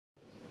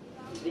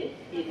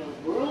is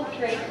a World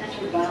Trade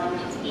Center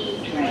bound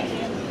E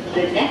train.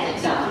 The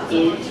next stop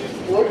is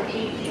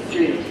 14th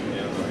Street.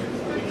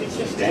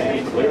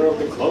 Stand clear of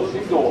the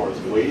closing doors,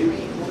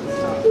 please.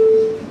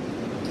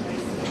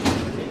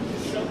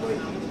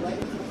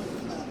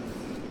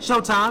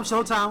 Showtime,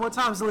 showtime. What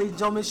time is it, ladies and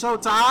gentlemen?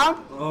 Showtime.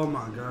 Oh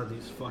my god,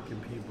 these fucking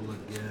people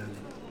again.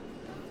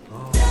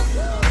 Oh,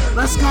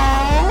 Let's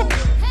go.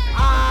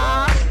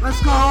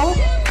 Let's go.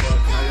 fuck,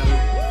 I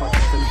gotta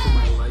fucking finish with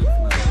my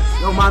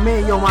life now. Yo, my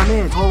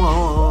man. Hold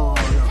on.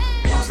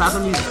 Yo, stop the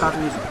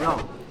music.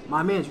 Yo,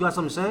 my man, you got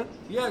something to say?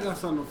 Yeah, I got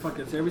something to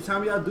fucking say. Every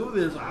time y'all do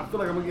this, I feel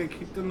like I'm gonna get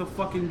kicked in the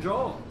fucking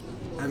jaw.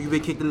 Have you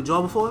been kicked in the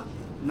jaw before?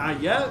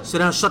 Not yet. Sit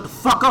down and shut the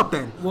fuck up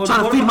then. Well, Trying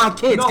to what feed about- my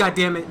kids, no,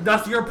 goddammit.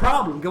 That's your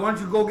problem. Why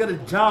don't you go get a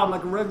job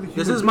like a regular human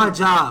This is being? my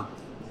job.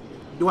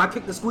 Do I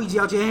kick the squeegee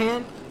out your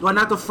hand? Do I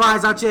knock the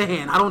fries out your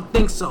hand? I don't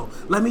think so.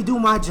 Let me do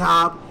my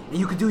job, and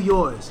you can do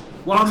yours.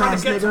 Well, I'm trying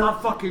Dumbass to get to nigga.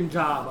 my fucking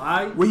job,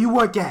 alright? Where you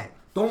work at?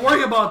 Don't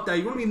worry about that.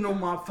 You don't even know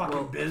my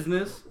fucking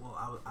business.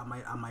 Well, I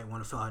might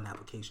want to fill out an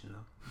application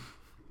though.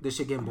 This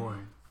shit getting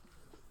boring.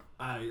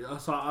 Alright,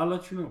 so I'll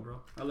let you know,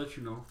 bro. I'll let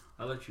you know.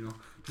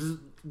 Just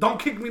don't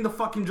kick me in the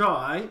fucking jaw,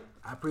 alright?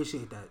 I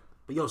appreciate that.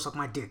 But yo, suck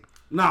my dick.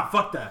 Nah,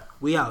 fuck that.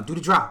 We out. Do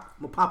the drop.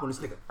 I'm gonna pop on this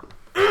nigga.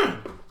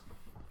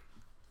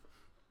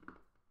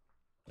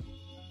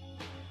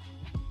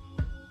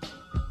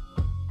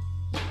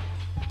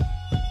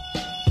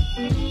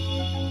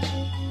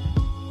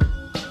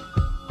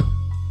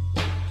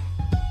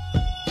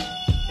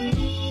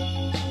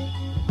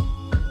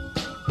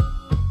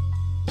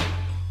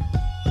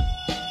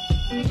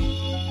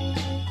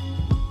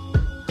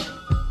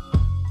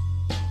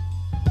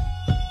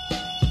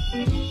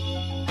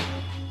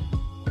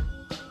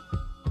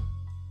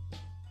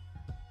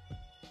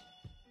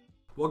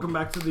 Welcome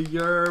back to the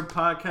Your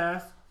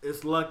podcast.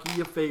 It's Lucky,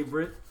 your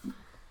favorite.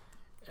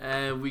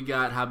 And we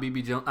got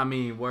Habibi Jones. I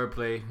mean,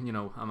 wordplay. You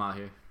know, I'm out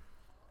here.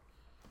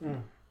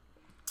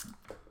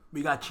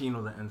 We got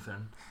Chino the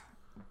intern.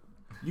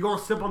 You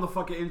gonna sip on the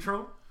fucking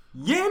intro?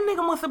 Yeah, nigga,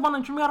 I'm gonna sip on the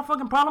intro. You got a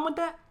fucking problem with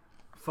that?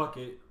 Fuck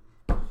it.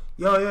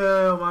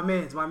 Yo, my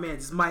man.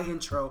 This is my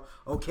intro.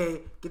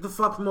 Okay, get the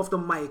fuck from off the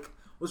mic.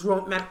 What's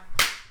wrong, man?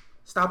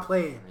 Stop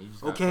playing. You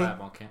just got Okay,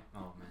 clap on oh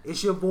man.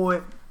 it's your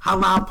boy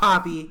Halal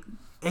Poppy,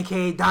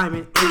 aka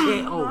Diamond,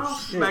 aka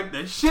shit. Smack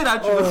the shit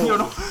out you. Oh,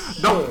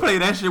 Yo, don't play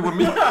that shit with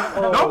me.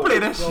 Don't play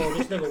that Yo,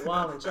 shit. this nigga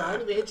wildin'. I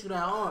didn't even hit you that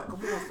hard. Come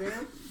on,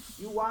 fam.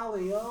 You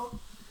wildin', yo.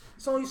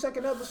 It's only your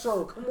second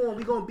episode. Come on,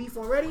 we gonna beef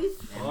already?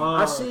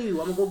 I see you.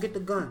 I'm gonna go get the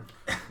gun.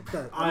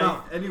 Okay, I'm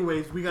out.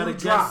 Anyways, we got a Do the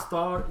drop. guest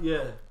star.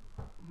 Yeah.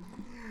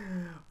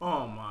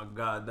 Oh my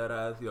god, that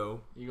ass, yo.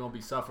 You gonna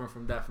be suffering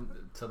from that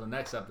till the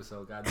next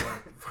episode, goddamn.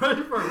 For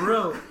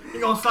real. He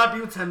gonna slap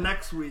you till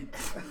next week.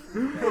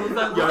 Was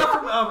that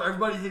from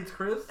Everybody Hates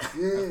Chris?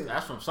 Yeah.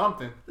 That's from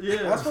something.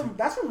 Yeah. That's from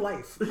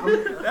life.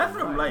 That's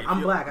from life. I'm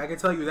yo. black. I can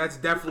tell you that's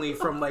definitely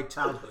from like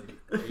childhood.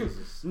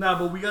 Jesus. Nah,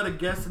 but we got a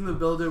guest in the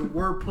building.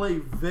 Wordplay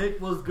Vic.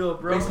 What's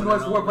good, bro? Make some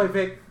noise for wordplay,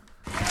 Vic.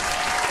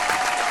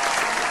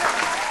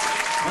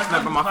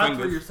 Snapping my Clap for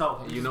fingers.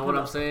 yourself. You know what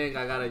I'm saying?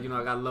 I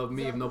gotta love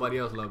me if nobody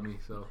else love me.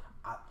 So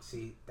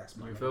See, that's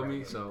my You nigga feel right me?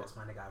 there. So- That's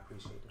my nigga. I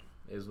appreciate it.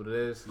 it is what it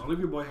is. Don't leave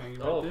your boy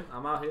hanging Oh, right there.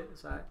 I'm out here.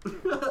 It's alright.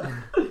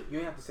 You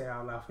ain't have to say it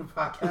out loud for the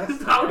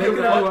podcast. I don't They give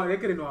a fuck.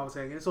 couldn't know what I was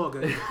saying. It's all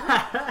good.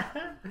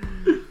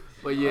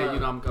 But yeah, you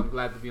know, I'm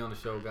glad to be on the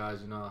show,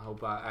 guys. You know, I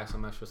hope I add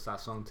some extra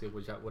sazon to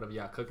whatever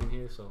y'all cooking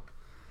here. So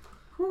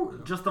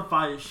Just the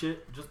fire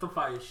shit.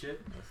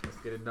 let's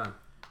get it done.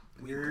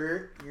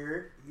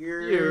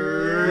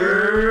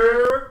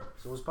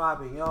 So what's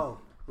popping, yo?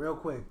 Real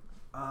quick,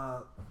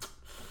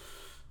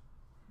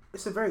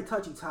 it's a very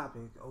touchy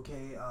topic.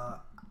 Okay, I'm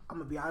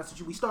gonna be honest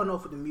with you. We starting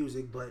off with the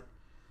music, but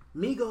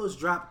Migos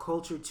dropped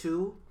Culture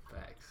 2,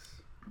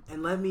 Facts.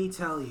 and let me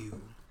tell you.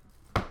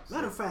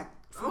 Matter of fact,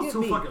 That was forget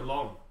too me. fucking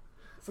long.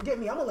 Forget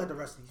me. I'm gonna let the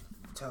rest of you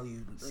tell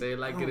you. Say it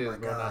like Oh it my is,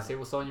 bro. Now God. say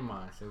what's on your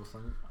mind. Say what's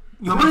on your.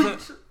 You want me to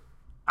say?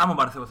 I'm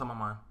about to say what's on my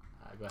mind.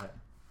 Alright, go ahead.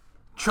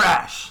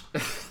 Trash.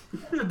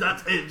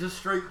 That's it. Just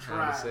straight Trying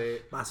to trash. say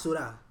it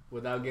Basura.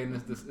 without getting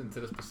into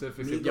the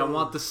specifics. If Migos. y'all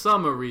want the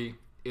summary,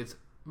 it's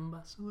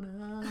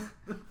basura.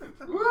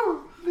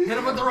 Hit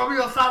him with the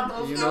Romeo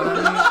Santos. You know what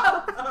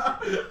I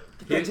mean?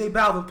 Get J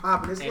Balvin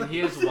popping this. And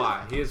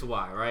here's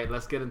why, right?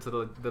 Let's get into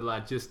the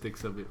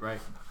logistics of it, right?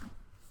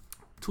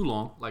 Too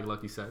long, like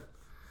Lucky said.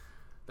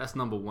 That's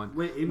number one.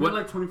 Wait, ain't What-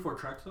 there like 24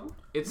 tracks though?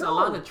 It's No, a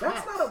lot of that's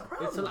tracks. not a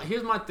problem. It's a lot.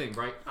 Here's my thing,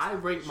 right? I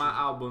rate my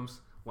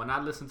albums when I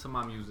listen to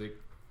my music.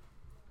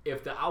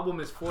 If the album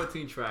is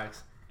 14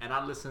 tracks and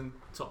I listen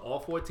to all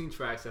 14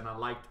 tracks and I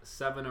liked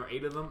 7 or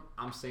 8 of them,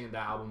 I'm saying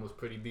that album was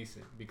pretty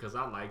decent because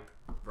I liked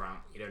around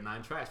 8 or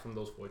 9 tracks from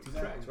those 14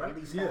 tracks, right?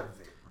 Yeah.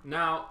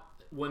 Now,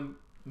 when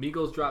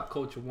Migos dropped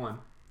Culture 1,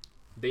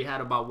 they had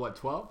about what,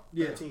 12?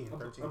 Yeah. 13.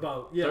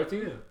 About, yeah.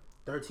 13? Yeah.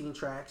 13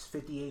 tracks,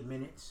 58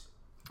 minutes.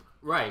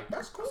 Right.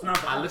 That's cool. It's not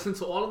I bad. listened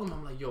to all of them.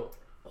 I'm like, yo,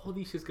 all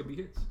these shits could be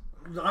hits.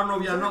 I don't know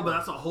if y'all know, but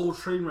that's a whole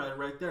train ride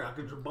right there. I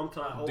could just bump to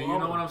that whole. Do you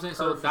know what I'm saying?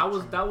 So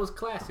Perfect. that was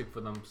classic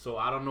for them. So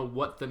I don't know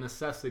what the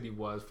necessity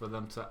was for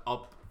them to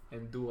up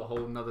and do a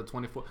whole nother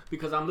 24.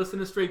 Because I'm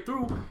listening straight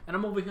through, and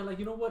I'm over here like,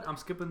 you know what? I'm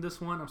skipping this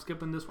one. I'm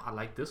skipping this one. I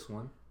like this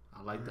one.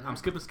 I like. I'm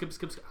skipping, skip.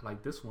 I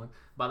like this one.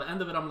 By the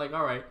end of it, I'm like,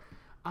 all right.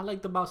 I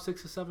liked about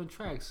 6 or 7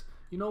 tracks.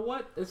 You know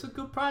what? It's a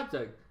good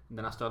project. And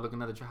then I started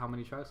looking at the track. How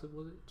many tracks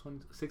was it?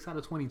 26 out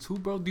of 22,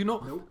 bro. Do you know?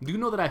 Nope. Do you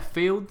know that I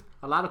failed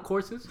a lot of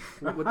courses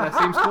with that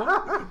same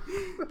score?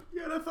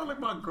 Yeah, that sound like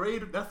my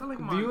grade. That sound like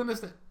my. Do you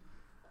understand?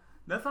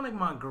 That sound like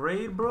my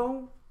grade,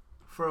 bro,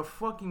 for a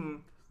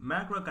fucking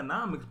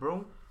macroeconomics,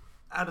 bro.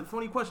 Out of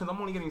 20 questions, I'm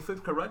only getting 6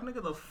 correct,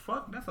 nigga. The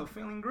fuck? That's a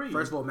failing grade.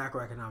 First of all,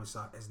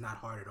 macroeconomics is not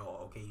hard at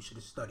all. Okay, you should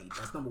have studied.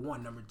 That's number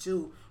one. Number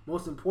two,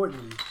 most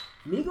importantly,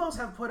 Migos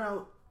have put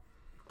out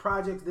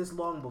projects this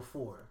long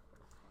before.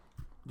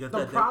 Just The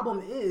that they-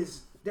 problem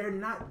is they're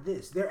not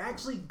this. They're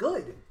actually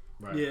good.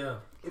 Right. Yeah.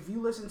 If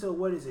you listen to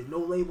what is it, No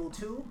Label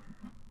 2,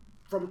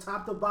 from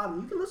top to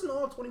bottom, you can listen to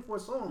all 24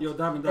 songs Yo,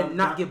 Diamond, and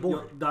not get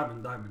bored. Yo,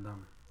 Diamond.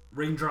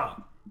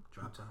 Raindrop.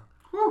 Drop top.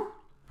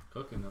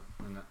 Cooking up.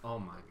 And that, oh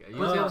my god. You see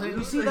Well, what I'm saying?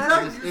 you see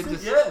that? It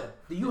just, Yeah.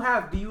 Do you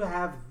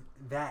have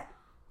that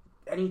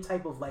any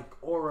type of like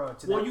aura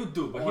to Well, that? you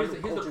do, but on here's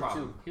your the culture,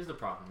 problem. too? Here's the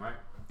problem, right?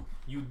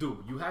 You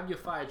do. You have your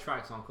fire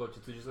tracks on Culture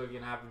 2, just like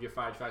you're gonna have your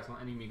fire tracks on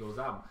any Migos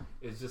album.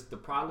 It's just the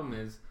problem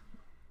is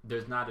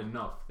there's not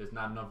enough. There's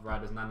not enough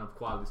writers, not enough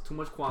quality. It's too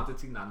much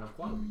quantity, not enough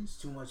quality. It's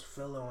too much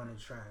filler on the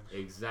tracks.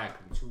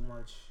 Exactly. Too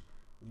much,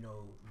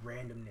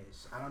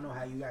 randomness. I don't know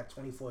how you got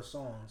 24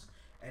 songs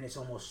and it's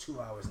almost 2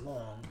 hours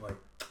long, but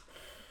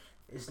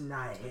it's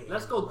not hitting.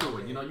 Let's go through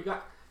Like it.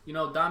 You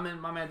got, Diamond,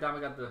 my man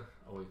Diamond got the.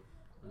 Oh wait.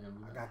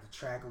 I got the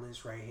track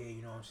list right here,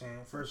 you know what I'm saying?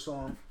 First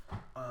song,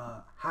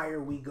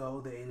 Higher We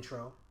Go, the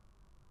intro.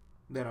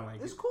 They don't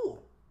like It's it.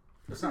 cool.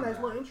 It's a not nice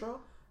bad. little intro.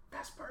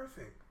 That's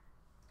perfect.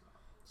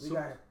 We So-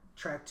 got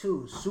track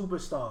 2,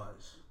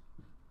 Superstars.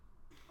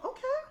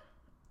 Okay.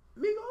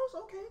 Migos,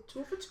 okay.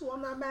 2 for 2.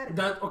 I'm not mad at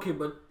that. That okay,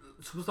 but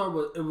Superstar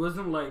was. It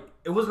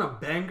wasn't a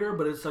banger,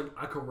 but it's like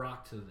I could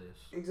rock to this.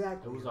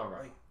 Exactly. It was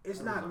alright. Like, it's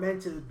It was not alright.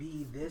 meant to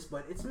be this,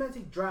 but it's meant to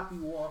drop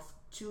you off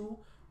to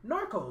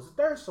Narcos, the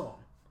third song.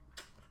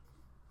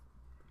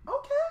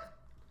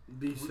 Okay.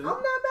 Decent. I'm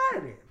not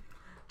mad at it.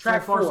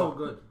 Track So far, 4. so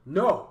good.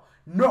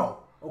 No.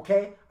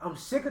 Okay? I'm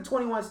sick of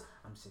 21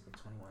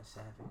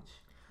 Savage.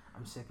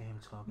 I'm sick of him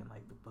talking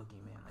like the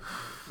boogeyman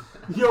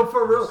like this. Yo,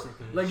 for real. Sick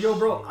of his Like, yo,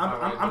 bro, shit.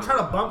 I'm trying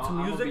to bump to I'm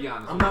gonna music. be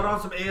honest I'm with not you.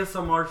 on some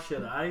ASMR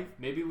shit, alright?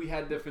 Maybe we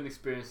had different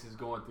experiences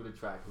going through the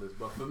track list,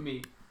 but for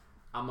me,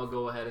 I'm gonna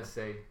go ahead and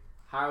say,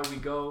 Higher We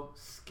Go,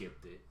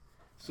 skipped it.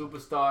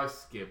 Superstar,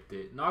 skipped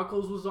it.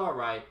 Narcos was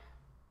alright.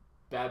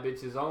 Bad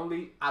Bitches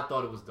Only, I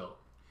thought it was dope.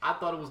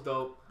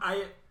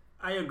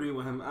 I agree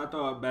with him. I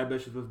thought Bad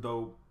Bitches was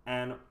dope.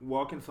 And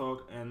Walk and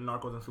Talk and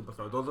Narcos and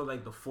Superstar. Those are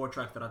like the 4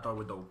 tracks that I thought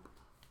were dope.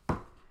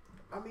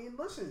 I mean,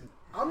 listen,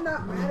 I'm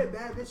not mad at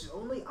Bad Bitches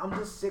Only. I'm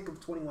just sick of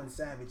 21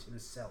 Savage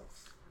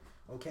himself.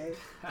 Okay?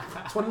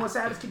 21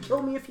 Savage can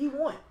kill me if he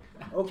want.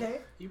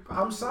 Okay? He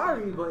probably I'm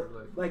sorry, would,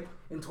 but like- like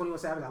in 21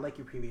 Savage, I like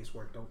your previous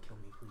work. Don't kill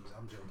me, please.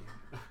 I'm joking.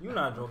 You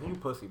not joking. You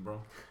pussy, bro.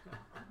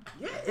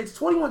 Yeah, it's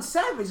 21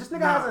 Savage. This nigga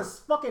Nah. has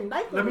a fucking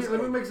knife. Let on me his let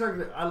me head. make something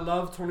clear. I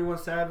love 21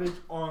 Savage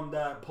on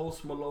that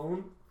Post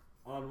Malone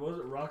on was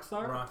it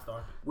Rockstar?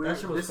 Rockstar. We're- That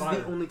shit was this is fire.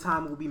 the only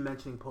time we'll be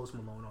mentioning Post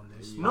Malone on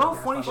this. No,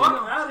 That's funny why- shit.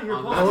 Fuck out of here.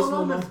 Unless- Post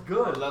Malone Post is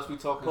good. Unless we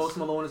talking. Post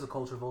Malone is a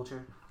culture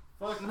vulture.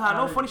 Fuck Nah, no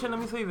outta funny here. shit. Let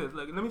me say this.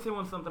 Like, let me say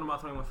something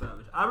about 21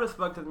 Savage. I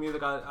respect his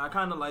music. I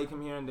kind of like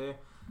him here and there.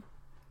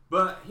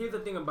 But here's the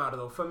thing about it,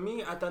 though. For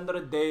me, at the end of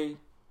the day,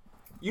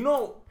 you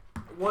know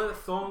what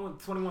song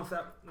 21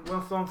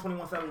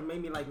 Savage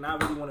made me like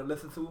not really want to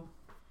listen to?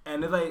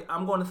 And it's like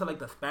I'm going into like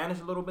the Spanish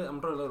a little bit. I'm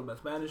doing a little bit of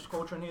Spanish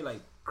culture in here,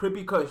 like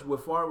Crippy Kush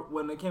with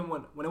when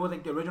it was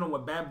like the original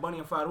with Bad Bunny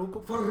and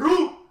Farruko.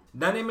 Farouk!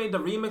 Then they made the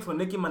remix with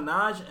Nicki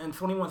Minaj and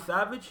 21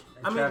 Savage.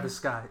 And Travis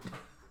Scott. No.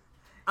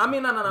 I'm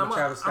I'm a not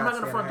Travis gonna Scott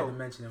fan. I front had to though.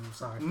 mention him. I'm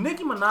sorry.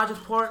 Nicki Minaj's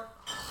part,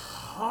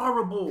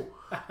 horrible.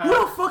 Who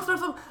the fuck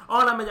starts up?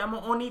 Hola, me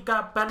llamo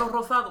Onika, pelo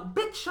rosado.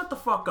 Bitch, shut the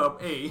fuck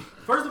up, eh?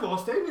 First of all,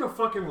 stay in your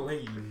fucking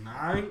lane,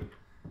 alright?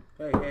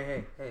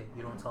 Hey!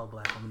 You don't tell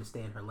Black woman to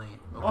stay in her lane.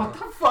 Okay? Oh,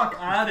 the fuck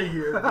out of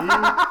here, dude.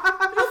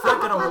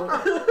 Second of all,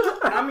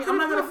 I mean, I'm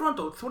not gonna front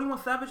though. 21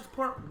 Savage's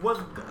part was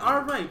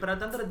alright, but at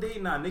the end of the day,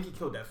 nah, Nicki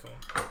killed that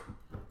song.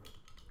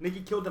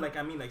 Nicki killed it,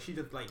 like she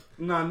just like.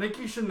 Nah,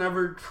 Nicki should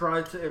never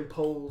try to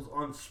impose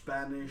on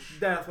Spanish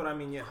That's what I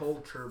mean, yeah.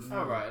 culture. Man.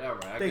 All right.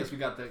 I Thank guess we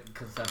got the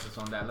consensus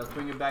on that. Let's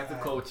bring it back to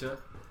culture.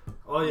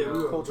 Oh, yeah,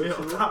 we Culture were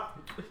too. on top.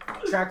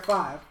 Track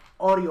 5,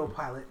 Audio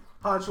Pilot,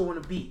 Poncho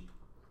on the beat.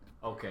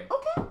 Okay.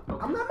 Okay,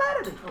 I'm not mad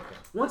at it. Okay.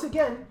 Once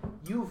again,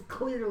 you've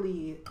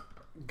clearly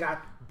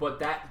got. But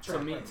that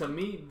Track right. to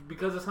me,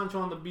 because it's Huncho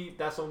on the beat,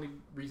 that's the only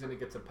reason it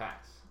gets a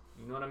pass.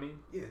 You know what I mean?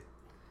 Yeah.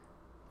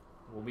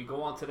 When we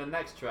go on to the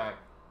next track,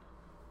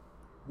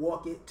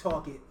 Walk It,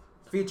 Talk It,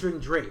 featuring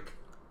Drake.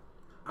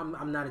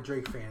 I'm not a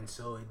Drake fan,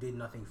 so it did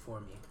nothing for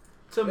me.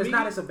 To It's me,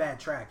 not. It's a bad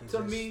track. It's to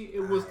just, me,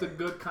 it was the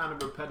good kind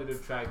of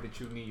repetitive track that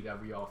you need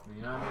every often.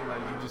 You know what I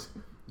mean? Like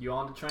you're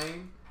on the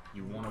train,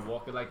 you want to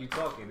walk it like you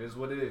talk. It is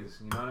what it is.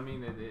 You know what I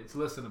mean? It's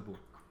listenable.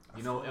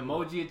 You know,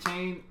 Emoji a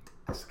Chain,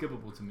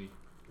 skippable to me.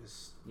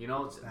 You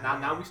know,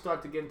 now we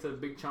start to get into the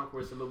big chunk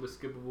where it's a little bit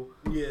skippable.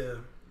 Yeah.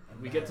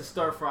 We get to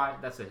Stir Fry,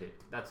 that's a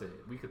hit. That's a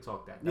hit. We could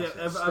talk that. That's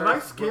Yeah, it. if I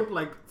skip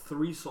like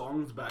 3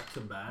 songs back to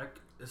back,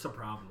 it's a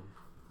problem.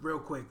 Real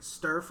quick,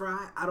 Stir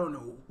Fry. I don't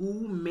know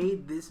who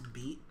made this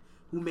beat,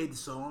 who made the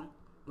song.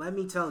 Let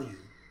me tell you,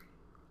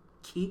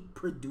 keep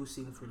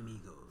producing for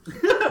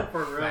Migos.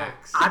 For real.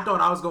 Facts. I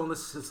thought I was gonna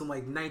listen to some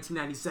like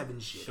 1997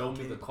 shit. Show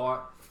me the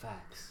car.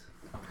 Facts.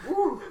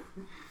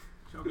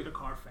 Show me the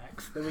car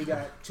facts. Then we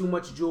got Too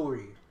Much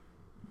Jewelry.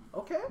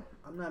 Okay,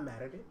 I'm not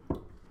mad at it.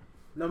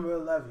 Number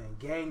 11,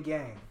 Gang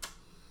Gang.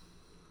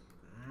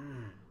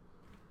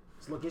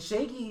 It's looking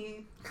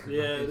shaky.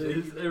 Yeah,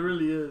 it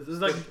really is. It's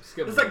like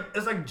Skip it's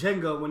like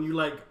Jenga when you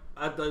like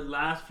at the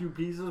last few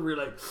pieces we're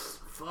like,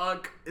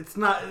 fuck, it's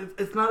not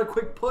a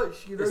quick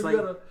push. You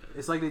know,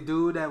 It's like the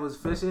dude that was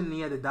fishing and he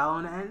had the dollar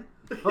on the end.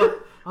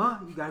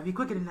 You gotta be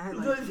quicker than that.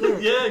 Like,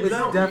 Yeah, it's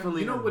exactly.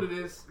 definitely. You know what it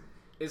is?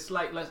 It's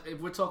like if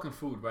we're talking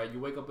food, right? You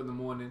wake up in the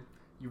morning,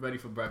 you ready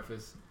for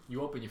breakfast,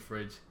 you open your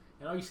fridge,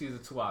 and all you see is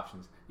the 2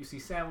 options. You see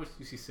sandwich,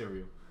 you see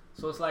cereal.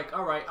 So it's like,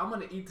 all right, I'm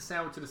gonna eat the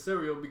sandwich or the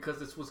cereal because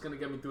it's what's gonna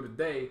get me through the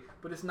day.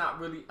 But it's not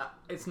really,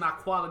 it's not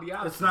quality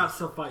options. It's not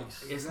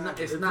suffice. It's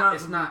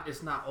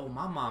not. Oh,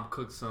 my mom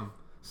cooked some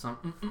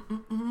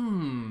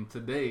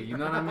today. You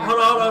know what I mean? Hold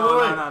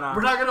on, wait. Nah.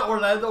 We're not gonna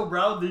Orlando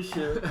Brown this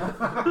shit.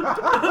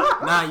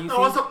 Nah, you I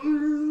want see.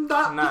 some.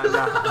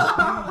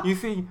 Nah. You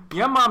see,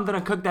 your mom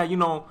didn't cook that,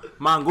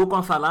 mango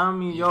con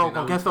salami,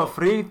 con queso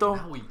frito.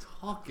 Now we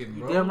talking,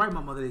 bro. Damn right,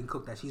 my mother didn't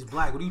cook that. She's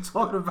black. What are you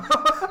talking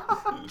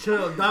about?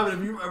 Chill, David.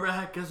 If you ever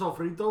had queso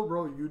frito,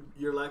 bro,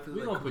 your life is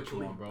We like gonna put you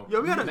complete. on, bro.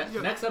 Yo, we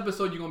gotta- Next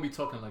episode, you're gonna be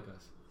talking like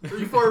us.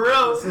 You for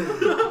real?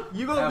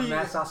 You gonna Have be.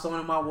 Matt Sasson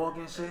in my walk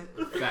and shit.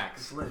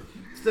 Facts. Slick.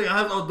 This nigga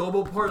has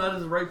adobo poured out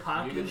his right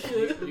pocket and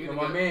shit. You Yo,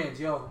 gonna my get, man's,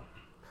 yo.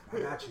 I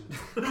got you.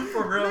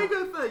 For real.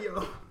 Nigga say,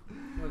 yo. you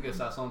gonna get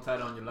sazon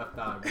tight on your left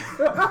eye,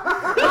 bro.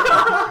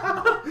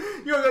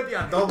 You don't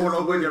get the adobo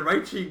over your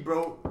right cheek,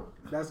 bro.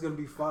 That's gonna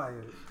be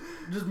fire.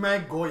 Just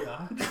mad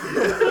Goya.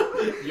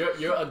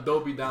 Your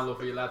Adobe download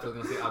for your laptop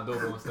is gonna say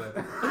Adobo instead.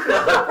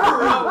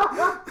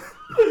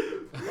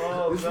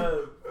 Oh man.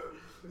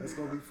 That's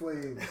gonna be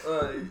flames.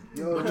 But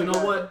you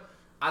know what?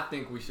 I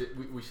think we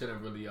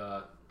shouldn't really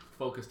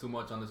focus too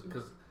much on this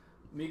because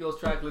Migos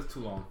track list too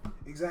long.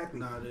 Exactly.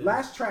 Nah, it is.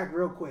 Last track,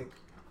 real quick.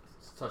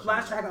 Let's touch on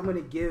Last that. track I'm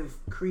gonna give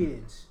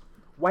credence.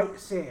 White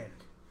Sand.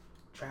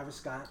 Travis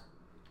Scott.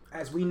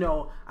 As we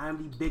know, I am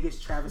the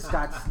biggest Travis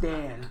Scott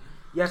stan.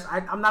 Yes,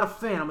 I'm not a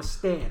fan. I'm a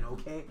stan.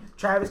 Okay.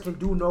 Travis can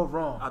do no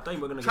wrong. I thought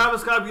you were gonna.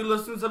 Travis Scott, if you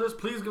listen to this,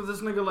 please give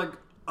this nigga like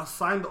a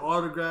signed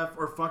autograph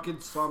or fucking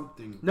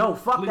something. No,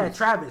 fuck Please. that,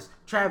 Travis.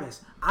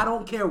 Travis, I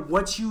don't care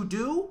what you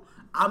do.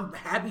 I'm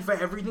happy for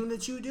everything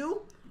that you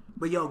do.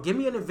 But yo, give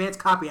me an advanced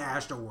copy of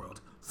Astroworld.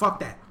 Fuck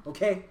that,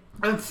 okay?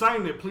 And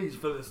sign it, please,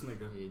 for this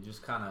nigga. Yeah,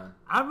 just kind of.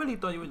 I really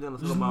thought you were gonna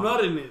talk Just about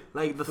nut in it.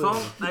 like the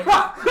song. Like,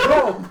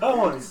 Yo,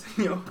 pause.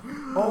 yo,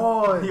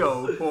 Pause.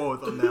 yo, pause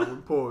on that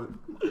one. Pause.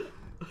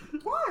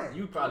 Why?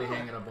 You probably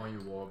hanging up on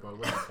your wall, bro.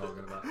 What are you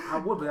talking about? I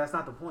would, but that's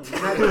not the point. You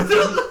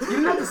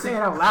didn't have to say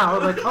it out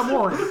loud. Like, come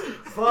on.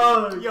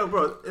 Fuck. Yo,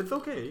 bro, it's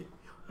okay.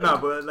 Nah,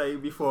 but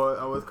like before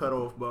I was cut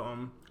off, but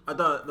I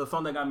thought the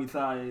song that got me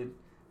tired.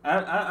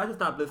 I just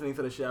stopped listening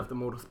to the shit after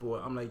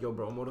Motorsport. I'm like, yo,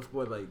 bro,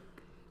 Motorsport, like.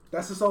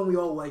 That's the song we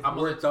all like I'm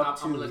worked up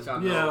to. gonna let y'all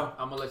know. Yeah.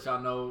 I'm gonna let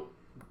y'all know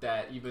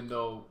that even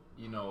though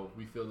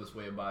we feel this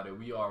way about it,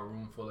 we are a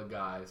room full of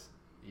guys.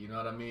 You know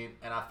what I mean?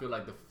 And I feel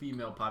like the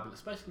female population,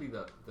 especially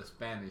the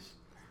Spanish,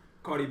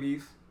 Cardi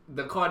B's.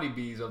 the Cardi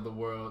B's of the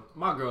world,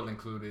 my girl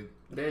included,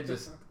 they're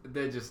just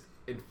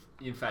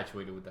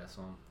infatuated with that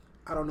song.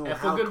 I don't know And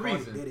for how good Cardi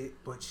reason. did it,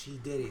 but she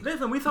did it.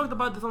 Listen, we talked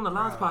about this on the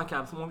last Wow.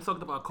 podcast when we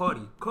talked about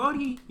Cardi.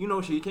 Cardi,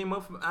 she came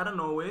up from out of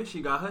nowhere.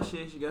 She got her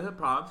shit. She got her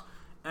props.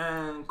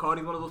 And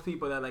Cardi's one of those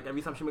people that, like,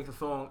 every time she makes a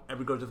song,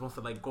 every girl just wants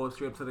to, like, go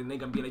straight up to the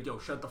nigga and be like, yo,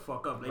 shut the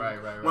fuck up. Like,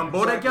 Right. when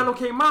Bodak Yellow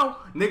came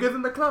out, niggas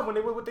in the club, when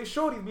they were with their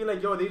shorties, be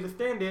like, yo, they just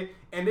stand there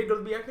and they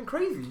just be acting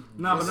crazy.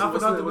 Nah, but not for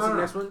What's nothing. the No, no.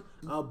 next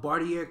one?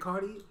 Bartier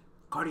Cardi?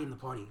 Cardi in the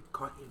party.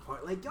 Cardi in the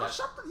party. Like, yo, That-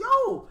 shut the...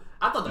 Yo!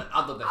 I thought that.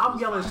 I'm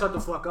was yelling, fire. shut the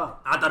fuck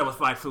up. I thought it was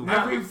fire too.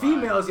 Every was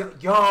female is yelling,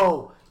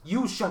 yo,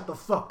 you shut the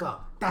fuck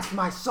up. That's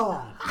my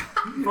song.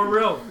 For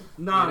real. Yeah,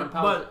 Nah, them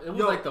power- but it was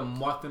yo, like the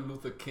Martin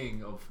Luther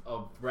King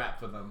of rap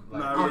for them.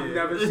 Like, Nah, I've yeah.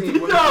 never seen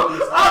Yo, women do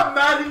this. I'm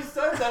mad he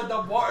said that.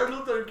 The Martin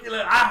Luther King.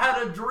 Like, I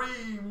had a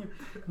dream.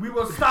 We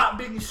will stop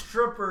being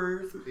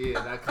strippers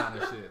yeah, that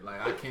kind of shit. Like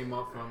I came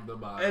up from the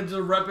bottom. and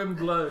just repping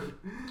blood.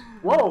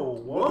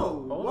 Whoa,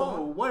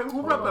 what? Who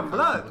What rapping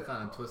blood? What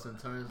kind of twists and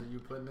turns are you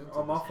putting into?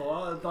 Oh, my this?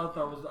 fault. I thought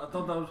that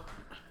was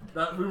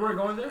that we weren't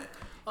going there.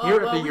 Here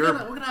at Well, the we're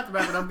Europe- gonna have to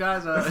wrap it up,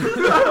 guys.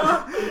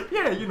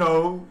 Yeah,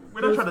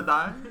 we're not trying to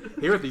die.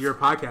 Here at the Your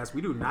Podcast,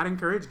 we do not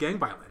encourage gang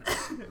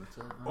violence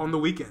on the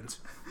weekends.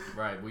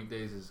 Right.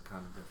 Weekdays is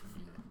kind of different.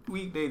 Yeah.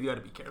 Weekdays, you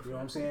gotta be You careful. know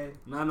what I'm saying?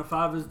 9 to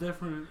 5 is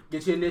different.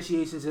 Get your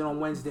initiations in on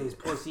Wednesdays,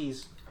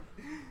 pussies.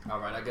 All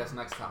right. I guess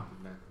next topic,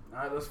 man. All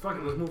right, let's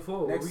move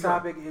forward. What Next we got?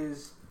 topic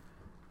is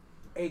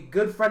a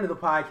good friend of the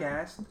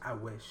podcast, I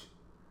wish,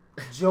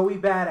 Joey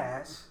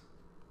Badass,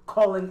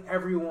 calling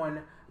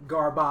everyone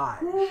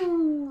garbage.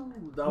 Ooh,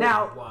 that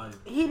Now, was wild.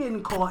 he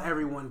didn't call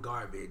everyone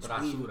garbage.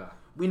 Basura.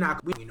 We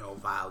not,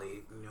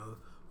 violate,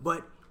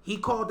 but he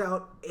called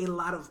out a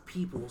lot of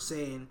people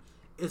saying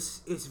it's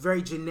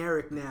very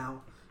generic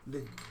now,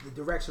 the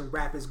direction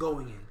rap is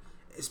going in.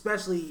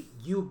 Especially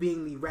you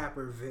being the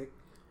rapper, Vic.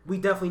 We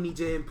definitely need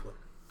your input.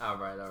 All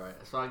right.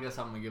 So I guess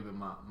I'm gonna give it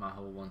my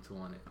whole 1-2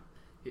 on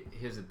it.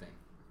 Here's the thing,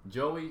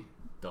 Joey,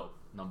 dope.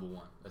 Number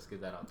one. Let's get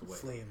that out the way.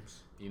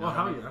 Flames. You know Oh, what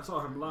I hell mean? yeah. I saw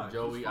him live.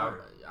 Joey, He's I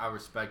fire.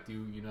 respect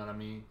you. You know what I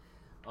mean?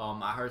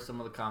 I heard some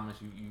of the comments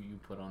you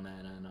put on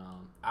that, and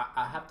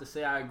I have to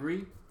say I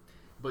agree.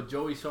 But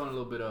Joey's showing a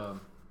little bit of,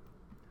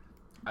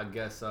 I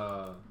guess,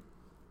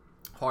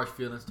 harsh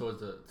feelings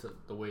towards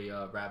the way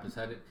rap is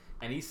headed,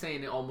 and he's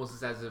saying it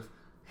almost as if,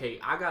 hey,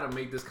 I gotta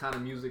make this kind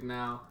of music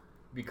now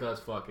because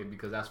fuck it,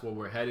 because that's where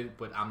we're headed.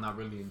 But I'm not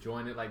really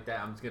enjoying it like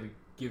that. I'm just gonna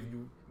give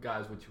you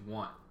guys what you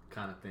want,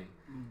 kind of thing.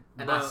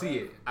 And I see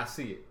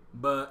it.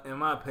 But in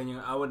my opinion,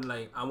 I wouldn't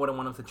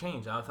want him to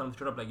change. I would tell him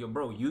straight up, like, yo,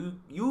 bro,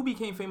 you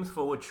became famous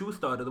for what you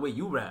started, the way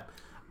you rap.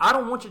 I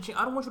don't want you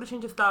to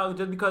change your style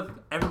just because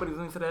everybody's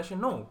listening to that shit.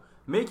 No,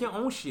 make your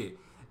own shit.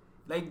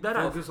 Like that.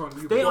 Focus on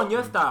you, Stay bro. on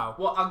your style.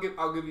 Well, I'll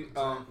give you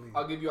Exactly.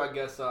 I'll give you, I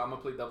guess, I'm gonna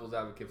play devil's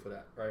advocate for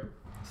that, right?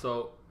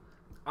 So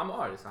I'm an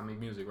artist. I make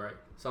music, right?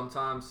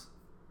 Sometimes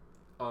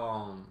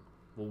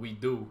what we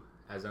do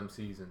as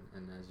MCs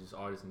and as just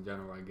artists in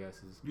general, I guess,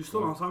 is You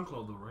still on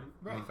SoundCloud though, right?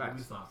 Right, Like, facts.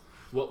 we stopped.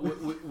 what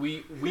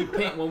we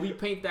paint when we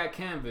paint that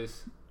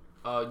canvas.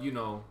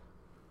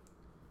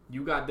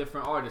 You got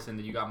different artists in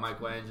there. You got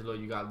Michelangelo,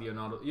 you got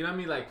Leonardo. You know what I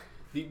mean? Like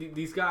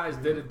these guys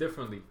did it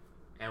differently,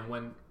 and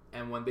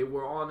when they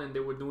were on and they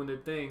were doing their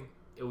thing,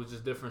 it was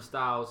just different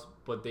styles.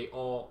 But they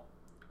all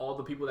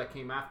the people that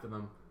came after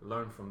them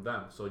learned from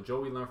them. So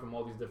Joey learned from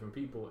all these different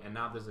people, and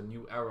now there's a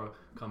new era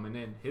coming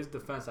in. His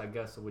defense, I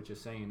guess, of what you're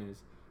saying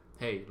is,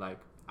 hey, like,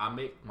 I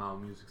make my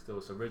own music still,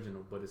 it's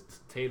original, but it's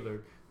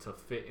tailored to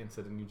fit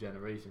into the new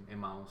generation in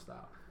my own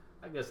style.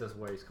 I guess that's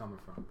where he's coming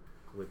from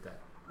with that.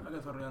 I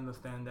guess I really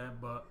understand that,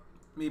 but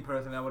me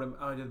personally, I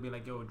would just be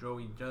like, yo,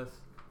 Joey, just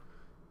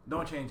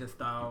don't change your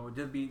style.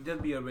 Just be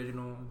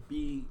original.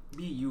 Be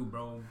you,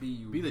 bro. Be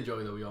you. Be the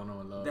Joey that we all know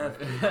and love.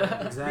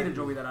 That's right? Be the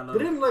Joey that I love.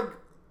 Didn't like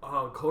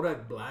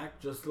Kodak Black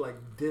just like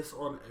diss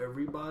on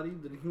everybody?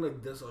 Didn't he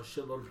like diss a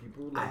shitload of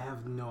people? I Like,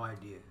 have no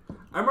idea.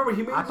 I remember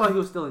he made. I thought he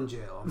was still in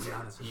jail. I'll be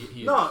honest with you.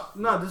 He is.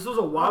 No, this was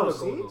a while Oh,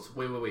 ago. see?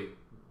 Though. Wait.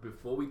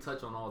 Before we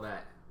touch on all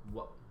that,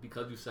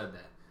 because you said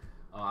that,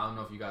 I don't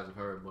know if you guys have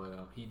heard, but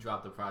he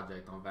dropped the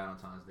project on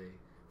Valentine's Day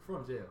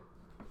from jail.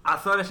 I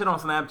saw that shit on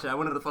Snapchat. I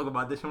wanted to talk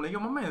about this shit. I'm like, yo,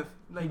 my man,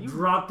 like He you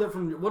dropped it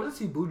from. What is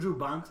he, Buju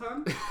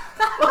Banton?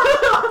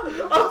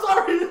 I'm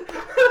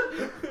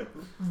sorry.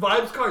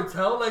 Vibes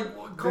Cartel, like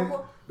what, come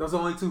on. Those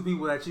are only two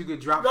people that you could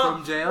drop No,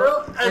 from jail,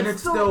 bro, and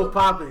it's still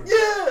popping.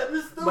 Yeah,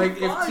 it's still Like if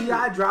fire.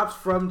 T.I. drops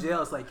from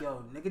jail, it's like,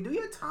 yo, nigga, do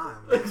your time.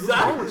 Like, what's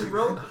wrong with Exactly, you?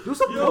 bro. Do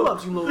some Yo.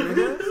 pull-ups, you little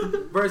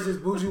nigga. Versus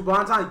Buju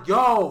Banton,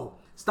 yo,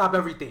 stop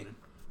everything,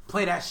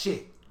 play that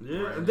shit.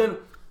 Yeah, and then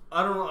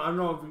I don't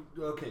know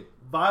if okay,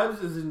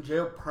 Vibes is in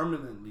jail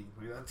permanently.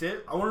 Like, that's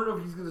it. I want to know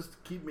if he's gonna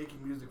keep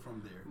making music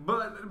from there.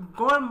 But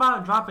going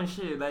about dropping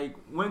shit, like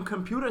when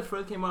computers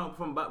first came out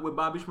with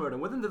Bobby Shmurda,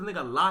 wasn't this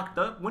nigga locked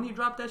up when he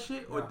dropped that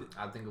shit? Or Yeah.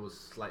 I think it was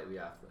slightly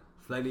after.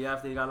 slightly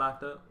after he got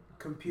locked up?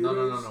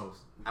 Computers. No.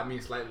 I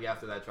mean, slightly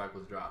after that track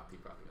was dropped, he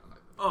probably got like.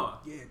 Oh,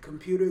 Yeah,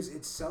 computers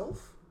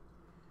itself,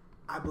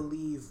 I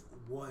believe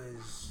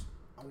was,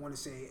 I want to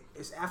say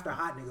it's after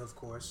Hot Nigga, of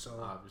course. So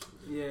Obviously.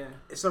 yeah.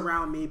 it's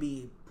around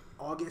maybe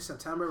August,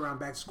 September, around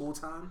back to school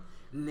time,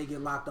 and they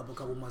get locked up a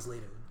couple months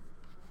later.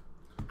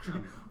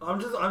 I'm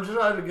just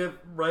trying to get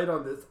right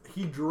on this.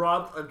 He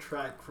dropped a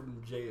track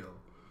from jail.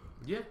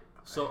 Yeah.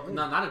 So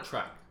no, not a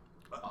track,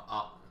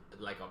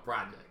 like a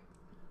project.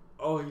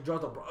 Oh, he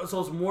dropped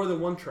so it's more than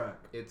one track.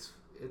 It's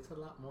a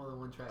lot more than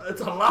one track.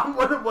 It's a lot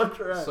more than one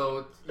track.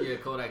 So yeah,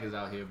 Kodak is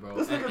out here, bro.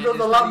 This nigga And does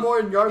it's a lot not more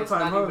in yard it's time,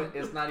 not huh? even,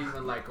 it's not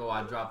even like, oh,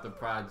 I dropped the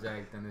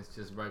project and it's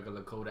just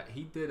regular Kodak.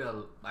 He did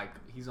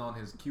he's on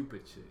his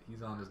Cupid shit.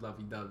 He's on his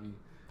lovey-dovey.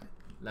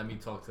 Let me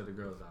talk to the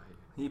girls out here.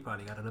 He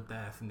probably got it up the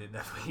ass and did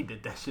that's why he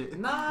did that shit.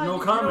 Nah, No you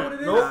know comment. what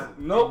it is?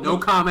 Nope. No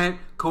comment.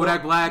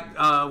 Kodak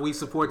Black, we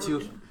support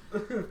you. I'm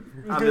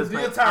Do just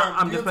your playing. time.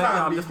 I'm Do just your playing.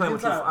 time, I'm just B. playing Do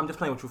with your you. time. I'm just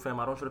playing with you, fam.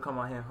 I don't want you to come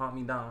out here and hunt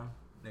me down,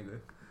 nigga.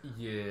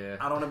 Yeah.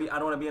 I don't want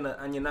to be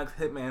on your next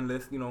hitman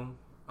list. You know,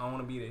 I don't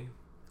want to be there.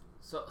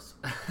 So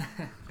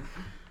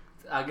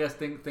I guess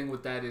thing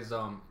with that is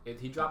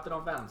he dropped it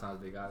on Valentine's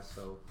Day, guys.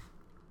 So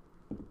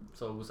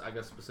it was, I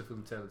guess,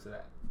 specifically tailored to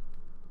that.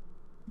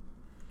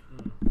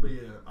 But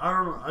yeah, I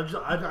don't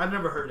know. I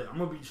never heard it. I'm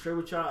gonna be straight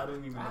with y'all. I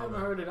didn't even know. I haven't that.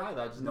 heard it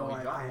either. I just know No,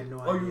 he dropped I had it. no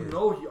Oh, idea. you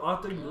know he? I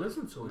thought you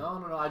listened to it.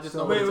 No. I just So-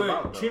 know what Wait, it's wait,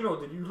 about. though. Chino,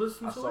 did you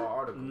listen I to saw an it?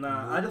 article.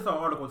 Nah, I just saw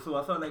an article too.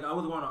 I felt like I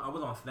was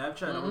on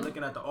Snapchat and I was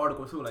looking at the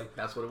article too. Like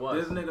That's what it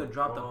was. this nigga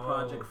dropped a Oh.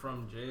 project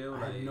from jail. I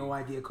Like, had no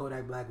idea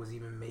Kodak Black was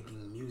even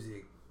making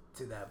music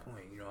to that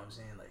point. You know what I'm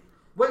saying? Like,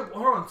 Wait,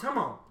 hold on, time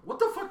out. What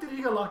the fuck did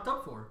he get locked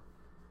up for?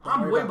 don't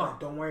I'm worry way about behind.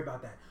 that. Don't worry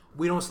about that.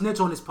 We don't snitch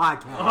on this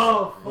podcast.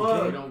 Oh, fuck.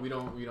 Okay. We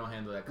don't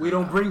handle that. We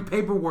don't bring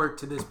paperwork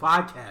to this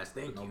podcast.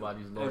 Thank you.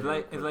 Nobody's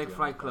lawyer. it's like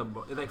Fight Club,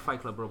 bro. It's like Fight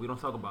Club, bro. We don't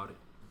talk about it.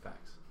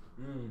 Facts.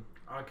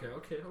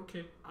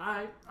 Okay.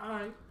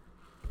 Alright.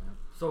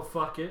 So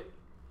fuck it.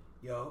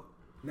 Yo,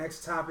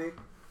 next topic.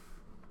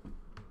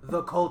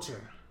 The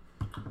culture.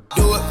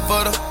 Do it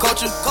for the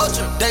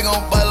culture. They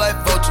gon' bite like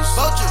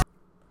vultures.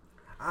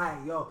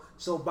 Alright, yo.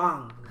 So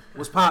Bang,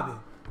 what's poppin'?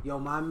 Yo,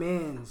 my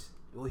man's.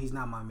 Well, he's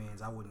not my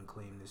man's. I wouldn't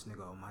claim this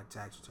nigga on my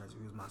tax returns if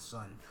he was my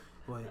son.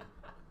 But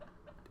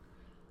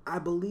I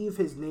believe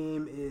his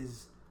name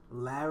is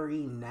Larry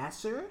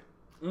Nasser.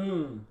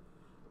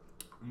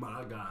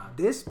 My God.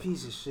 This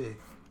piece of shit,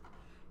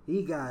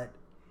 he got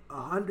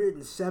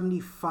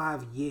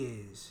 175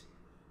 years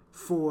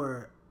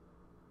for,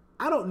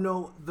 I don't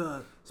know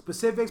the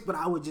specifics, but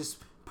I would just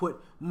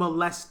put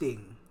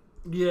molesting.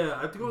 Yeah,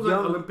 I think it was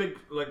Young- like Olympic,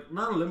 like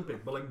not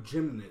Olympic, but like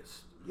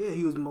gymnast. Yeah,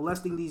 he was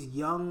molesting these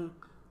young.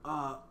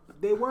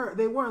 They were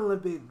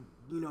Olympic,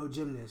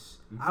 gymnasts.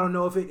 I don't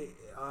know if it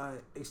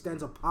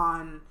extends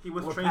upon He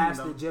was or training past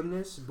them. the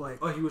gymnasts, but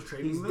Oh, he was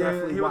training He's them?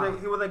 definitely he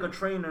wild. was like a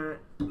trainer.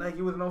 Like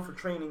he was known for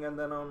training, and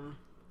then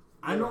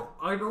I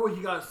know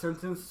he got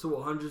sentenced to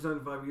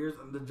 175 years,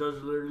 and the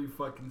judge literally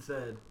fucking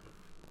said,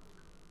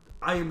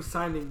 I am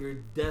signing your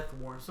death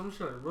warrant. Some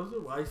shit, was it?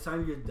 I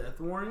signed your death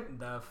warrant?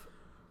 death.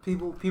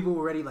 people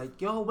were already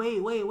like, yo,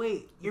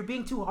 wait, you're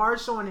being too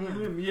harsh on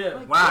him. Yeah.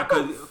 Like, Why?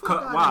 get the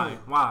fuck outta here.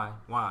 Why?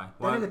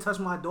 That nigga touched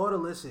my daughter.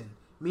 Listen,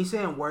 me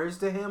saying words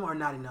to him are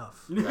not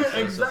enough. That's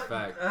a exactly.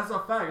 fact. That's a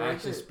fact. Right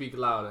Actions there. speak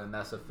louder, and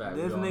that's a fact.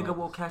 This We all nigga know.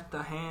 will catch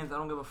the hands. I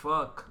don't give a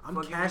fuck. I'm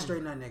Fuck you.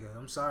 castrating that nigga.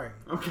 I'm sorry.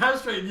 I'm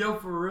castrating, yo,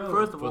 for real.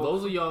 First of For all,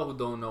 those of y'all who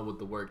don't know what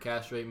the word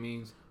castrate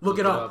means, Look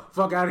it up.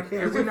 Fuck out of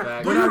here. It's We're a not,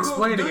 fact. we're Do not you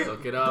explaining do it.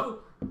 Look it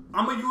up.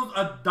 I'm gonna use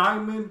a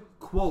diamond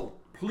quote,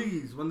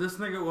 please. When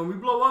we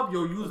blow up,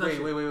 yo, use that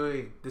shit.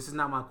 Wait. This is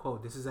not my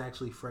quote. This is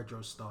actually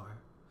Fredro Starr.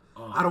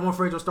 Oh. I don't want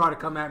Fredro Starr to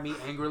come at me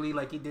angrily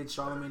like he did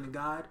Charlamagne the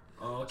God.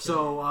 Oh, okay.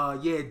 So,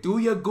 yeah, do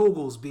your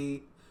Googles,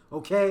 B.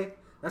 Okay?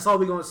 That's all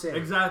we gonna say.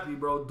 Exactly,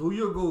 bro. Do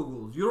your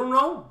Googles. You don't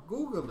know?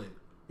 Google it.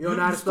 You don't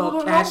know how to still spell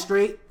don't know?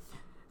 castrate?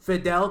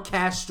 Fidel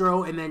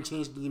Castro, and then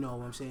change, what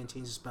I'm saying?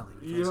 Change the spelling.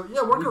 because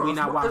Yeah, work it we out.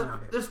 not wilding out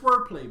here. This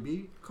wordplay,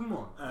 B. Come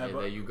on. Hey,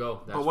 there you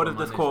go. That's but what where is my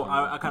this name's quote? from.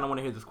 I kind of want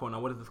to hear this quote now.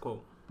 What is this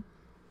quote?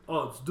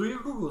 Oh, it's do your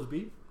Googles,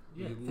 B.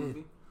 Yeah.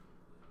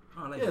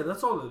 I like Yeah, it.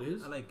 that's all it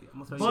is. I like it. I'm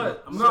But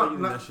gonna start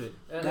using not- that shit.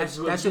 And That's-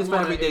 if that you shit's for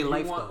wanna- everyday if you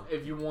life, want- though.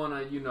 If you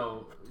want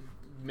to,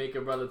 make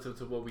it relative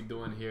to what we're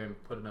doing here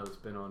and put another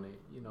spin on it,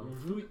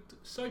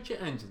 search your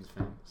engines,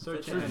 fam.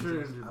 Search your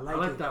engines. I I like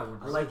like it. that word.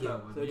 I like it.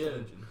 that word. Search Yeah.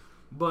 engine.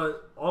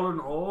 But all in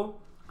all,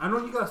 I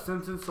know he got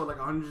sentenced to like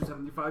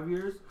 175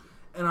 years,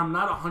 and I'm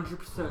not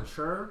 100%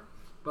 sure.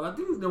 But I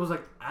think there was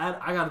like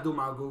I gotta do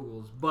my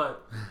Googles,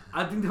 but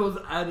I think there was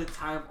added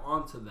time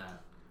onto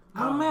that.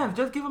 Oh man,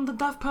 just give him the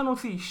death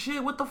penalty.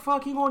 Shit, what the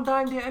fuck? He gonna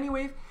die in there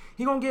anyways.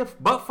 He gonna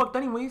get butt fucked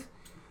anyways.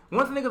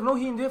 Once niggas know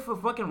he in there for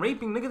fucking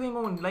raping, niggas ain't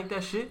gonna like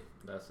that shit.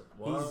 That's it.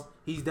 Well,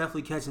 He's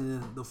definitely catching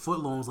the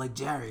footlongs like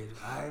Jared.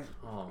 Alright?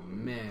 oh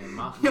man,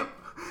 my,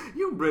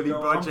 You really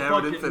Yo, brought I'm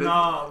Jared into fucking- this.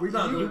 Nah, we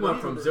not you doing went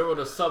that. from zero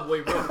to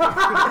Subway real quick.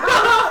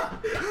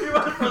 He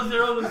went from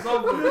 0 to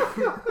something.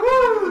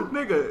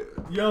 Nigga,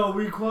 Yo,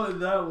 we quoted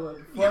that one.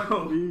 Fuck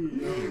Yo.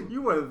 me. Yo.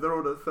 you went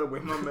throw the Subway,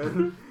 my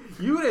man.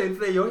 You didn't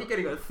say, yo, he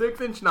getting a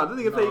 6-inch now. This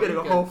nigga say he getting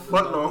a whole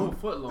foot long.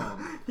 Foot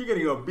long. He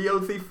getting a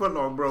BLC foot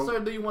long, bro. Sir,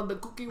 do you want the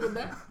cookie with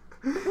that?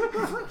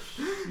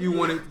 You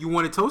want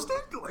it toasted?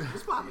 Like,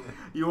 what's poppin'?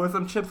 You want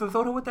some chips and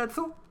soda with that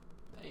too?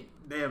 Hey,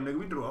 Damn, nigga,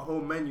 we threw a whole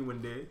menu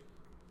in there.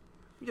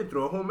 We just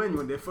threw a whole menu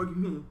in there. Fuck you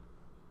mean?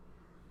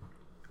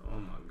 Oh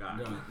my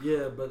god.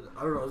 Yeah, but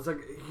I don't know. It's like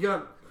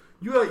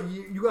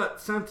you got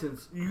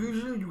sentenced.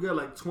 Usually you get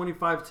like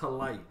 25 to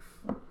life.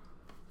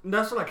 And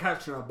that's what I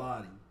catch in a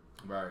body.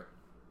 right.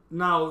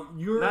 Now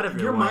Not if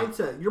your you're white.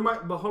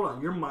 mindset, but hold on,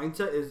 your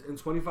mindset is in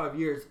 25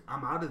 years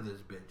I'm out of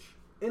this bitch.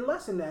 And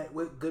less than that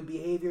with good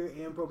behavior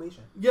and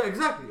probation. Yeah,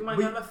 exactly. You might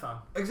But- get less time.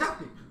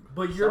 exactly.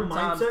 But your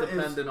Sometimes mindset is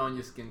depending on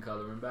your skin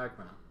color and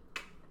background.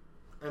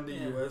 in the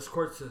U.S.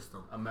 court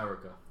system.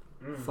 America.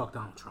 Fuck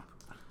Donald Trump.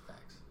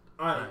 Facts.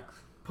 All right,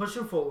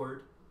 pushing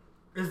forward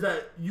is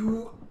that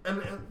you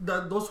and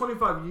that those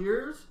 25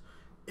 years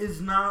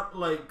is not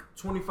like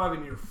 25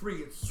 and you're free.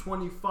 It's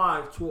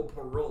 25 to a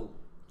parole.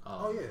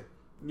 Oh yeah.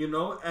 You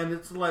know, and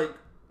it's like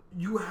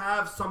you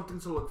have something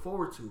to look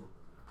forward to.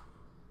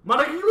 But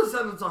like you were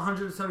sentenced to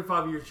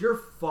 175 years, you're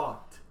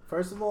fucked.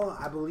 First of all,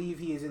 I believe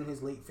he is in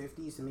his late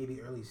 50s to maybe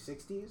early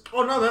 60s.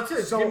 Oh no, that's it.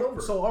 It's game over.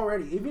 So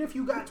already, even if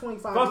you got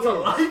 25 That's years, a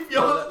life,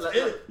 yo. That's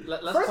it.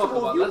 Let's first talk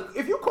of all, about.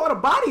 if you caught a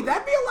body,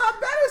 that'd be a lot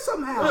better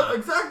somehow. Yeah,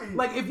 exactly.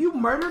 Like if you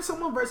murdered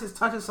someone versus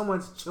touching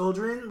someone's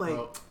children, like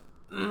Bro.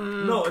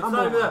 No, it's come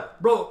not even on.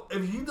 that, bro.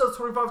 If he does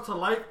 25 to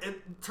life,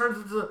 it turns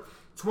into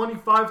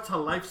 25 to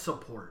life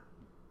support.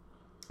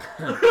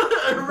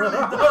 It really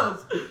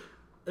does.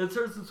 It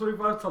turns to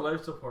 25 to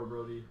life support,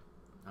 Brody.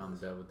 I'm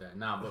dead with that.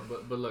 Nah,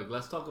 but look,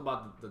 let's talk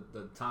about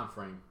the time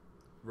frame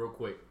real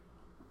quick.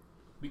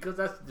 Because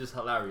that's just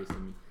hilarious to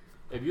me.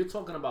 If you're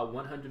talking about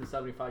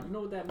 175, you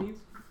know what that means?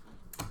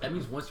 That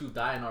means once you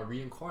die and are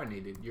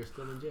reincarnated, you're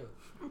still in jail.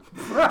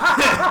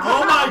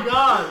 Oh my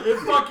god, it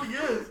fucking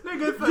is.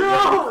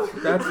 yo,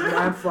 that's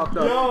mad fucked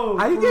up. Yo,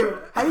 how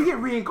you get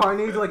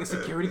reincarnated like a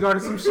security guard or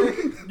some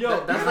shit?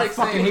 Yo, That's like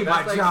fucking saying, hate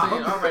my job.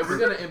 all right, we're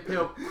gonna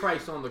impale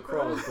Christ on the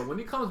cross, but when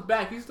he comes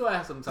back, he still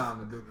has some time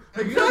to do.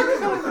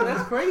 Exactly.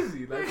 That's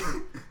crazy. Like,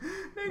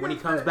 When he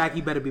comes back,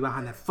 he better be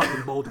behind that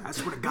fucking boulder. I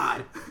swear to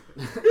God.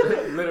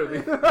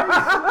 literally.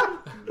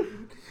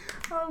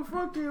 I'm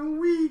fucking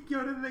weak,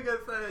 yo. This nigga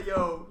said,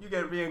 yo, you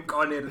get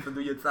reincarnated to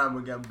do your time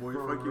again, boy.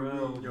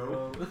 Fucking weak,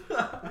 yo.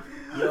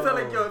 So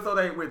like, so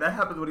like, wait, that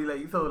happens when he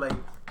like, so like,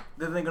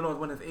 this nigga knows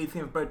when his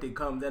 18th birthday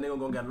comes, then they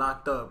gonna get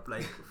locked up,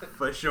 like,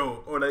 for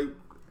sure. Or like,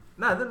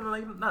 nah,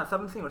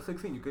 17 or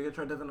 16, you could get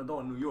charged as an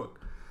adult in New York.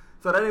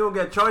 So then they gonna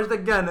get charged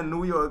again in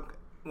New York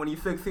when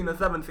he's 16 or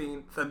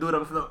 17. So do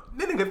them, so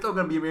this nigga still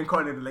gonna be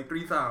reincarnated like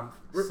 3 times.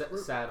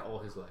 Sad all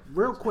his life.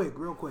 Real quick.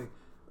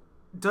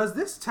 Does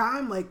this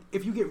time, like,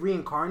 if you get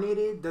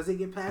reincarnated, does it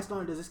get passed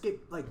on? Does this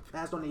get, like,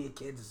 passed on to your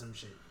kids or some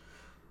shit?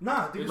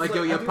 Nah, I think Like, it's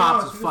yo, I your think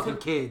pops no, is I think fucking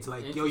it's kids.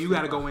 Like, yo, you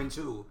gotta go in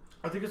too.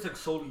 I think it's like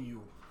solely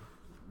you.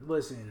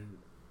 Listen,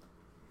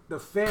 the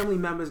family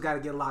members gotta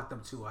get locked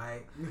up too,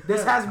 alright?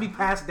 This has to be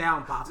passed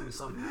down possibly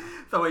somehow.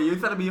 So wait, you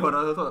said to be hold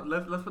on. So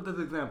let's put this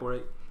example,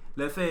 right?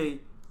 Let's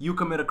say you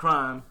commit a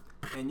crime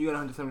and you get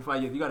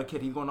 175 years. You got a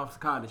kid. He's going off to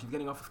college. He's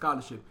getting off a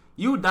scholarship.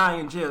 You die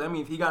in jail. That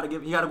means he gotta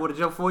go to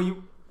jail for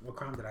you. What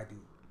crime did I do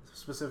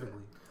specifically?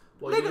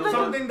 Well, you know,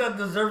 Something that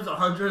deserves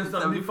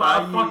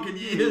 175 fucking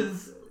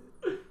years.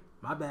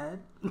 My bad.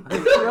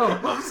 Yo,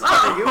 I'm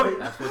sorry.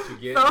 that's what you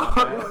get.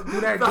 So-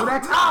 Do that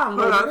time.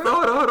 Hold Like,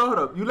 on, hold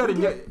up. You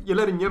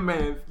letting your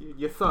man,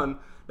 your son,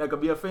 that could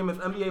be a famous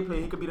NBA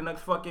player. He could be the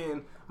next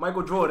fucking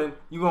Michael Jordan.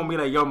 You gonna be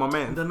like, yo, my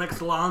man. The next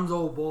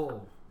Lonzo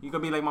Ball. You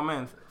gonna be like, my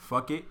man.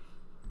 Fuck it.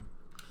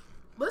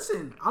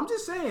 listen, I'm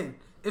just saying,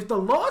 if the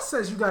law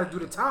says you gotta do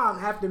the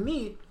time after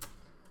me,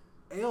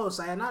 ayo,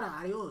 sayonara,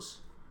 adios.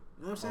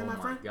 You know what I'm saying, Oh my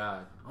my friend?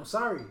 god. I'm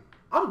sorry.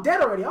 I'm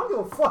dead already. I don't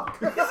give a fuck.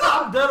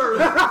 I'm dead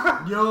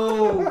already.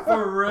 Yo,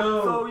 for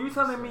real. So you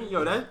telling me,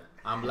 yo, that?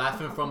 I'm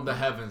laughing from the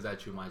heavens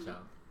at you, my child.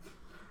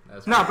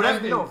 That's Nah, what- but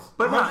that's no,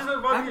 but not.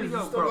 175 years,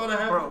 you still gonna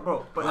have- bro.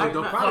 But Well, I,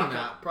 no, nah, probably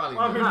not. Probably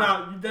I mean, not.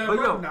 nah, you dead But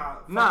yo, right now.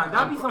 nah,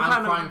 that'd be some I'm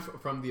kind crying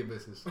of from the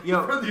abysses.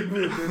 yo. For the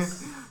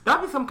business.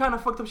 That'd be some kind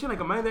of fucked up shit.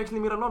 Like a man actually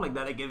made a law like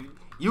that. Like if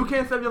you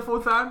can't serve your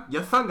full time,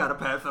 your son gotta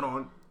pass it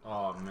on.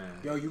 Oh man.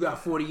 Yo, you got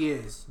 40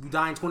 years. You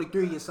die in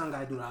 23, your son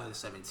gotta do the other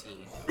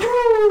 17.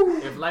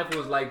 If life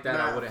was like that,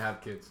 I wouldn't have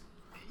kids.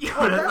 Yo,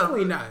 Oh, that's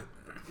definitely not.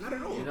 Not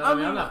at all. You know what I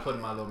mean? I'm not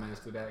putting my little man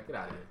through that. Get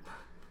out of here.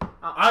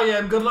 I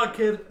am. Good luck,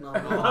 kid. No,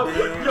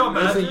 Yo,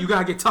 man. Listen, you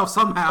gotta get tough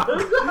somehow.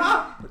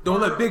 Don't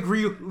let Big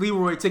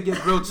Leroy take your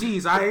grilled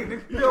cheese, alright?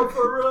 Yo,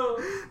 for real.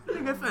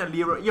 Nigga said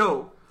Leroy.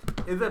 Yo,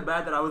 is it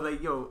bad that I was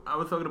like, yo, I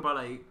was talking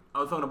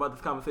about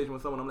this conversation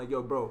with someone. I'm like,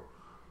 yo, bro,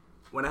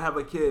 when I have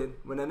a kid,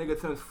 when that nigga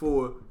turns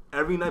 4,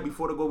 every night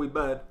before we go to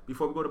bed,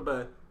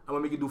 I'm gonna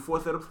make you do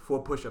 4 sit-ups,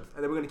 4 push-ups,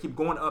 and then we're gonna keep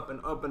going up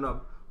and up and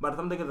up. By the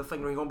time niggas are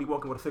second, he's gonna be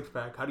walking with a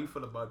 6-pack. How do you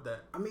feel about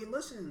that? I mean,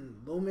 listen,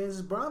 little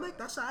man's brolic,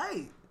 that's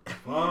alright.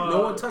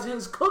 No one touching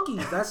his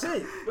cookies, that's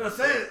it. That's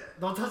it.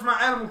 Don't touch my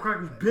animal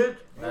crackers, bitch.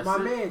 That's My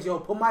it. man, yo,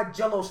 put my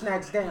jello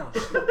snacks down.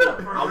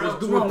 I was wrong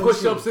doing with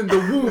push-ups in the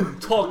womb.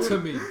 Talk to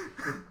me.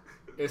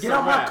 It's Get a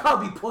out my wrap.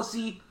 cubby,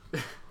 pussy.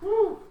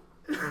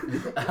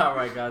 All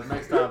right, guys.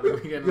 Next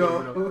topic. We getting Yo,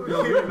 a little.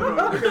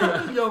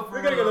 Yo,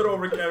 we're gonna get a little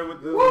overcarried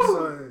with this.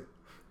 Son.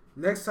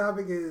 Next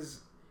topic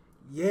is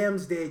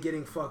Yams Day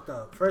getting fucked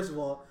up. First of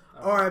all,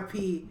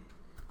 R.I.P.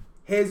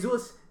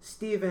 Jesus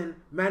Steven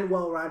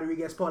Manuel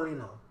Rodriguez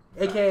Paulino,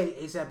 aka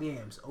ASAP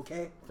Yams.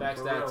 Okay,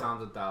 Facts that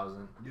times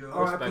 1,000. Yo.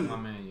 Respect R.I.P. my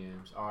man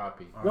Yams.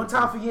 R.I.P. one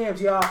time for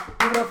Yams, y'all.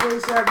 Give it up for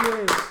ASAP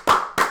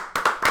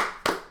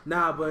Yams.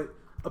 Nah, but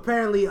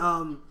apparently,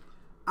 I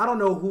don't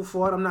know who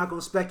fought. I'm not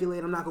gonna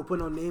speculate. I'm not gonna put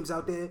no names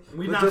out there.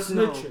 We But not just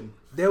know snitching.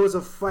 there was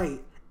a fight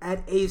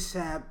at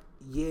ASAP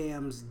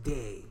Yams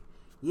Day.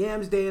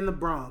 Yams Day in the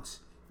Bronx.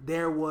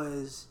 There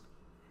was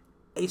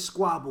a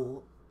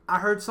squabble. I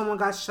heard someone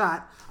got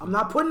shot. I'm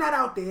not putting that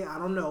out there. I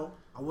don't know.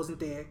 I wasn't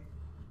there.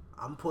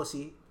 I'm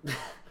pussy.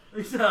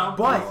 He said, I'm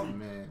But Oh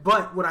man.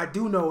 but what I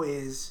do know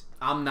is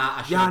I'm not.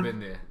 I should have Jan- been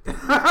there.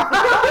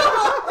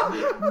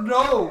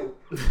 no.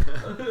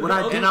 what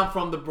I And do. I'm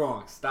from the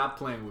Bronx. Stop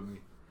playing with me.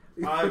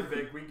 Alright,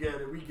 Vic, we get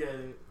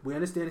it. We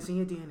understand it's in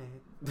your DNA.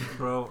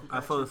 Bro, I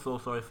feel so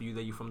sorry for you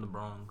that you from the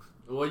Bronx.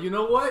 Well, you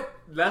know what?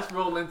 Let's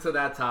roll into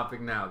that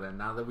topic now. Then,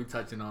 now that we're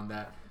touching on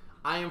that,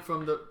 I am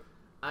from the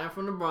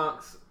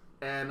Bronx,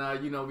 and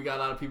you know, we got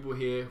a lot of people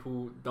here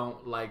who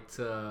don't like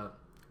to,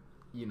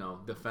 you know,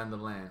 defend the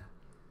land.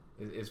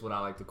 Is what I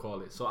like to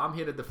call it. So I'm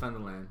here to defend the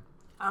land.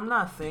 I'm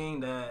not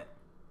saying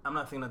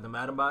nothing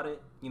bad about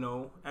it. You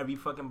know, every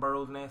fucking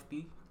borough's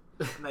nasty.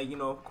 Like, you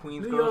know,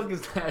 Queens. New York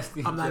is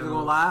nasty. I'm not even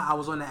gonna lie. I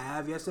was on the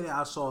Ave yesterday.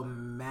 I saw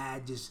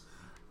mad just.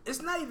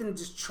 It's not even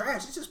just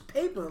trash. It's just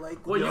paper.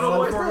 Like, Well, you know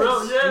what? for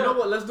real, yeah. You know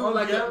what? Let's do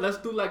yeah. let's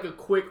do like a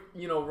quick,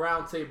 you know,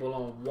 round table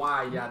on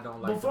why y'all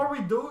don't like. Before we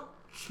do it,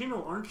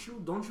 Chino,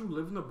 don't you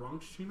live in the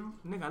Bronx, Chino?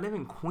 Nigga, I live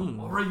in Queens.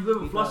 Or you live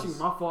in He Flushing? does.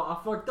 My fault.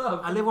 I fucked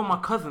up. I live with my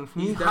cousins.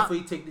 he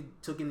definitely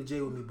took in the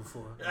jail with me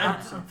before.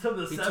 To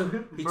the He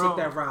seven. took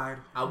that ride.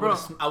 I would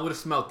have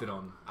smelt it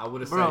on him. I would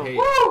have Bro. said, hey.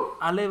 Woo!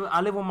 I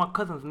live with my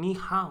cousins. Ni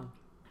hao.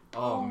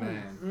 Oh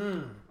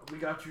man. We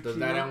got you, Does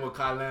Chino. that end with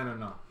Kylan or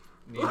no?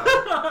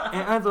 Yeah.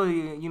 And also,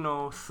 you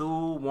know,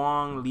 Sue,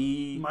 Wong,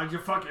 Lee. Mind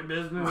your fucking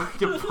business.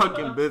 Your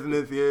fucking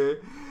business, yeah.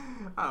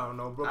 I don't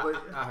know, bro.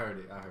 But I heard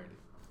it. All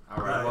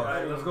All right. right, Well, all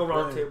right, let's go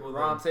round table.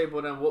 round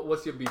table then.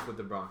 What's your beef with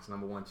the Bronx?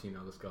 Number one,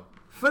 Chino. Let's go.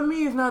 for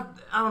me, it's not.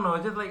 I don't know.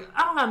 It's just like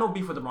I don't got no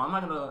beef with the Bronx. I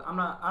don't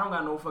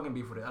got no fucking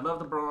beef with it. I love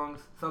the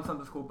Bronx.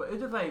 Something's cool, but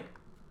it's just like,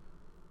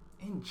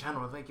 in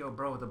general, it's like, yo,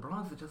 bro, the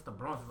Bronx is just the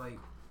Bronx. It's like,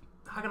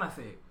 how can I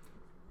say it?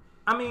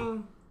 I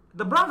mean,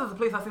 the Bronx is the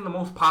place I've seen the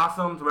most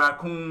possums,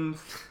 raccoons.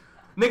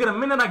 Nigga, the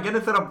minute I get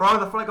into the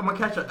Bronx, I feel like I'm gonna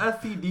catch an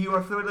STD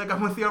or something. Like I'm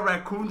gonna see a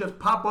raccoon just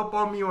pop up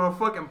on me or a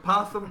fucking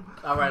possum.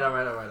 All right.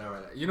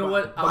 You know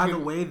what? By the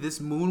way, this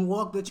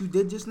moonwalk that you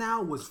did just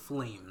now was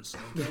flames.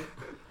 Okay,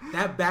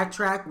 that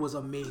backtrack was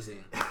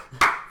amazing.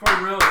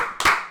 For real.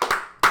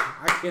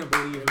 I can't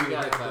believe we you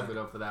gotta did clap that. it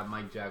up for that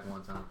Mike Jack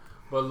one time.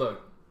 But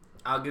look,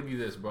 I'll give you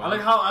this, bro. I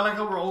like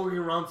how we're all in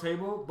a round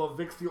table, but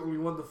Vic's the only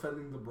one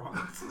defending the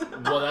Bronx.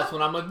 Well, that's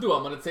what I'm gonna do.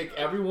 I'm gonna take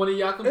every one of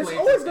y'all complaints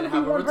always and gonna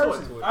have be a one retort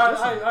person. to it.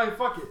 I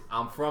fuck it.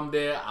 I'm from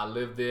there. I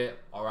live there.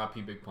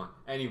 R.I.P. Big Pun.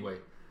 Anyway,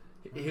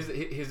 here's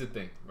the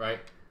thing, right?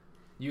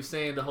 You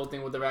saying the whole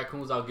thing with the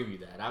raccoons, I'll give you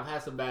that. I've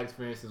had some bad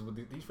experiences with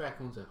these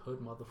raccoons are hood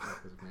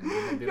motherfuckers,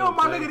 man. They Yo, don't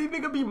my play. nigga, these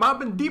niggas be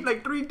mopping deep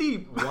like 3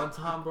 deep. One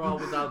time, bro,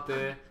 I was out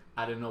there.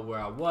 I didn't know where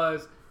I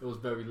was. It was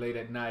very late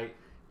at night,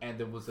 and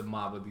there was a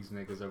mob of these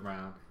niggas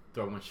around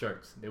throwing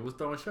shirts. They was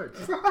throwing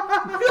shirts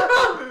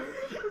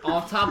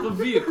on top of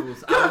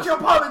vehicles.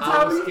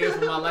 I was scared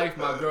for my life.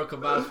 My girl can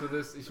vouch for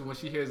this. When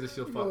she hears this,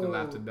 she'll fucking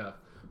laugh to death.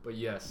 But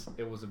yes,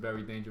 it was a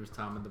very dangerous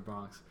time in the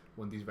Bronx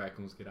when these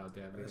raccoons get out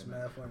there. That's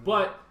mad funny.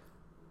 But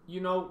you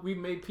know, we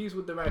made peace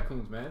with the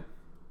raccoons, man.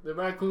 The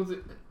raccoons.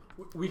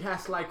 We had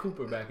Sly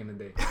Cooper back in the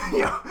day.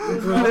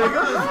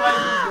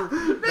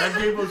 That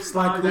game was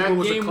Sly fire. Cooper That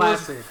was a game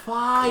was classic.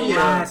 fire.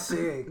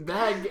 Classic.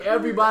 That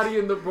everybody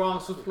in the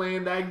Bronx was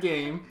playing that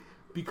game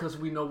because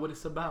we know what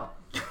it's about.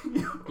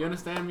 You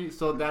understand me?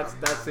 So that's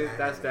it.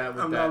 That's that.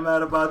 With I'm that. not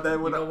mad about that.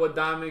 You know what,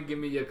 Diamond? Give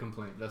me your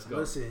complaint. Let's go.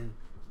 Listen,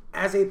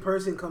 as a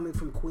person coming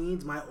from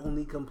Queens, my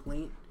only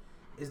complaint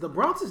is the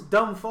Bronx is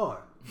dumb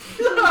far.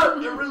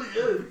 It really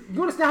is.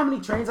 You understand how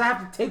many trains I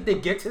have to take to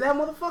get to that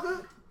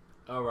motherfucker?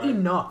 All right.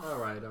 Enough. All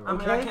right. I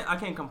mean, Okay. I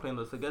can't complain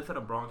though. To get to the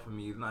Bronx for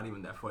me is not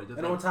even that far. Just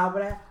And like, on top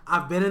of that,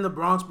 I've been in the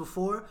Bronx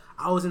before.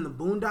 I was in the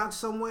boondocks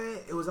somewhere.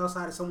 It was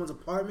outside of someone's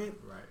apartment.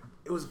 Right.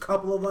 It was a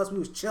couple of us. We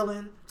was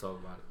chilling. Talk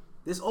about it.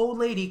 This old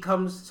lady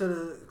comes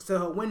to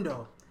her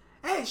window.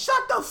 Hey,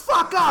 shut the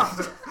fuck up!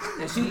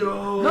 And she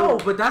no,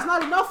 but that's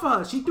not enough for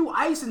her. She threw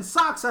ice and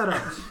socks at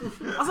us.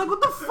 I was like,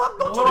 what the fuck?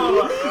 Don't you Hold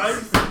need on,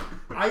 these?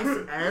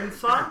 ice and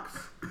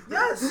socks?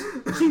 Yes.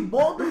 She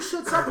balled them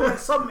shits up like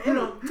something in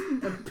them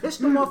and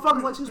pissed the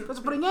motherfuckers like she was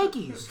pissing for the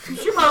Yankees. She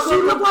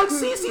looked like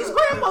Cece's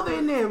grandmother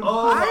in there.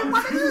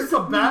 This is a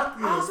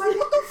bathroom. I was like,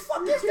 what the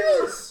fuck is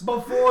this?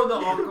 Before the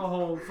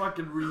alcohol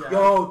fucking rehab.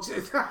 Yo,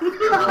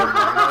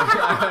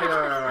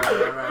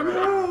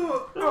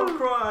 I'm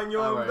crying,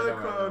 yo. All I'm right, done all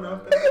right, crying all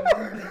after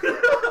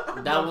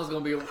right. That was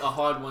gonna be a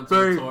hard one to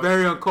very, retort.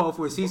 very uncalled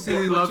for. Cece,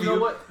 we But love you know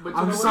you. what? But you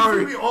I'm know what?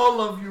 sorry. We all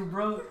love you,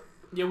 bro.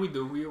 Yeah, we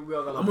do. We all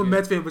got. I'm a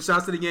Mets fan, but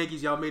shouts to the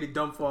Yankees. Y'all made it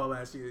dumb fall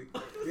last year.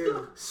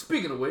 Yeah.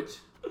 Speaking of which,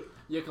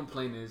 your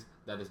complaint is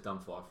that it's dumb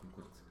far from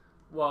Queens.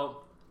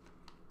 Well,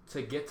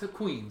 to get to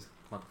Queens,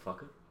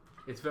 motherfucker,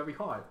 it's very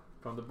hard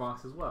from the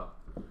Bronx as well.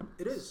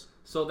 It is.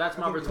 So that's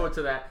my give you retort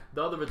to that.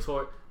 The other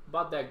retort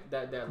about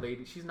that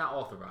lady, she's not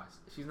authorized.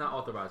 She's not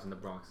authorized in the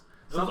Bronx.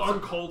 It was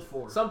uncalled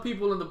for. Some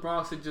people in the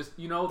Bronx are just,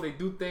 you know, they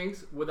do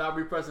things without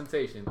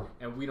representation,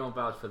 and we don't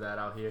vouch for that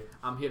out here.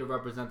 I'm here to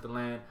represent the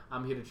land.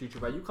 I'm here to treat you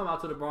right. You come out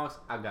to the Bronx,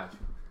 I got you.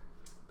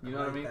 You know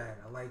what I mean?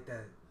 I like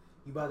that.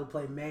 You about to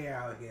play mayor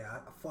out here. I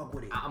fuck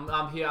with it.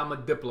 I'm here. I'm a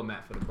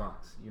diplomat for the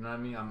Bronx. You know what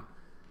I mean?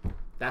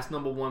 That's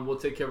number one. We'll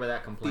take care of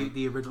that complaint.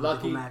 The original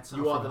Lucky, diplomats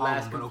you are from the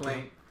last Harlem, but okay.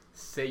 complaint.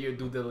 Say your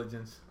due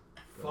diligence.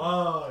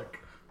 Fuck.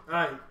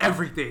 Alright.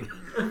 Everything.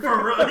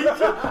 For real.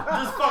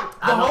 Just fuck.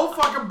 The whole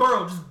fucking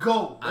borough. Just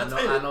go. That's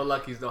it. I know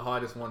Lucky's the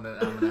hardest one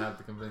that I'm gonna have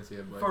to convince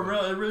you. But For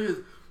real, it really is.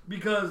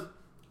 Because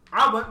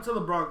I went to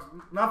the Bronx,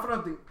 not for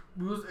nothing.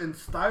 We was in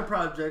Style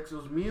Projects. It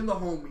was me and the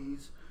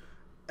homies.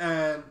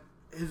 And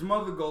his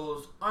mother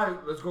goes, all right,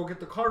 let's go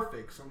get the car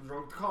fixed. Someone's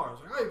wrong with the car. I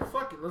was like, all right,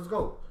 fuck it, let's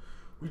go.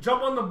 We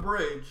jump on the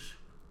bridge.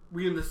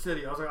 We in the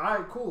city. I was like, all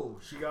right, cool.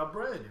 She got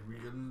bread. We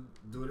can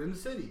do it in the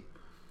city.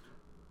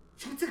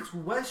 She takes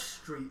West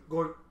Street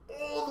going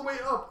all the way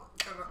up.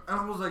 And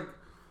I was like,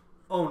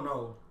 oh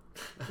no.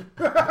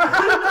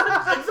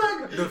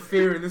 Exactly. The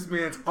fear in this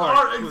man's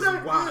heart was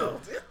Exactly.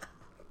 wild.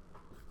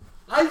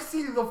 I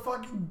see the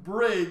fucking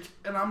bridge,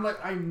 and I'm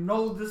like, I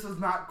know this is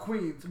not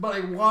Queens, but I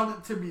want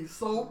it to be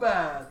so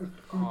bad.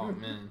 Oh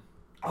man.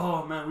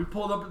 Oh man, we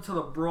pulled up into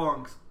the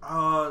Bronx.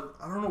 I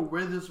don't know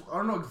where this. I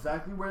don't know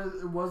exactly where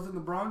it was in the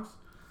Bronx.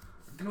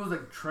 I think it was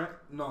like Trent.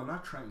 No,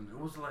 not Trenton. It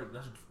was like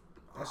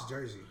That's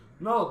Jersey.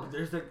 no, but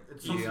there's like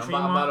it's some Yeah, I'm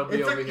Tremont. about to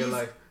be It's over like here East,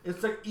 like.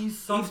 it's like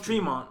East something. East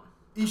Tremont.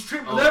 East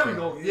Tremont. Okay. There we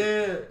go.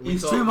 Yeah. We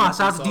East talk- Tremont.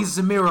 Shout out to we Jesus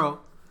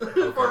Amiro. For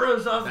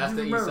real, shout out to That's the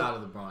Steve east Merrill. side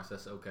of the Bronx.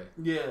 That's okay.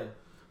 Yeah.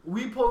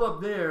 We pulled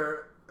up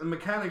there, in the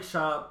mechanic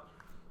shop.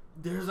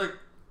 There's like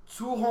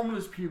two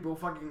homeless people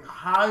fucking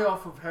high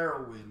off of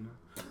heroin.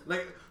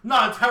 Like,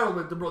 no, it's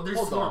heroin, bro. They're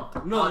Hold slumped.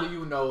 on. No, How do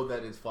you know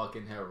that it's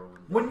fucking heroin?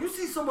 when you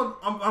see someone,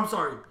 I'm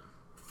sorry.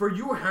 For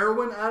you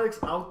heroin addicts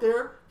out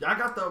there, y'all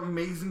got the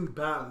amazing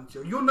balance.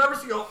 Yo. You'll never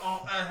see a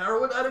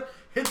heroin addict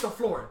hit the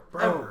floor.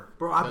 Ever.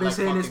 Bro, I've They're been like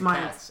saying this fucking my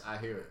cats. I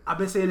hear it. I've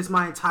been saying this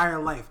my entire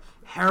life.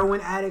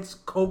 Heroin addicts,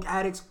 coke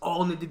addicts,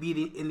 all need to be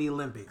in the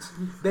Olympics.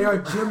 They are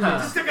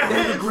gymnasts. Just take a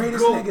They're hit, the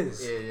greatest go.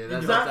 niggas. Yeah,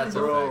 that's, Exactly, that's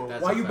bro. a fact.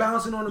 That's Why a you fact.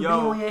 bouncing on the Yo,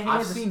 beam on your I've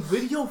hands? seen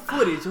video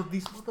footage of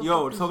these motherfuckers.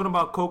 Yo, talking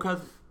about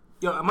cokeheads.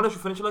 Yo, I'm gonna let you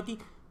finish, Lucky.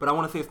 But I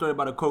want to say a story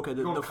about a cokehead.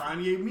 You gonna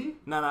Kanye me?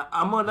 Nah,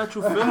 I'm gonna let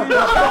you finish. I'm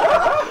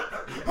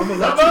gonna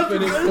let you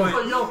finish, But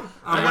but yo,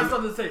 I got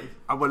something to say.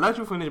 I will let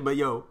you finish, but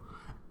yo,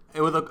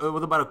 it was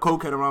about a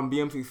cokehead around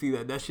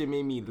BMCC that shit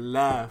made me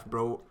laugh,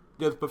 bro.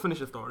 But finish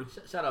the story.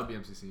 Shout out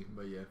BMCC,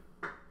 but yeah.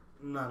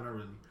 Nah, not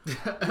really.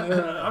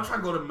 I'm trying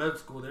to go to med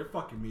school. They're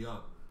fucking me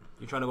up.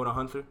 You trying to go to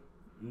Hunter?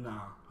 Nah.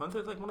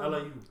 Hunter's like one of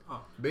LIU.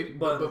 Oh.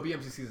 But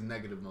BMCC is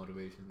negative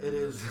motivation. It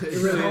is. It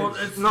really So is.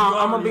 it's- No, you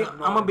I'm already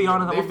gonna have no be idea.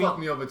 honest. They fucked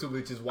me over too,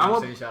 which is why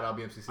I'm saying shout out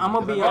BMCC. I'ma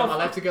Because be I got honest.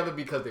 my life together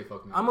because they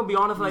fucked me. I'm gonna be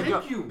honest, like yo,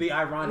 Thank you. be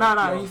ironic.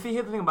 nah. yo. You see,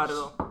 here's the thing about it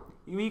though.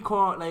 We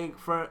call like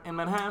for in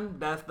Manhattan,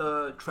 that's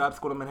the trap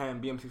school in Manhattan,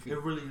 BMCC.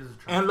 It really is a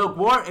trap. And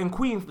LaGuardia in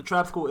Queens, the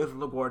trap school is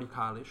LaGuardia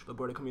College,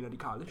 LaGuardia Community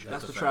College.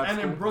 That's a the fact. trap And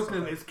school. in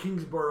Brooklyn, it's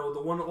Kingsborough,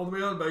 the one all the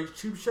way up by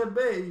Cheap Shed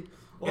Bay,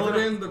 all the Isn't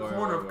way it- in the Word,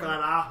 corner word, of word.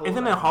 Carajo.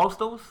 Isn't it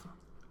Hostos?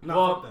 No,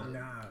 Well, fuck that.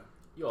 Nah.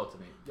 You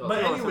alternate.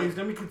 But anyways,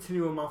 let me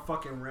continue with my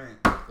fucking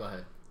rant. Go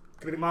ahead.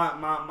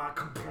 My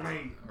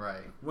complaint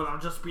Right. when I'm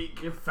just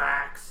speaking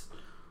facts.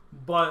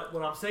 But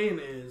what I'm saying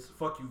is,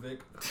 fuck you, Vic.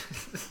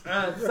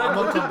 I'm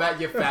gonna combat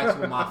your facts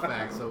with my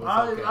facts, so it's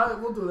okay. I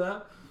will do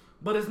that.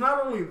 But it's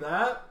not only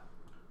that,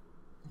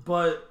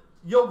 but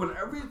yo, when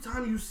every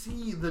time you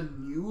see the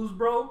news,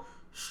 bro,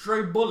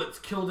 stray bullets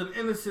killed an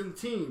innocent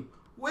teen.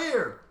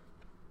 Where?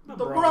 The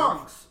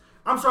Bronx.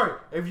 I'm sorry.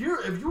 If you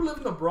live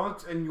in the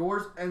Bronx and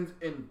yours ends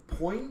in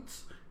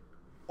Point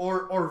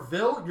or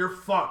Ville, you're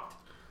fucked.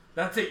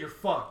 That's it. You're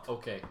fucked.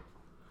 Okay.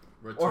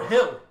 Or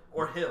Hill.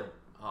 Or Hill.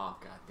 Oh,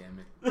 god damn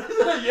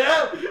it.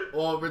 Yeah.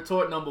 Well,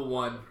 retort number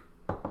one.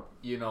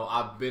 You know,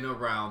 I've been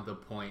around the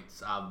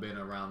points. I've been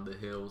around the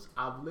hills.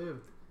 I've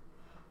lived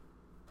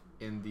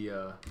in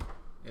the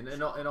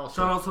in all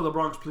Shout out to the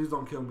Bronx. Please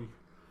don't kill me.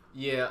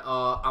 Yeah,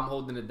 I'm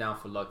holding it down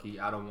for Lucky.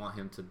 I don't want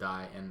him to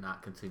die and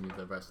not continue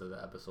the rest of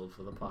the episode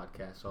for the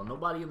podcast. So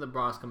nobody in the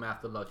Bronx come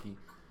after Lucky. You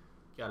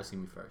gotta see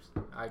me first.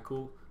 Alright,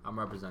 cool. I'm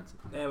representing.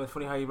 Damn, it's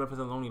funny how he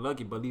represents only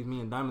Lucky, but leaves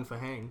me and Diamonds for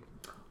hang.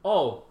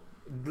 Oh,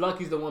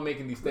 Lucky's the one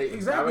making these statements.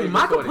 I Exactly. already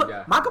My, recorded,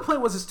 guy. my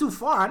complaint was it's too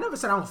far. I never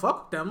said I don't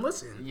fuck with them.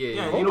 Listen.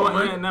 Yeah, you know what?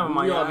 on. Yeah, never We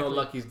mind. all Yeah, know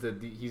actually.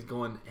 Lucky's he's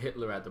going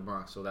Hitler at the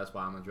Bronx, so that's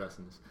why I'm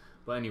addressing this.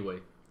 But anyway,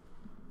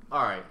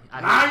 all right.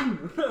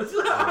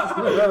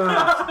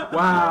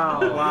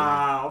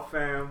 Wow,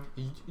 fam.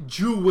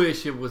 You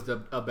wish it was a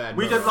bad.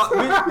 We number. just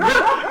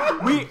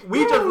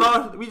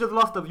lost. We just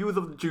lost the views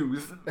of the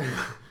Jews.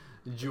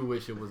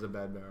 Jewish it was a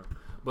bad barrel.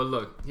 But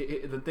look,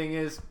 the thing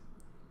is,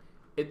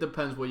 it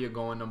depends where you're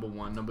going, number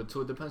one. Number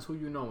two, it depends who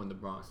you know in the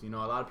Bronx. You know,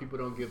 a lot of people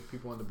don't give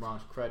people in the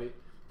Bronx credit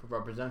for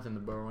representing the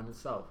borough in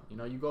itself. You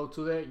know, you go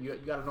to there, you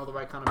got to know the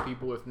right kind of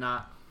people. If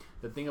not,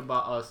 the thing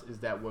about us is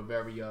that we're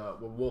very, we're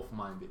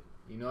wolf-minded.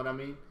 You know what I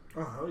mean?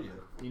 Oh, hell yeah.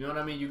 You know what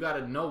I mean? You got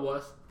to know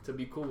us to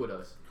be cool with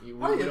us. We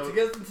Oh, yeah, don't- to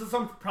get into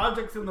some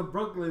projects in the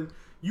Brooklyn,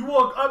 you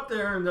walk up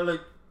there and they're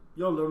like,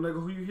 yo, little nigga,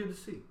 who you here to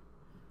see?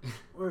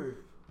 Word.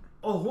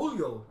 Oh,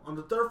 Julio, on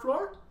the 3rd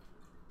floor?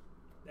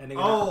 That nigga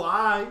Oh,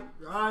 I.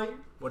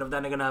 what if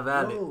that nigga not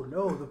valid?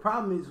 No. The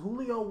problem is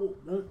Julio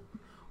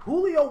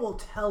will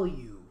tell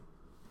you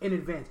in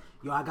advance.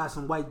 Yo, I got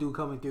some white dude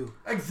coming through.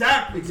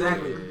 Exactly.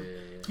 Exactly. Yeah.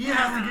 He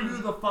has to give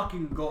you the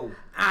fucking go.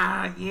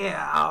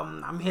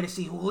 I'm here to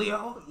see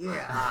Julio.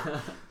 Yeah.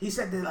 He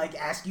said to like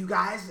ask you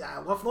guys,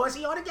 what floor is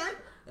he on again?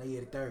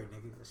 Yeah, the 3rd,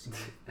 nigga. Let's see.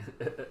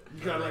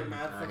 You got like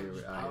mad I fucking hear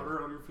it, I hear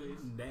powder on your face.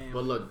 Damn.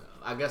 But look,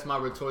 I guess my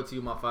retort to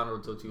you, my final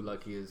retort to you,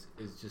 Lucky, is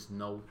just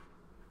know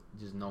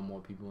more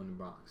people in the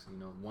Bronx. You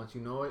know, once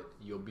you know it,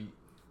 you'll be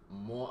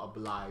more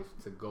obliged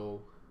to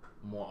go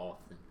more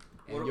often,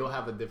 and you'll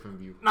have a different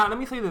view. Nah, let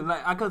me say this.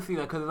 Like, I could see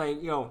that because,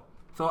 like, yo,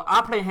 so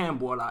I play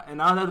handball a lot, and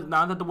now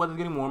that the weather's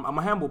getting warm, I'm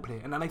a handball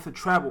player, and I like to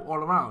travel all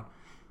around.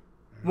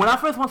 When I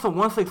first went to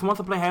 161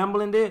 to play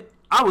handball in there,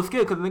 I was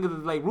scared because niggas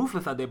is like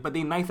ruthless out there, but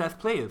they nice ass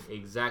players.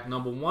 Exact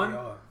number one. They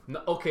are.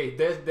 No, okay,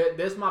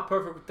 there's my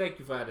perfect. Thank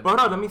you for adding. But hold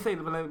that. on, let me say,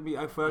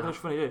 I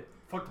finish it.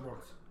 Fuck the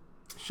Bronx.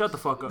 Shut the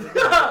fuck up.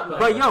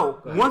 But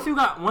yo, once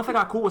I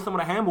got cool with some of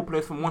the handball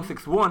players from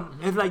 161,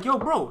 it's like, yo,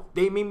 bro,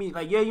 they made me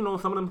like, yeah, you know,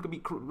 some of them could be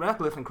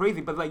reckless and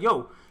crazy, but like,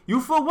 yo, you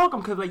feel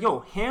welcome because like, yo,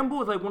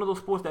 handball is like one of those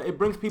sports that it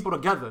brings people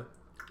together.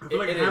 I feel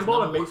like It is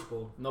handball and number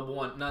baseball. Number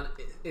one,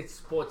 it's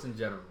sports in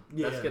general.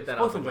 Yeah, Let's get that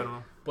sports out in the way.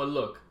 general. But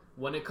look,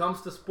 when it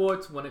comes to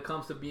sports, when it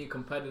comes to being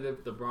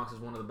competitive, the Bronx is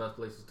one of the best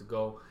places to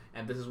go.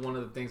 And this is one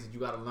of the things that you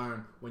got to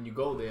learn when you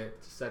go there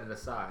to set it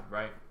aside,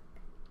 right?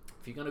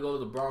 If you're going to go to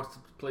the Bronx to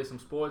play some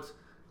sports,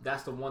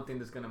 that's the one thing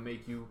that's going to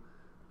make you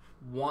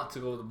want to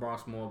go to the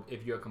Bronx more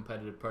if you're a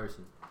competitive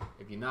person.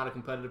 If you're not a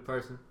competitive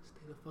person, stay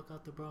the fuck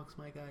out the Bronx,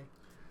 my guy.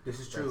 This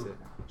is That's true. it.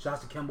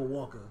 Shouts to Kemba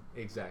Walker.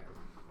 Exactly.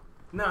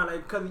 Nah,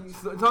 like, cause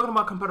talking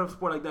about competitive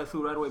sport like that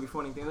too, right away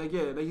before anything. Like,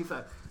 yeah, like you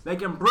said,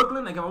 like in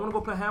Brooklyn, like if I want to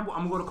go play handball,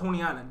 I'm gonna go to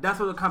Coney Island. That's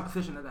where the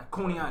competition is at,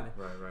 Coney Island.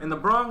 Right. In the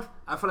Bronx,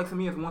 I feel like to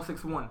me it's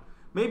 161.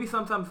 Maybe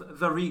sometimes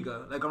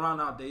Zariga, like around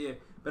out there, yeah.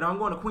 But I'm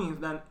going to Queens.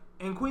 Then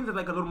in Queens is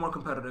like a little more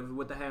competitive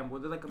with the handball.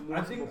 There's like a more.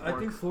 I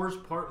think Forest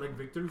Park, like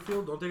Victory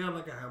Field, don't they got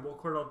like a handball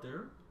court out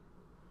there?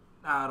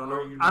 I don't know.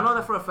 Or you I know not-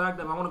 that for a fact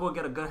that if I want to go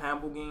get a good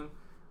handball game,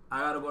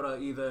 I gotta go to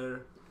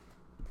either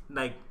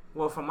like.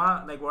 Well, from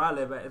my like where I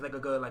live at, it's like a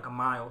good like a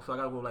mile, so I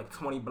gotta go like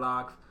 20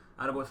 blocks.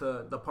 I gotta go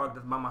to the park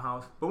that's by my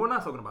house. But we're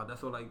not talking about that,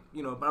 so like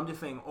you know. But I'm just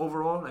saying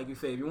overall, like you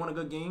say, if you want a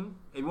good game,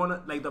 if you want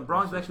to like the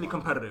Bronx is actually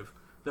competitive.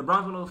 The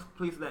Bronx is one of those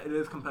places that it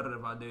is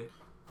competitive out there.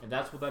 And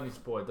that's with any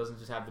sport. It doesn't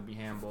just have to be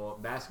handball.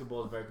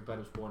 Basketball is a very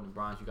competitive sport in the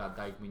Bronx. You got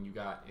Dykeman, you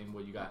got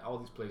Inwood, you got all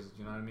these places,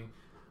 you know what I mean?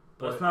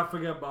 Let's not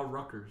forget about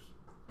Rutgers.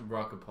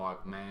 Rucker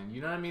Park, man.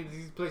 You know what I mean?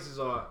 These places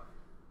are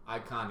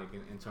iconic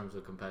in terms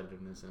of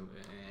competitiveness,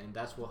 and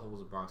that's what holds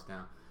the Bronx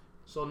down.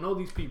 So know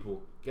these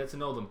people. Get to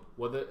know them.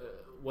 Whether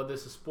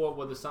it's a sport,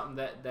 whether it's something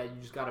that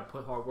you just got to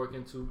put hard work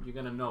into, you're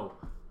going to know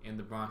in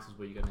the Bronx is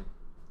where you're going to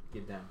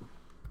get down.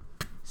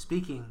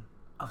 Speaking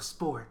of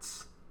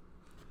sports,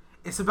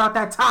 it's about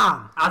that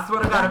time. I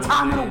swear to God,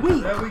 Time of the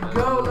week. There we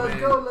go.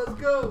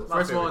 Let's go.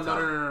 First of all,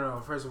 favorite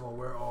no. First of all,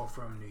 we're all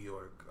from New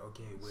York.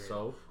 Okay,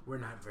 So? we're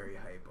not very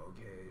hype.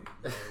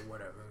 Okay,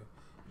 whatever.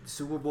 The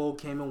Super Bowl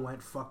came and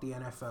went. Fuck the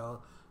NFL.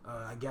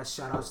 I guess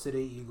shout outs to the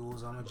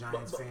Eagles. I'm a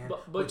Giants fan.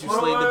 But you wait,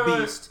 slayed the wait,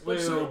 beast. wait,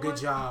 So wait. good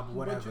job.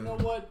 Whatever. But you know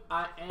what?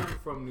 I am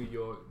from New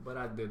York, but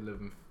I did live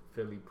in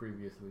Philly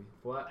previously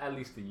for at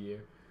least a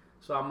year.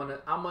 So I'm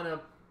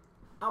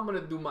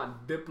gonna do my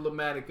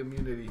diplomatic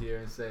immunity here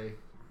and say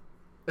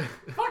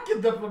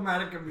Fucking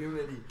diplomatic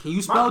immunity. Can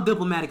you spell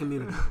diplomatic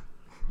immunity?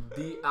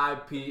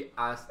 DIP.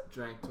 I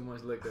drank too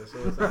much liquor, so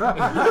it's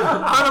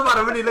I was about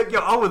to really look. Yo,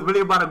 I was really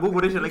about to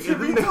Google this shit. Like,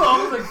 Me too.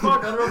 I was like,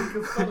 fuck, I don't know if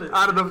you can spell it.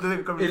 I don't know if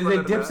this comes. It is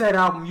a Dipset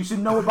album. You should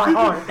know it by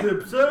heart.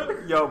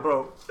 Dipset? Yo,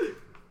 bro.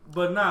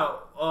 But now,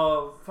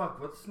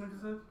 fuck, what's this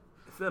nigga said?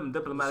 Some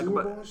diplomatic. Super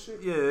But, Bowl and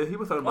shit? yeah, he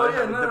was talking Oh, about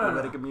yeah, no.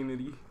 diplomatic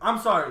immunity. I'm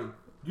sorry.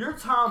 You're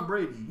Tom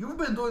Brady. You've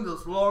been doing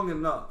this long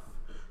enough.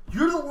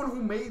 You're the one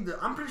who made the.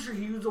 I'm pretty sure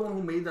he was the one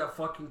who made that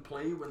fucking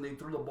play when they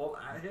threw the ball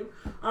at him.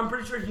 I'm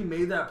pretty sure he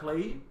made that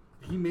play.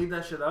 He made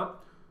that shit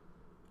up.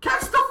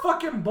 Catch the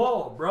fucking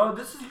ball, bro.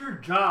 This is your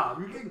job.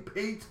 You're getting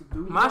paid to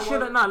do My this.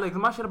 shit, not like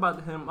my shit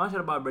about him. My shit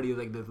about Brady is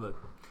like this. Look,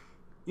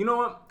 you know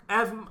what?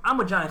 As I'm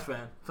a Giants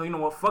fan, so you know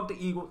what? Fuck the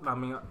Eagles. I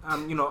mean,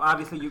 you know,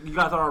 obviously you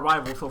guys are our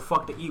rivals, so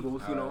fuck the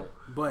Eagles. You know,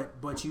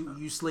 But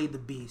you slayed the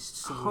beast,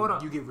 so Hold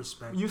on. you get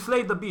respect. you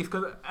slayed the beast.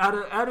 Cause out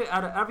of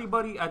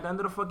everybody, at the end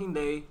of the fucking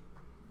day,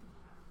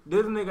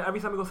 this nigga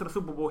every time he goes to the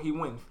Super Bowl, he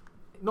wins.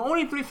 The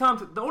only three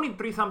times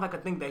I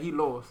can think that he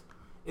lost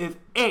is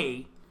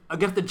A,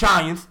 against the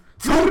Giants,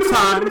 two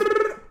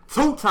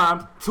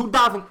times,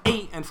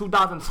 2008 and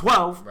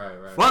 2012. Right.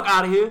 Fuck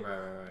out of here.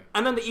 Right.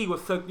 And then the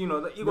Eagles took, you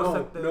know, the Eagles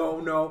took the.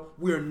 No.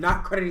 We are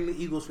not crediting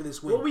the Eagles for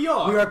this win. Well, we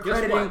are. We are Guess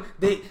crediting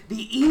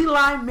the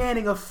Eli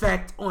Manning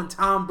effect on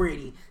Tom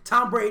Brady.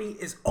 Tom Brady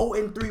is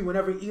 0-3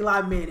 whenever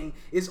Eli Manning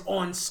is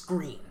on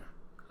screen.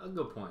 A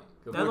good point.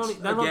 Good That's point. only-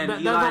 that's Again,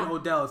 only- Eli that's and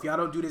Odell, if y'all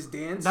don't do this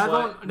dance That's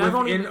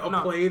only within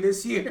a play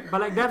this year, But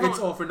like that's it's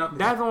only, all for nothing.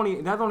 That's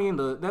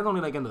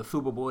only like in the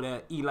Super Bowl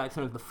that Eli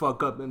turns the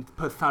fuck up and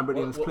puts Tom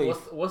Brady in his place.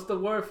 What's the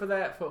word for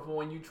that? For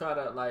when you try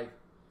to like,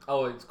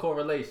 oh, it's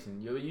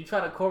correlation. You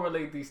try to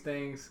correlate these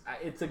things.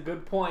 It's a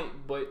good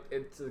point, but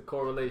it's a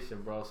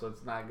correlation, bro. So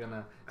it's not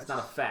a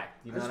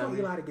fact. You I know just what I want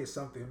mean? Eli to get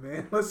something,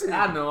 man. Listen,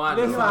 I know.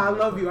 Eli, I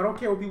love you. I don't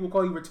care what people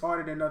call you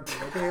retarded or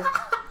nothing. Okay,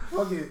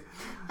 fuck it.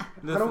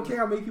 I don't care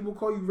how many people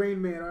call you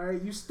Rain Man. All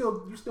right, you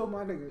still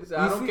my nigga.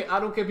 I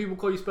don't care. People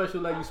call you special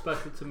like you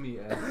special to me.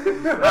 I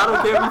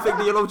don't care if you take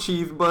the yellow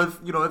cheese, but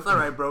you know it's all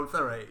right, bro. It's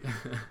all right.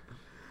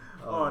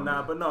 Oh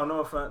nah, but no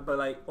offense. But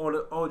like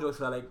all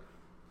jokes are like,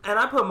 And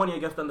I put money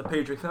against them, the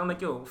Patriots. And I'm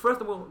like, yo,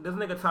 first of all, this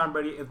nigga Tom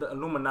Brady is the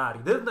Illuminati.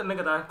 This is the nigga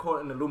that I call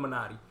an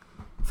Illuminati.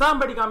 Tom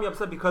Brady got me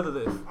upset because of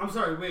this. I'm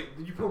sorry, wait.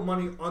 Did you put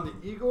money on the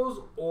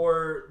Eagles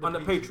or On the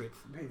Patriots.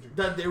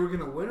 that they were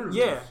gonna win or lose?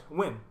 Yeah,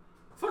 win.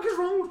 Fuck is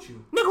wrong with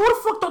you? Nigga, who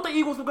the fuck thought the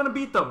Eagles were gonna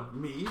beat them?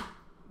 Me?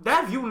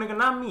 That's you, nigga,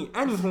 not me.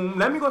 Anywho,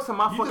 let me go to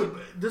my fucking...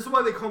 This is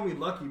why they call me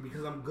lucky,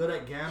 because I'm good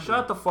at gambling.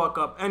 Shut the fuck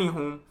up.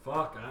 Anywho,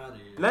 fuck out of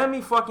here. let me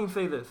fucking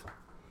say this.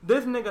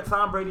 This nigga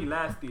Tom Brady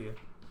last year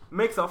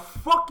makes a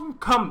fucking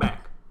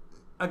comeback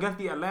against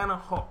the Atlanta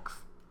Hawks.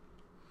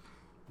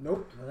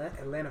 Nope.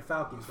 Atlanta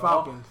Falcons.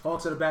 Falcons.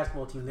 Hawks are the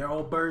basketball team. They're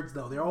all birds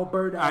though. They're all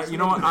bird. Alright, you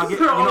know what? I'll get.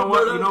 You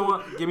know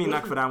what? Give me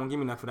neck for that one. Give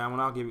me neck for that one.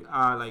 I'll give you.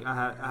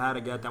 I had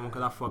to get that one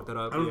because I fucked it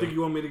up. I don't think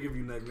you want me to give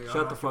you neck, nigga.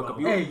 Shut the fuck up.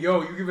 Hey,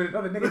 yo, you give it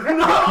another nigga.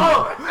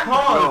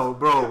 No,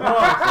 bro.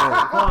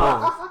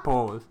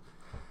 Pause.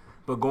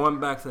 But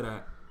going back to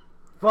that.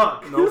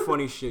 Fuck. No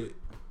funny shit.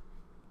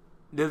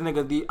 This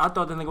nigga, I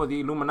thought this nigga was the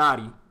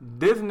Illuminati.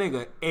 This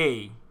nigga,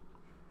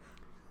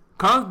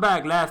 comes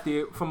back last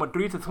year from a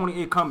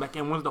 3-28 comeback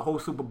and wins the whole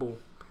Super Bowl.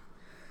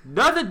 He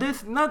does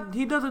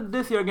it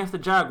this year against the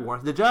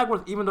Jaguars. The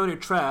Jaguars, even though they're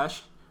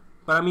trash,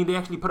 but I mean they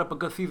actually put up a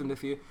good season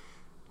this year.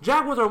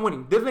 Jaguars are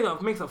winning. This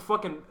nigga makes a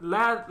fucking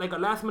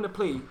last minute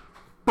play,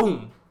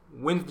 boom,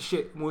 wins the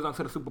shit, moves on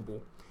to the Super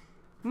Bowl.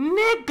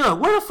 Nigga,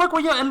 where the fuck were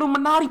your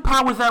Illuminati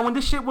powers at when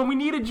we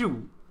needed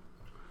you?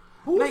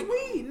 Who's Like,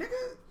 we,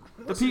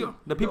 nigga?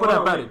 The people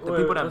that bet it. The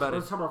people that bet it.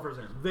 Let's talk about for a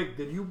second. Vic,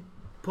 did you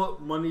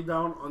put money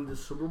down on the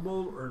Super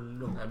Bowl or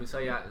no? Let me tell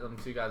you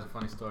guys a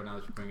funny story now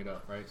that you bring it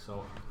up, right?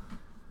 So,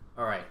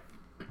 all right,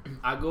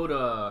 I go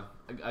to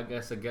I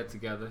guess a get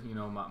together. You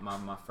know,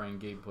 my friend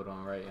Gabe put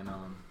on, right, and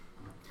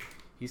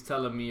he's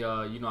telling me,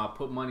 I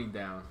put money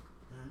down.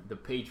 The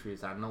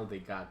Patriots, I know they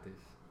got this.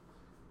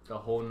 The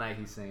whole night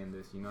he's saying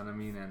this, you know what I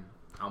mean? And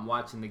I'm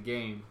watching the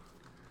game.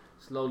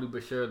 Slowly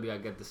but surely, I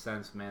get the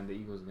sense, man, the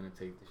Eagles are gonna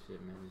take this shit,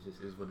 man. It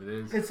just is what it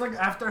is. It's like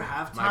after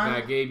halftime. My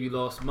guy Gabe, you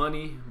lost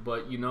money,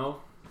 but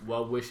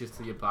well wishes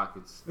to your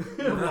pockets.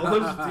 Well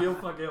wishes to your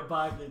fucking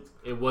pockets.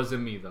 It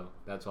wasn't me though.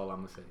 That's all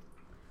I'm gonna say.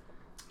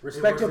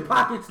 Respect your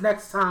pockets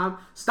next time.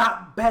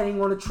 Stop betting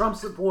on a Trump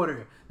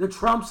supporter. The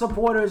Trump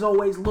supporters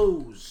always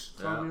lose.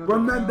 Yeah.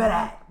 Remember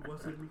that.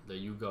 There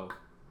you go.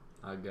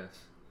 I guess.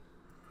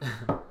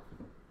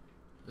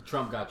 The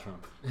Trump got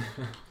Trump.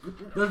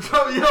 The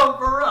Trump, yo,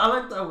 for real, I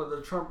like that one.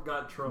 The Trump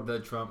got Trump. The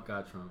Trump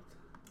got Trump.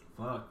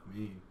 Fuck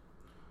me.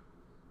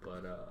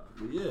 But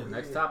yeah.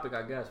 next topic,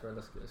 I guess. Right?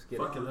 Let's get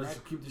Fuck it. it. Let's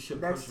keep this shit.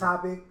 Next pushing.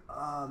 topic.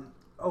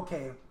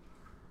 Okay.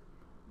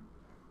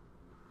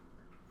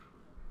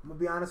 I'm gonna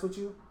be honest with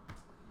you.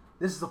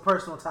 This is a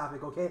personal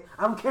topic, okay?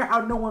 I don't care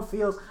how no one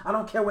feels. I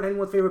don't care what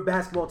anyone's favorite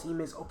basketball team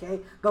is,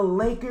 okay? The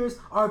Lakers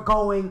are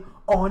going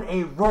on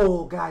a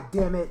roll, god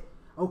damn it.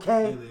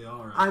 Okay? Yeah, they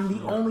are,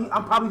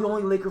 I'm probably the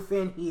only Laker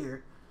fan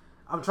here.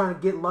 I'm trying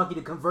to get lucky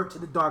to convert to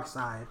the dark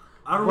side.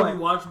 I don't But- really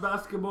watch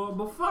basketball,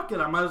 but fuck it,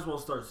 I might as well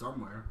start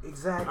somewhere.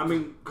 Exactly. I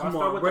mean, come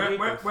start on, with where the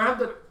have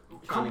the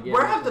Trying to get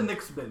where have the everything.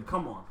 Knicks been?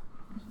 Come on.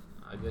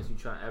 I guess you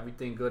try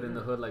everything good in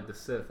the hood like the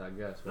Sith. I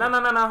guess. Right?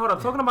 No. Hold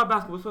up. Talking about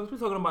basketball. Since we're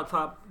talking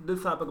about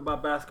this topic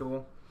about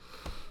basketball.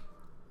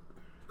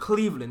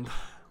 Cleveland.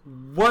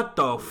 What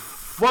the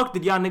fuck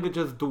did y'all nigga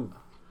just do?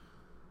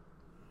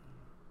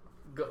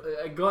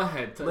 Go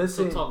ahead.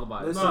 Listen, talk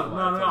about it. listen. Talk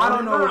about it. I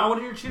don't know. I want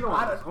to hear Cheeto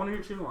on this. I want to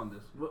hear Cheeto on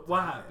this.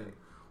 What happened?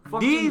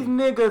 These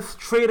niggas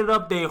traded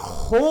up their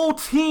whole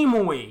team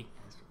away.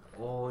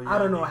 Oh, I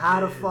don't know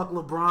how the fuck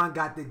LeBron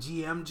got the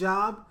GM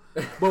job,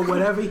 but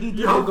whatever he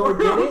did to go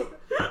get it,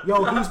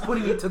 yo, he's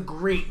putting it to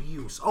great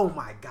use. Oh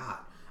my god.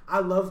 I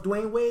love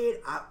Dwayne Wade.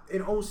 In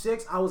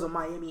 2006, I was a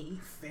Miami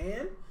Heat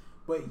fan,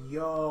 but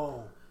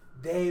yo,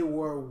 they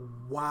were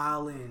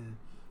wildin',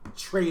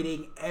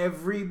 trading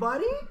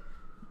everybody?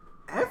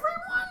 Everyone?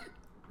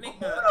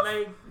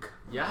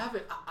 Yeah,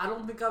 I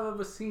don't think I've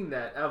ever seen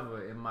that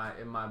ever in my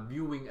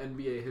viewing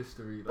NBA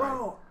history. Like,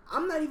 Bro,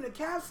 I'm not even a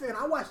Cavs fan.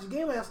 I watched the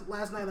game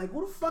last night. Like,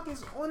 who the fuck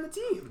is on the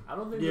team? I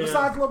don't think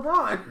Besides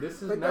LeBron. this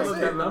has Like, never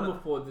that's it. been done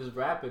before this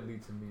rapidly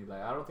to me.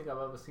 Like, I don't think I've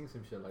ever seen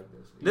some shit like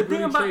this. He The thing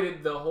really about-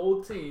 traded the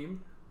whole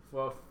team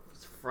for a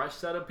fresh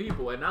set of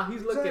people, and now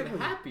he's looking Exactly.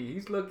 happy.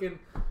 He's looking.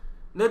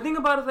 The thing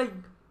about it is like,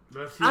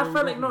 I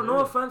felt like no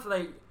offense,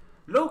 like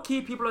low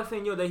key people are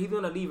saying that he's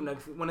gonna leave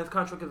next when his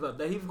contract is up,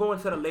 that he's going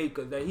to the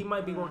Lakers, that he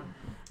might be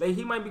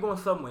going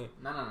somewhere.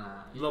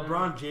 Nah.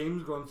 LeBron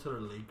James going to the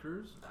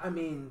Lakers? I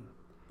mean,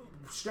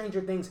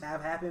 stranger things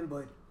have happened,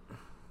 but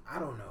I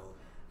don't know.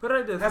 But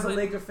like this, As a like,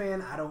 Laker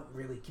fan, I don't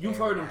really care. You've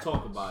heard him what talk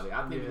happens. about it.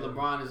 I think Yeah.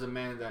 LeBron is a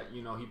man that,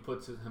 he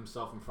puts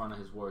himself in front of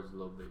his words a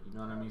little bit. You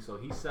know what I mean? So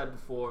he said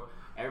before,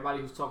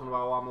 everybody who's talking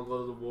about, I'm going to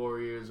go to the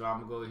Warriors or I'm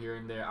going to go here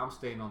and there, I'm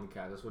staying on the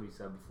Cavs. That's what he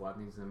said before. I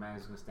think he's a man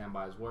who's going to stand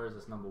by his words.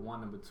 That's number one.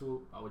 Number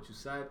two, what you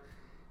said,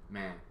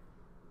 man,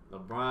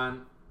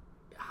 LeBron,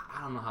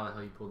 I don't know how the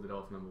hell he pulled it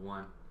off, number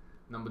one.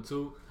 Number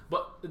two,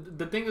 but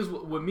the thing is,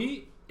 with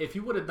me, if he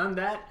would have done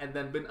that and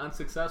then been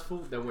unsuccessful,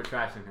 then we're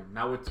trashing him.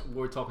 Now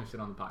we're talking shit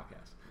on the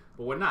podcast.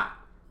 But we're not.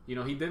 He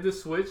did the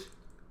switch.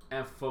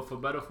 And for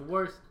better or for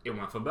worse, it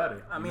went for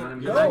better. I You mean, know what I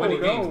mean? no, He's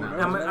winning no, games now.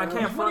 no, I mean, I no.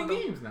 can't He's front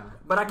winning them. games now.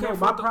 But I No, can't my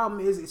front them. problem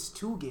is it's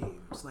 2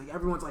 games. Like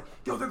everyone's like,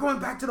 yo, they're going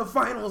back to the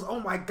finals. Oh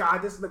my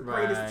god, this is the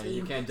greatest Right, you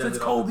team can't judge since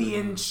it off Kobe the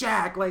and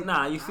Shaq. Like,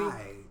 Nah, you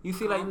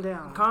see, calm like,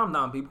 down. calm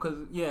down, people.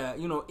 Because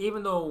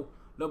even though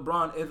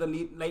LeBron is a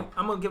lead, like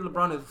I'm gonna give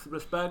LeBron his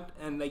respect,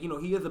 and like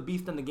he is a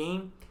beast in the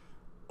game.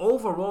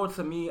 Overall,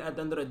 to me, at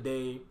the end of the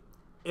day,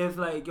 it's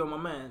like, yo, my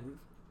man,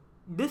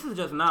 this is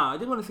just now. I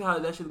just want to see how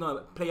that shit's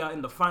gonna play out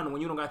in the final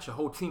when you don't got your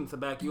whole team to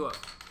back you up.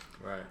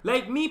 Right.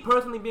 Like me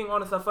personally, being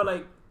honest, I feel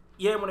like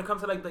when it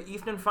comes to like the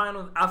Eastern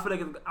Finals, I feel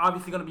like it's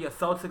obviously gonna be a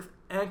Celtics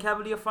and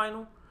Cavalier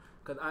final.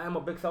 Cause I am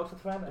a big Celtics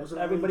fan, Those as are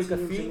the everybody only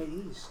can teams see.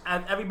 in the East.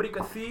 As everybody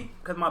can see,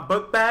 cause my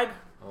book bag,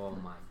 Oh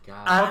my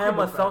god. I am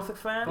a book bag. Celtics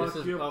fan. This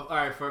is all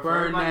right for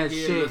Burn everybody that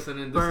here shit.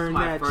 listening. This Burn is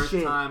my that first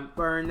shit. time.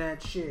 Burn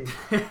that shit.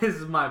 This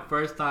is my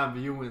first time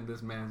viewing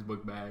this man's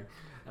book bag,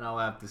 and I'll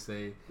have to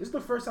say This is the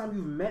first time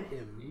you've met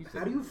him. He's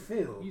How do you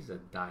feel? he's a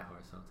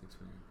diehard Celtics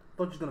fan. I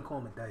thought you was gonna call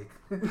him a dyke.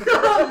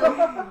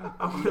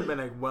 I would have been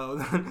like, well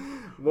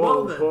done.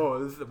 Whoa, Well done.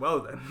 pause. Well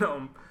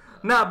done.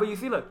 Nah, but you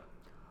see, look,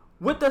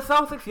 with the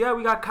Celtics,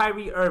 we got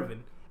Kyrie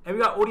Irving, and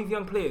we got all these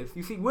young players.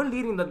 You see, we're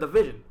leading the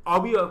division. Are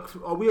we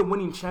a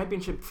winning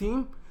championship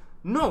team?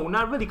 No,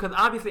 not really, because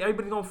obviously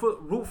everybody's gonna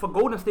root for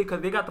Golden State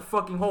because they got the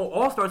fucking whole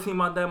All-Star team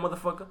out there,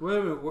 motherfucker. Wait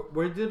a minute.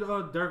 Where did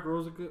Derrick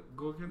Rose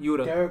go again?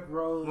 Utah. Derrick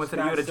Rose Went to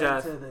the got Utah sent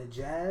Jazz. to the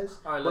Jazz,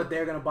 All right, but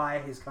they're gonna buy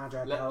his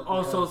contract let- out. Oh,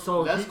 because-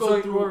 so Let's he, go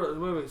so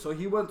through- wait. So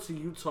he went to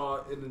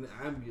Utah in an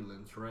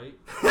ambulance, right?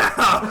 Some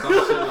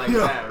shit like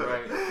that,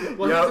 right?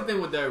 Well, Yup. here's the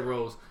thing with Derrick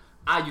Rose.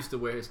 I used to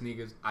wear his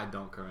sneakers. I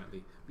don't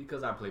currently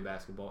because I play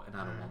basketball and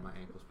I don't want my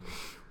ankles bruised.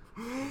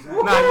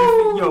 Nah,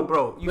 you see, yo,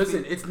 bro.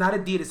 Listen, it's not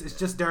Adidas. It's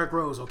just Derrick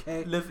Rose,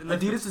 okay? Listen.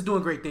 Adidas is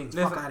doing great things.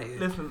 Fuck out of here.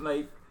 Listen,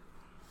 like,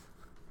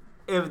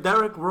 if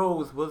Derrick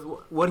Rose was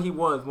what he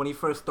was when he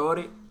first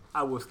started,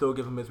 I would still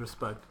give him his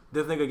respect.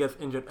 This nigga gets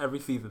injured every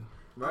season.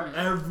 Right.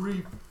 Every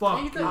He,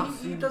 fucking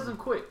he doesn't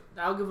quit.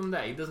 I'll give him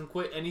that. He doesn't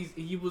quit, and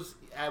he was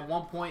at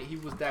one point. He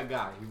was that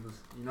guy. He was,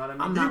 you know what I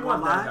mean? I'm not gonna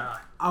want that lie. guy.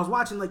 I was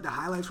watching like the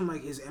highlights from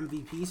like his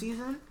MVP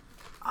season.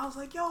 I was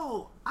like,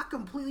 yo, I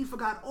completely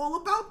forgot all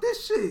about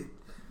this shit.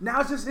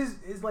 Now it's just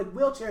his like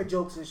wheelchair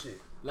jokes and shit.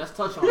 Let's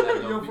touch on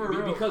that though, Yo, for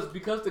real. because the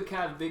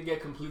Cavs did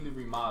get completely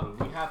remodeled.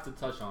 We have to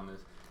touch on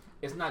this.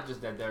 It's not just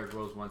that Derrick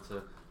Rose went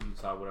to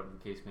Utah, whatever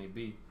the case may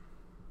be.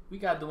 We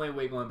got Dwayne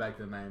Wade going back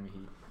to the Miami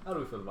Heat. How do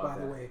we feel about By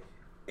that? the way,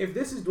 if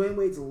this is Dwayne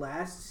Wade's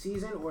last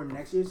season or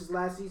next year's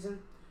last season,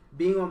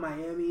 being on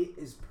Miami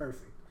is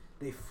perfect.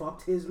 They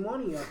fucked his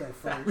money up at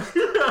first,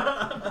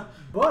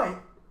 but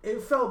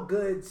it felt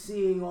good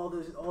seeing all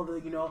the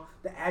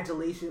the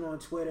adulation on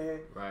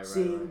Twitter, Right,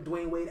 seeing right.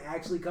 Dwayne Wade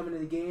actually coming to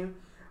the game.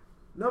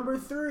 Number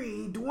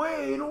 3,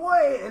 Dwayne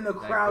Wade, and the That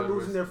crowd good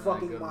losing their was- that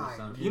fucking good was mind.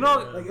 something. You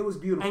know, Like it was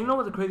beautiful. And you know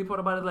what the crazy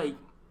part about it? Like,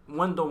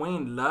 when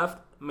Dwayne left,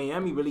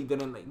 Miami really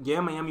didn't, like,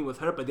 Miami was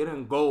hurt, but they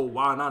didn't go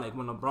wild out, like,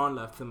 when LeBron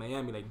left to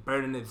Miami, like,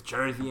 burning his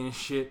jersey and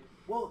shit.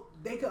 Well,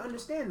 they could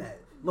understand that.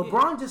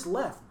 LeBron just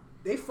left.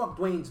 They fucked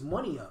Dwayne's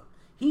money up.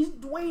 He's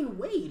Dwayne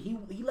Wade. He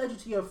led you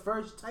to your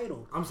first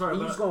title. I'm sorry, And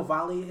you but- just gonna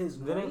violate his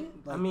They money? didn't,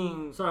 I Like,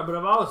 mean, Sorry, but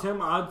if I was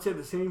him, I'd say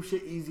the same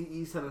shit Easy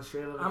E said in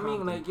straight out of I mean,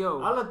 Compton. like,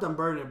 yo. I let them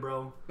burn it,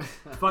 bro.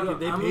 Fuck it,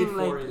 they I paid mean, for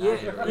like,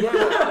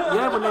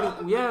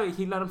 it.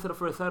 he led him to the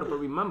first title, but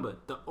remember,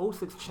 the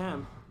 06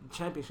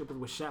 championship was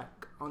with Shaq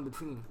on the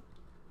team.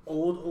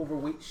 old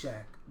overweight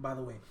Shaq, by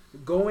the way.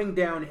 Going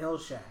downhill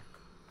Shaq.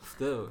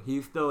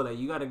 He's still, like,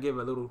 you gotta give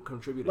a little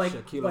contributor to Like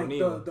Shaquille like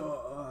O'Neal.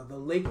 the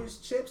Lakers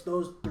chips,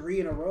 those 3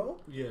 in a row.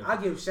 Yeah. I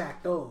give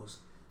Shaq those.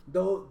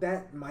 Though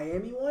that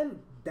Miami one,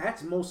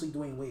 that's mostly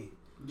Dwayne Wade.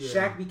 Yeah.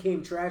 Shaq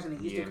became trash in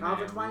the Eastern Yeah,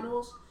 Conference man,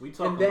 Finals, we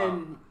talking and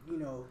then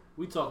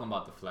We talking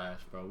about the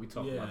Flash, bro. We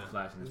talking about Yeah. the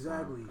Flash in this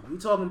exactly. round. We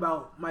talking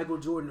about Michael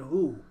Jordan,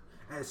 who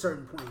at a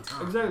certain point in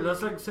time. Exactly,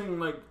 that's like saying,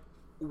 like,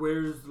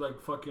 where's, like,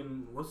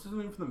 fucking, what's his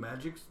name from the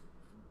Magics?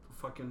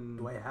 Fucking...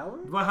 Dwight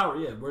Howard. Dwight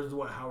Howard, yeah. Where's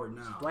Dwight Howard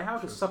now? Dwight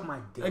Howard can suck my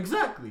dick.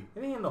 Exactly.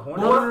 Isn't he in the No,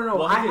 Hornets? no.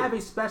 Well, I he have did.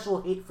 a special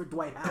hate for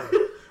Dwight Howard.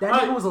 That I-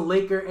 nigga was a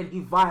Laker and he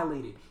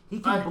violated. He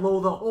can blow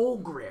the whole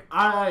grip.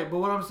 Alright, but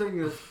what I'm saying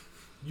is,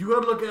 you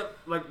gotta look at,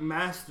 like,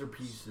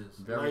 masterpieces.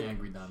 Very like,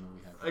 angry diamond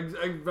we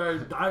have. Very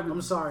diamond.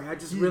 I'm sorry, I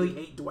just really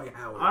hate Dwight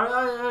Howard.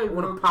 Alright,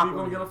 wanna we're pop gonna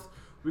on get him. off.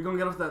 We're gonna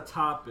get off that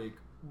topic.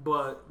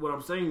 But what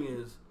I'm saying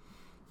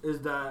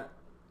is that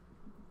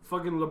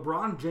fucking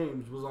LeBron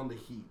James was on the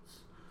Heat.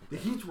 The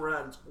Heat were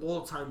at its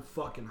all-time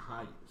fucking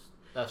highest.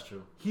 That's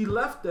true. He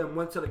left them,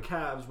 went to the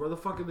Cavs. Where the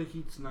fuck are the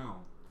Heats now?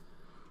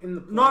 In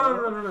the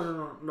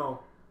No.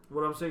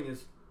 What I'm saying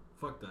is,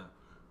 fuck that.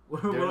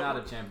 They're not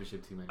a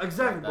championship team anymore.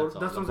 Exactly, That's, bro.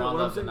 all. That's what I'm LeBron saying. What I'm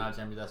left, they're saying- not a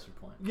champion. That's your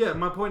point. Yeah,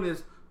 my point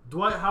is,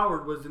 Dwight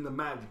Howard was in the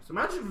Magic. The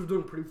Magic was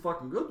doing pretty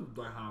fucking good with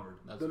Dwight Howard.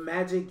 That's The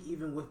Magic,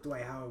 even with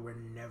Dwight Howard, were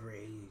never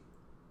a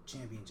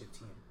championship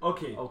team.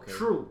 Okay, Okay.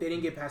 true. They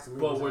didn't get past the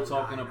But Lakers. we're in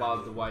talking 09,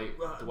 about 98.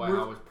 Dwight we're-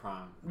 Howard's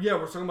prime. Yeah,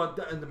 we're talking about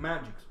that in the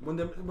Magics.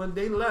 When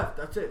they left,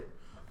 that's it.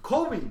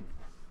 Kobe,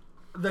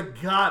 the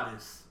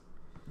goddess.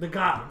 The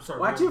God. I'm sorry.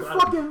 Watch the your God.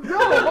 fucking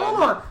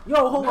hold on.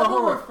 Yo, hold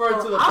on.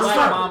 refer to the I'm Black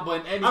sorry. Mamba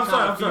in any I'm kind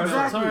sorry, of I'm sorry,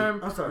 female exactly.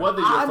 term, I'm sorry. whether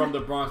you're I'm- from the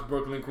Bronx,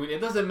 Brooklyn, Queens. It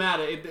doesn't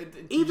matter. You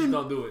Even- just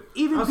don't do it.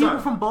 Even I'm people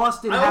sorry. from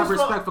Boston I have also-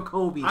 respect for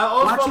Kobe. I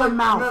also Watch your like-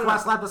 mouth no, no. before I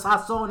slap the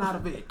sazon out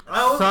of it.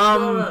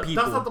 Some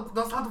people.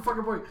 That's not the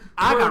fucking point.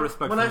 I got When-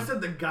 respect When for I him.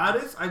 said the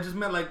goddess, I just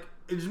meant like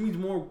it just means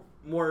more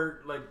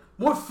like.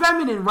 More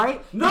feminine,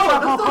 right? No, you try to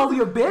that's call not- Kobe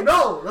a bitch?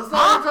 No, that's not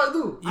what I'm trying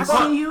to do. I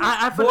see you.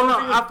 I feel Boy, no,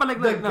 I feel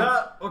like the no.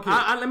 God- okay.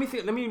 Let me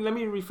see. Let me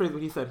rephrase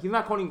what he said. He's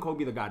not calling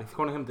Kobe the god. He's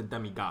calling him the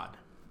demigod.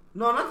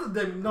 No, not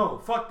the no.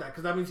 Fuck that,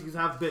 because that means he's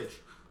half bitch.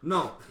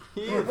 No,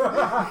 He is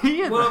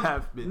Well, a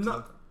half bitch.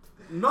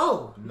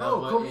 no,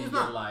 Never Kobe in is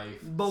your not. life.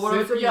 But what I'm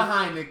Sip saying your is-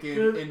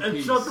 Heineken in and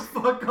peace. shut the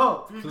fuck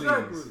up. Please.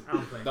 Exactly.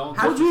 Don't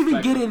How did you even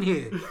disrespect get in me.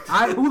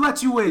 here? Who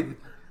let you in?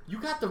 You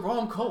got the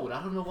wrong code.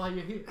 I don't know why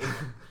you're here.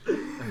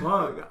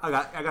 Fuck. I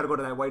gotta go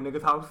to that white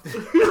nigga's house.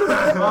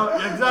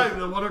 Exactly.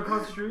 The one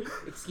across the street.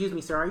 Excuse me,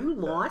 sir. Are you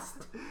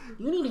lost?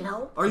 You need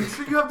help? Are you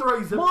sure you have the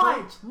right zip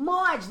code?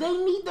 Marge, they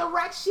need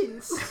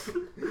directions.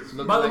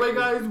 Looking By the like- way,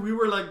 guys, we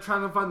were like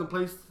trying to find the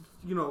place,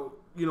 you know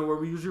where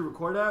we usually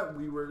record at.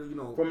 We were,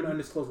 From an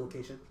undisclosed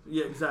location.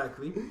 yeah,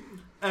 exactly.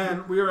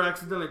 And we were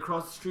accidentally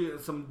across the street, and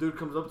some dude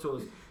comes up to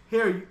us.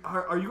 Hey,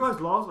 are you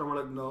guys lost? And we're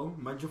like, no,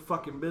 mind your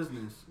fucking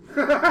business.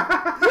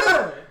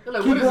 Yeah, They're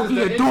like, Keep what is walking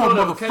this? your The dog,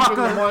 intro to Kendrick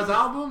motherfucker. Lamar's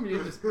album?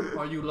 You just,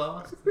 are you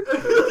lost?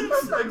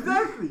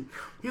 exactly.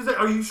 He's like,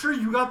 are you sure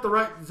you got the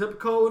right zip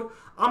code?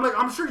 I'm like,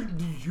 I'm sure.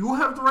 Do you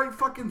have the right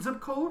fucking zip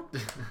code?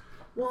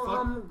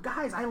 Well,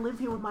 guys, I live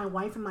here with my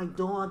wife and my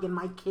dog, and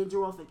my kids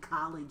are off at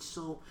college,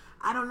 so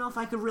I don't know if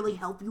I could really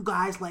help you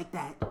guys like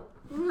that.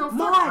 No,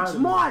 fuck outta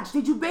here. Marge,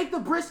 did you bake the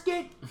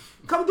brisket?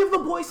 Come give the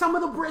boy some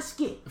of the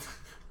brisket.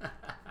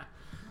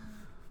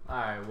 All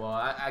right. Well,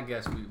 I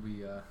guess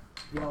we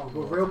Yo, Move but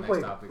on real to the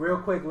quick, next topic, real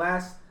bro. quick,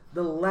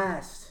 the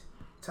last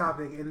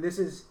topic, and this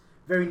is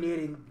very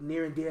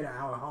near and dear to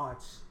our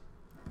hearts.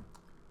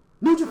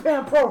 New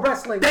Japan Pro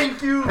Wrestling.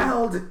 Thank you.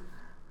 Held.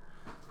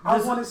 I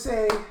This- want to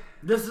say,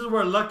 This is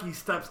where Lucky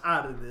steps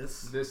out of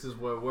this. This is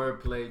where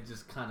wordplay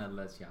just kind of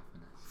lets y'all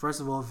finesse. first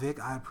of all, Vic,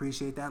 I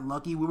appreciate that.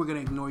 Lucky, we were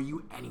gonna ignore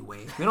you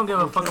anyway. We don't give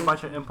a fuck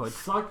about your input.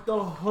 Suck the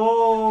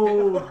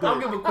whole. I'll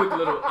give a quick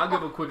little. I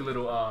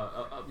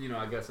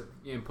guess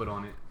input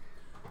on it.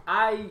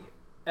 I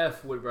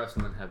f with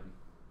wrestling heavy.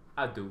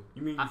 I do.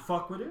 You mean you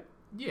fuck with it?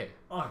 Yeah.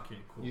 Oh, okay,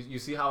 cool. You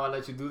see how I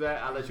let you do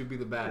that? I let you be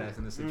the badass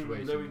in the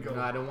situation. there we go.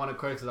 I don't want to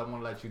curse because I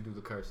want to let you do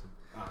the cursing.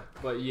 Alright.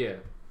 But yeah,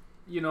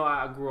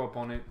 I grew up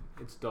on it.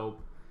 It's dope.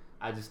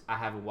 I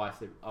haven't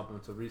watched it up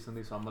until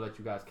recently, so I'm gonna let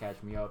you guys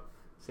catch me up.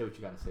 Say what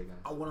you gotta say, guys.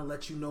 I want to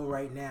let you know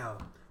right now,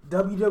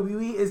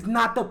 WWE is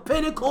not the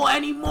pinnacle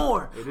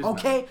anymore. It is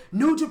Okay,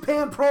 New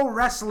Japan Pro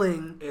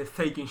Wrestling It's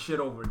taking shit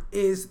over.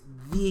 is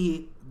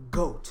the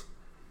GOAT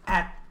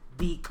at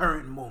the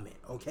current moment.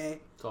 Okay.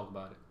 Talk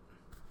about it.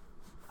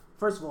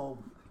 First of all,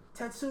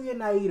 Tetsuya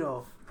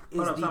Naito is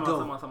Hold up, the time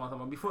GOAT.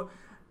 out. Before,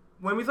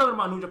 when we talking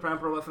about New Japan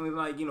Pro Wrestling, it's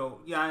like,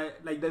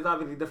 there's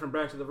obviously different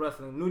branches of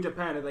wrestling. New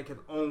Japan is like his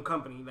own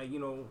company,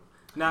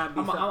 not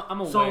be.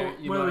 I'm So aware.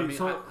 You know what I mean?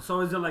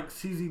 so is it like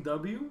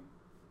CZW?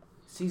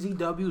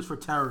 CZW is for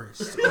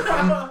terrorists.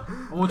 I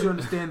want you to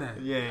understand that.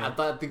 yeah.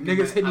 I think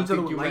Niggas hitting each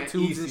other with you light meant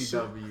tubes and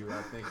shit. ECW.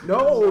 I think.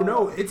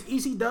 No, it's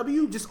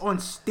ECW just on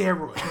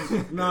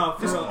steroids. No,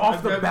 for Just real.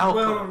 off the belt.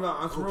 No.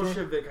 On some real Okay.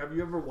 shit, Vic. Have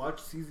you ever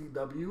watched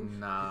CZW?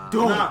 Nah.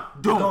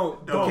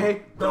 Don't.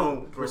 Okay?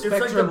 Don't. Respect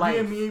It's like your the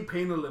life. BME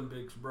Pain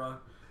Olympics, bro.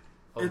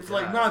 Oh, It's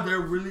like, God. they're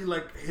really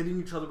like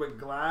hitting each other with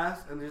glass,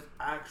 and there's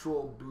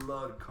actual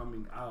blood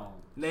coming out.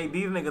 These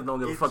niggas don't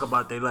give a It's- fuck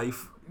about their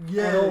life.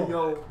 Yeah, all.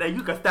 yo. Like,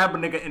 you can stab a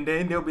nigga and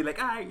then they'll be like,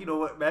 alright, you know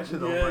what, match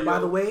is Yeah, over. By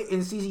the way, in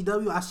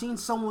CZW, I seen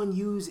someone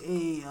use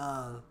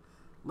a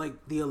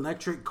the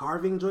electric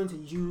carving joint to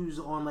use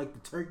on like the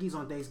turkeys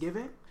on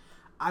Thanksgiving.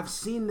 I've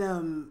seen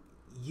them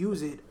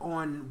use it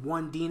on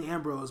one Dean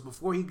Ambrose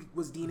before he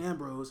was Dean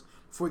Ambrose,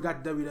 before he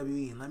got to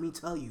WWE. And let me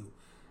tell you,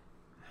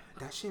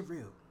 that shit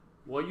real.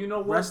 Well, you know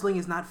what? Wrestling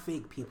is not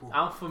fake, people.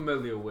 I'm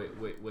familiar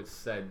with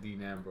said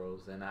Dean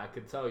Ambrose, and I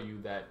could tell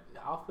you that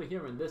after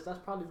hearing this, that's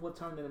probably what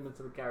turned him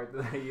into the character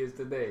that he is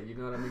today. You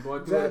know what I mean?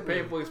 Going through Exactly. a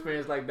painful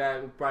experience like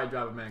that would probably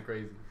drive a man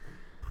crazy.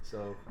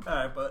 So,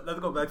 Alright, but let's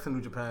go back to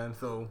New Japan.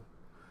 So,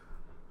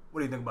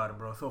 what do you think about it,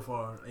 bro? So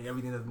far, like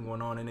everything that's been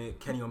going on in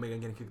it, Kenny Omega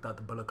getting kicked out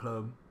the Bullet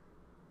Club.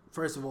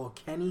 First of all,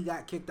 Kenny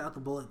got kicked out the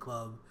Bullet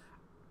Club.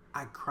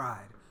 I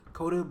cried.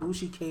 Kota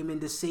Ibushi came in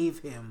to save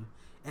him,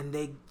 and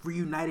they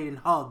reunited and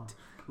hugged.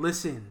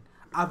 Listen,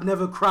 I've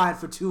never cried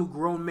for two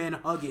grown men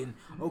hugging,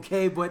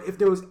 okay? But if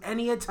there was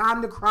any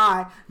time to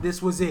cry,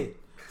 this was it.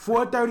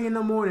 4:30 in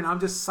the morning, I'm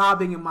just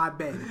sobbing in my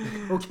bed,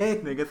 okay?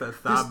 Niggas are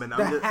Just sobbing.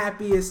 the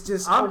happiest,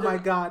 I'm my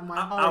just- God, my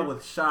heart. I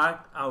was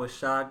shocked. I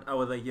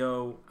was like,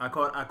 yo, I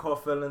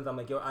caught feelings. I'm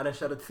like, yo, I didn't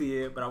shed a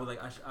tear, but I was like,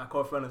 I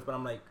caught feelings, but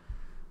I'm like,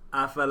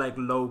 I felt like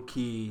low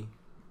key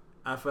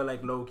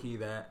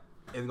that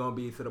it's gonna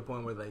be to the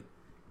point where like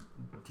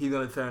he's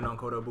gonna turn on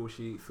Kota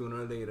Ibushi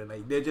sooner or later.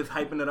 Like they're just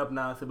hyping it up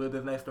now to build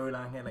this nice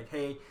storyline here. Like,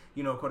 hey,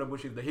 you know, Kota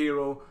Ibushi's the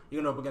hero.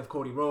 You're gonna up against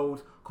Cody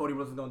Rhodes. Cody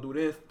Rhodes is gonna do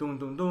this. Doom,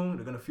 doom, doom.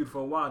 They're gonna feud for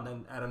a while.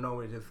 Then out of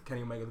nowhere, just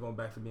Kenny Omega's going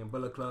back to being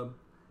Bullet Club.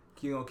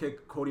 He's gonna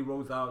kick Cody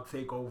Rhodes out,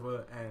 take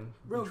over, and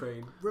be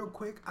trade. Real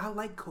quick, I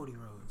like Cody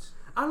Rhodes.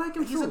 I like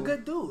him He's too. a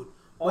good dude.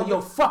 But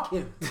yo, fuck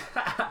him.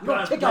 You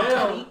don't kick out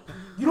Goddamn. Kenny.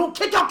 You don't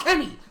kick out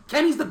Kenny.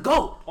 Kenny's the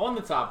GOAT. On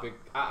the topic,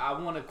 I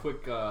want a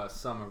quick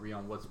summary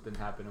on what's been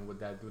happening with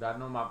that dude. I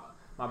know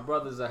my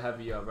brother's a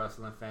heavy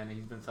wrestling fan, and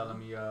he's been telling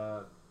me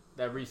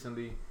that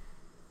recently,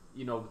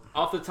 you know,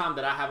 off the time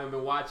that I haven't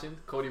been watching,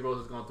 Cody Rhodes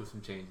has gone through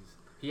some changes.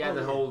 He had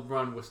the whole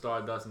run with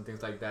Stardust and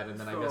things like that, and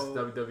then I guess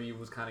WWE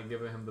was kind of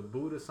giving him the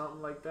boot or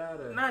something like that.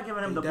 Or? Not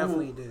giving him They the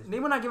definitely boo. did. They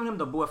were not giving him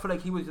the boo. I feel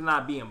like he was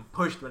not being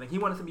pushed. But like he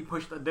wanted to be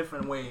pushed a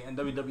different way, and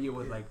WWE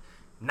was like,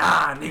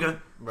 nah, nigga.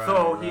 Right,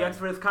 So he right. asked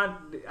for his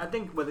I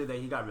think whether that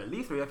he got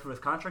released or he asked for his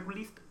contract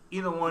released.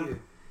 Either one. Yeah.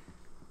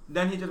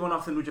 Then he just went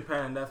off to New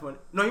Japan, and that's when.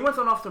 No, he went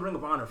off to Ring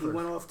of Honor He first.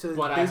 went off to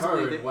What I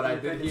basically heard, the what I did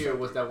independent hear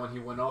was circuit. that when he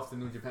went off to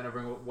New Japan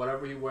and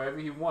wherever he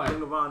Ring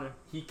won, of Honor.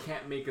 he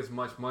can't make as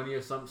much money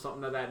or something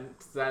to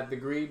that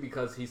degree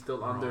because he's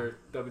still under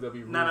WWE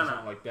rules No. or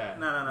something like that.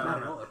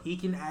 No. He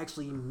can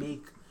actually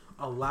make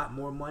a lot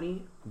more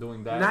money.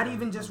 Doing that, Not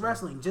even just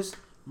wrestling, just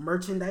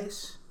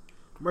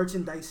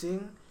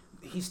merchandising.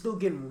 He's still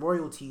getting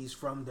royalties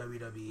from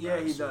WWE. Yeah, I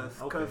he assume. does.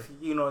 Because,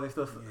 you know, there's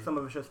still some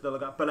of it should still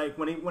look up. But, like,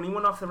 when he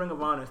went off to Ring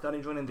of Honor,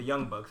 started joining the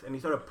Young Bucks, and he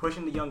started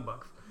pushing the Young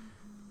Bucks,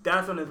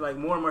 that's when it's like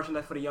more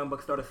merchandise for the Young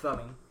Bucks started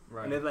selling.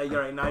 Right. And it's like, all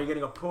right, now you're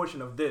getting a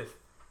portion of this.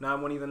 Now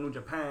when he's in New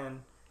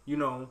Japan, you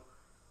know,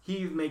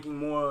 he's making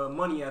more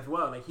money as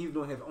well. Like, he's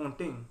doing his own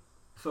thing.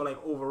 So, like,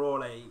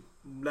 overall, like,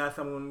 last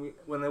time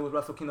when it was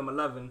Wrestle Kingdom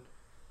 11,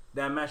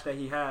 that match that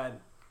he had,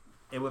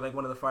 it was like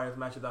one of the finest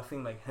matches I've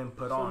seen like him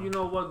put on. So you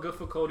know what? Good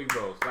for Cody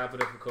Rhodes. Clap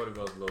it up for Cody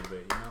Rhodes a little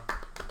bit. You know.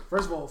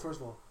 First of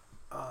all,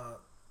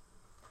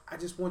 I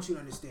just want you to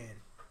understand,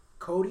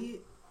 Cody,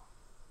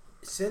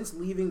 since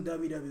leaving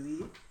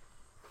WWE,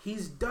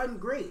 he's done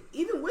great.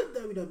 Even with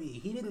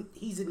WWE,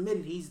 he's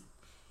admitted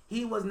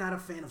he was not a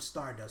fan of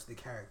Stardust, the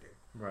character.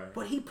 Right.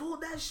 But he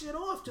pulled that shit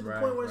off to the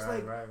Right, point where it's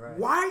right, like, right.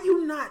 why are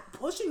you not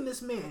pushing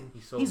this man?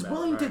 He's so He's bad,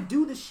 willing to right.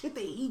 do the shit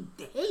that he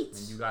And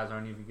hates. you guys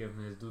aren't even giving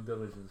him his due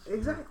diligence.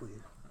 Exactly.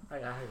 I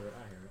hear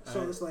it.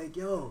 So it's like,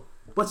 yo,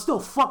 but still,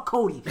 fuck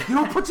Cody. You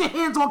don't put your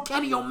hands on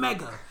Kenny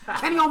Omega.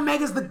 Kenny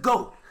Omega's the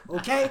GOAT,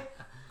 okay?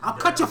 I'll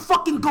cut your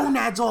fucking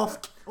gonads off.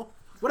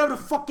 Whatever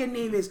the fuck your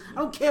name is. I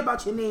don't care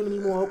about your name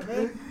anymore,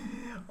 okay?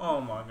 Oh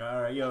my god,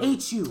 all right, yo.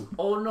 Hate you.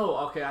 Oh no,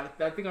 okay.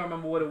 I think I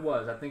remember what it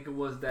was. I think it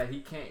was that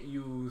he can't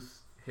use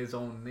his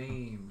own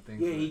name.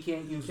 Things Yeah, like- he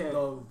can't use can't.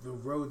 the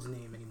Rhodes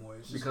name anymore.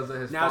 It's just, because of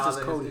his now it's just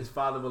father. Cody. His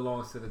father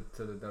belongs to the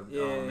WWE.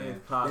 Yeah, Oh, man.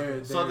 it's possible.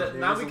 There- So that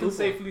now there's we a can loophole.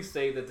 safely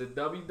say that the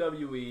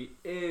WWE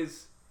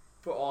is,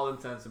 for all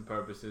intents and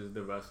purposes,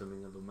 the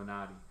wrestling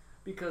Illuminati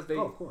because they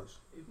Oh, of course.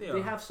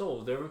 they have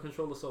souls. They're in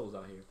control of souls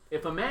out here.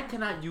 If a man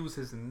cannot use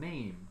his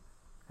name,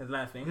 His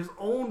last name. His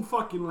own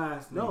fucking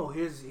last name. No,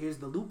 here's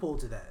the loophole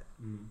to that.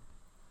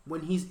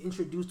 When he's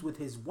introduced with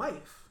his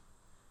wife,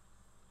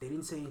 they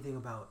didn't say anything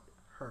about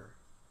her.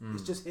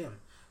 It's just him.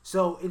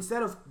 So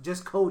instead of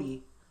just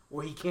Cody,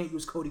 or he can't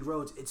use Cody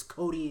Rhodes, it's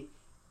Cody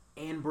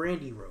and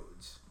Brandy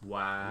Rhodes.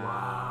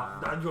 Wow,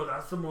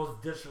 that's the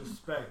most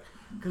disrespect.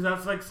 Because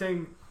that's like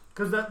saying,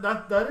 because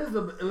that is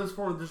the illest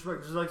form of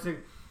disrespect. Just like saying,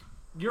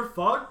 you're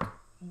fucked,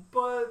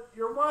 but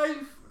your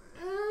wife,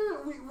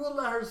 we'll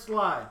let her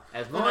slide.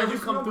 as And long I as you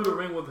just come through the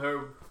remember- ring with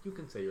her, you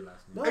can say your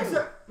last name.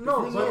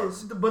 No, the thing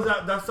is- but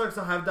that sucks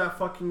to have that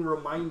fucking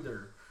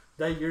reminder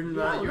that you're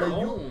not. You're that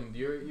you, owned.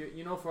 You're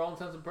you know, for all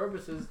intents and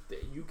purposes,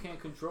 you can't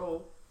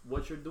control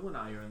what you're doing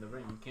out here in the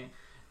ring. You can't.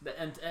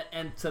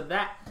 And to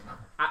that,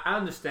 I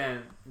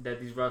understand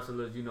that these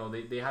wrestlers, you know,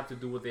 they have to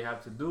do what they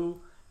have to do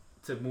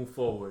to move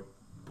forward.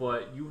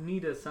 But you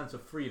need a sense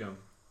of freedom.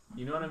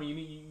 You know what I mean?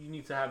 You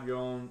need to have your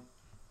own.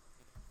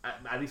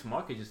 At least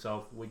market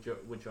yourself with your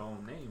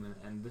own name,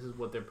 and this is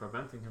what they're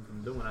preventing him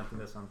from doing. I think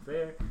that's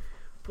unfair,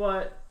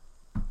 but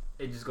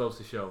it just goes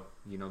to show,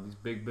 you know, these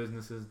big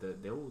businesses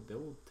that they will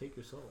take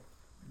your soul.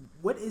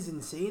 What is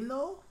insane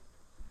though,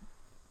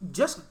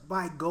 just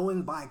by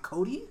going by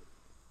Cody,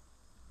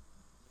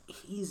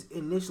 he's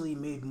initially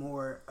made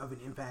more of an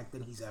impact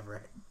than he's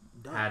ever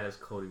done. Had as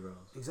Cody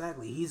Rhodes.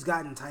 Exactly. He's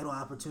gotten title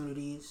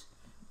opportunities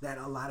that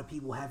a lot of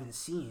people haven't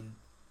seen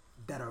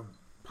that are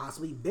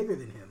possibly bigger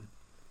than him.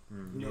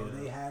 You know,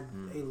 they had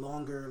a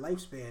longer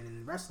lifespan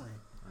in wrestling.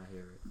 I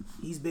hear it.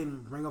 He's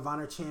been Ring of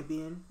Honor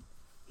champion.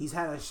 He's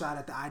had a shot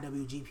at the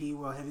IWGP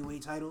World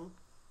Heavyweight title.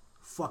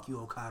 Fuck you,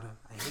 Okada.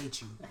 I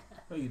hate you.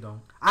 No, you don't.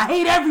 I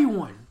hate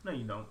everyone. No,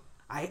 you don't.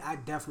 I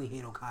definitely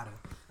hate Okada.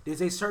 There's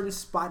a certain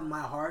spot in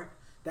my heart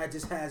that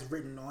just has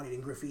written on it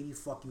in graffiti,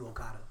 fuck you,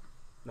 Okada.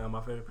 No,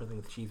 my favorite person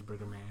is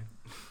Cheeseburger Man.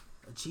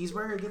 A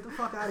cheeseburger? Get the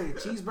fuck out of here.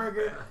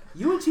 Cheeseburger.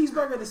 You and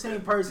Cheeseburger are the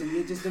same person.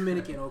 You're just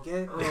Dominican,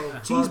 okay?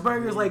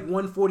 Cheeseburger is like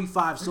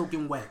 145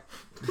 soaking wet.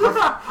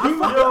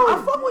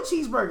 I fuck with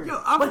Cheeseburger,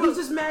 but he's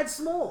just mad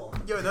small.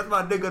 Yo, that's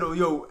my nigga though.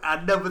 Yo,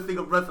 I never seen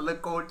a wrestler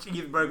called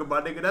Cheeseburger,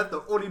 my nigga. That's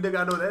the only nigga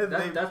I know that his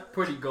name. That's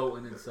pretty goat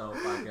in itself,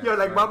 I guess. Yo,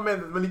 like right? my man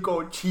is really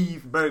called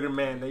Cheeseburger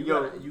Man. Like,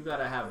 You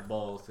gotta have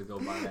balls to go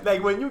by that.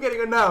 like when you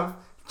getting enough,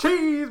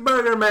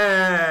 Cheeseburger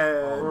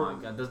Man. Oh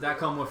my god, does that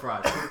come with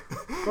fries?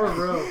 For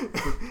real.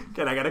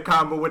 Can I get a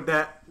combo with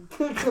that?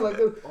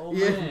 Oh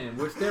man,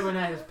 we're staring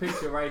at his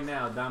picture right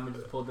now. Diamond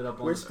just pulled it up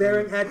on We're the screen.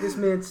 staring at this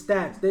man's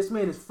stats. This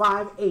man is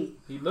 5'8",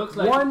 He looks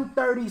like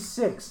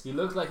 136. he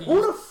looks like he Who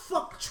used, the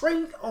fuck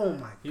trained? Oh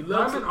my! he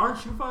looks Diamond,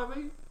 aren't you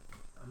 5'8"?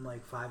 I'm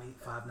like 5'8",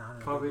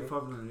 5'9". 5'8",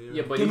 5'9",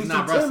 yeah, but Give he's me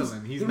not some wrestling.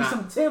 Timbs. He's Give me not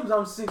some Timbs.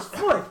 I'm 6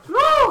 foot. Let's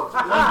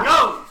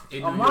go!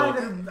 in I'm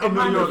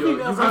New York.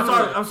 females.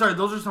 I'm sorry.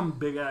 Those are some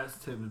big ass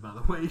Timbs, by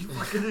the way. You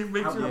fucking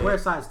make I sure. wear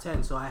size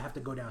 10, so I have to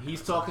go down. He's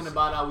half talking size.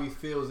 about how he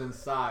feels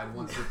inside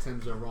once the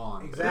Timbs are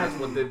on. Exactly.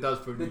 That's what it does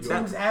for The New York.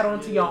 Timbs add on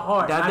to your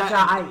heart, not your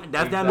height.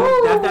 That's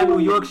Exactly. that New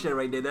York shit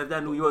right there. That's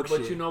that New York shit.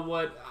 But you know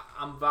what?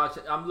 I'm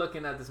vouching. I'm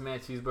looking at this man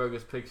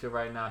Cheeseburger's picture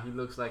right now. He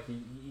looks like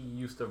he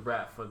used to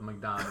rap for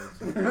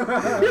McDonald's.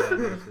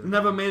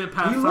 Never made it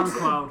past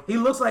SoundCloud. He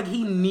looks like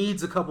he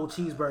needs a couple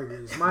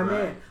cheeseburgers. My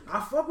man,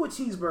 I fuck with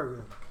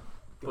cheeseburger.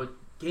 But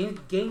Gain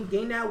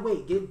that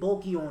weight. Get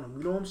bulky on him.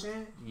 You know what I'm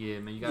saying? yeah,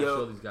 man, you gotta Yo.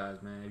 show these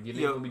guys, man. If your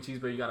name Yo. gonna be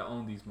Cheeseburger, you gotta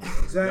own these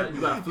motherfuckers. Exactly.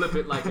 You gotta flip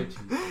it like a cheese.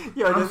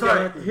 Yo, I'm this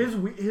sorry. guy-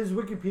 His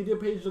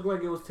Wikipedia page looked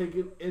like it was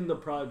taken in the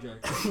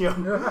project.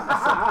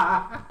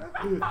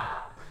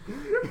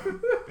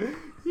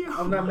 Yo,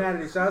 I'm not mad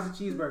at it. Shout out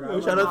to cheeseburger. I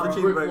shout love out to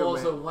it. Cheeseburger. Brick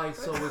walls man. are white,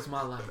 so is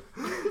my life.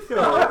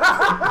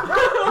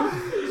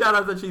 shout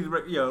out to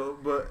Cheeseburger. Yo,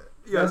 but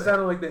yo, That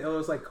sounded like the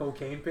illest like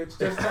cocaine pitch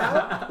just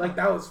now. Like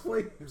that was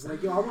flames.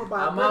 Like yo, I want to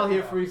buy. I'm a out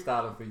here burger.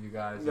 freestyling for you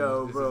guys.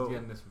 Yo, this bro. is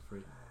getting this for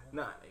free.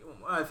 nah,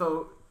 alright,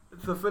 so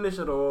to finish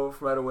it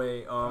off right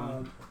away,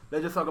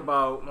 let's just talk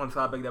about one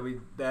topic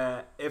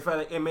that if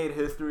it made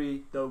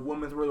history, the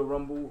Women's Royal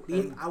Rumble.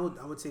 And I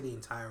would say the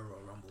entire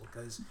Royal Rumble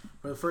because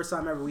for the first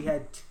time ever we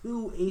had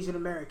 2 Asian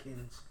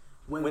Americans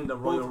win the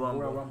both Royal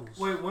Rumble. Royal Rumbles.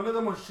 Wait, one of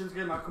them was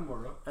Shinsuke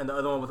Nakamura. and the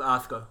other one was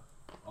Asuka.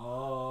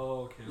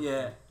 Oh, okay.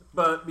 Yeah,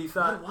 but Why,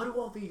 besides, why do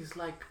all these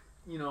like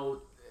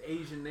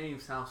Asian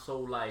names sound so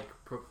like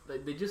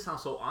they just sound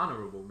so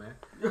honorable, man?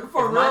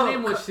 For If my real.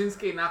 name was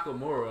Shinsuke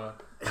Nakamura,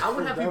 I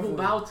would have people Definitely.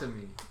 bow to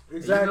me.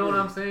 Exactly. You know what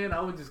I'm saying? I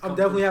would just. I'm come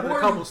definitely to- having a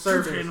couple Shinsuke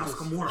servers.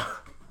 Nakamura.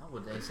 How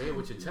would they say it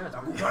with your chest?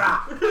 man?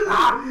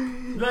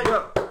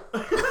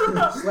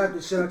 Slap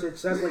the shit out your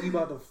chest like you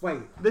about to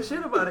fight. the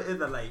shit about it is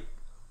that like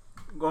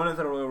going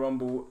into the Royal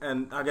Rumble,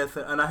 and I guess,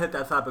 and I hit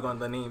that topic on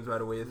the names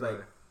right away. It's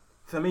like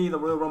to me, the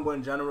Royal Rumble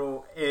in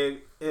general,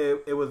 it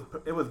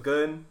was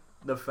good.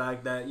 The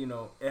fact that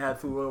it had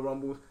 2 Royal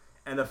Rumbles,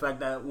 and the fact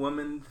that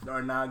women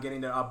are now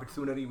getting their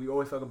opportunity. We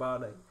always talk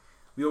about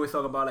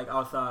like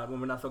outside when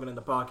we're not talking in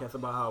the podcast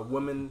about how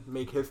women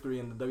make history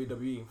in the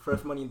WWE.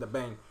 First Money in the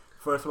Bank,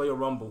 first Royal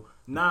Rumble.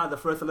 Now the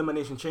first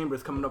Elimination Chamber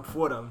is coming up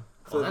for them.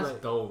 So Oh, it's that's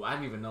like, dope. I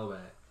didn't even know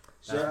that.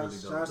 That's Shout really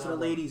out to the dope.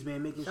 ladies,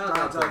 man, making Shout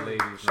out strides to the out here.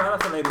 ladies. shout man.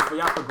 out to ladies for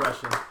y'all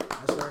progression.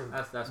 That's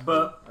right. That's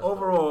But cool. That's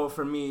overall,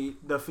 for me,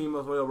 the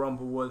females Royal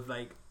Rumble was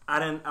like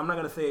I'm not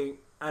gonna say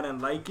I didn't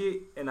like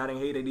it and I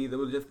didn't hate it either. It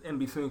was just in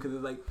between because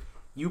it's like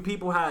you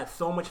people had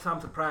so much time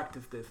to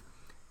practice this.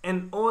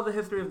 And all the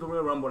history of the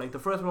Royal Rumble, like the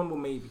first Rumble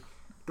maybe,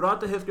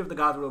 throughout the history of the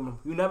guys' Royal Rumble,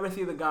 you never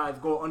see the guys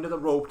go under the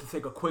rope to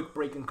take a quick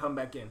break and come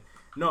back in.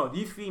 No,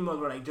 these females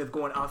were like just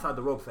going outside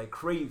the ropes like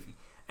crazy.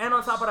 And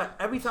on top of that,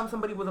 every time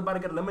somebody was about to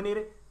get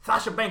eliminated,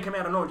 Sasha Banks came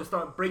out of nowhere and just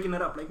started breaking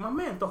it up. Like, my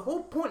man, the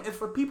whole point is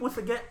for people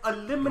to get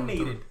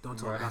eliminated. Don't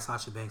talk about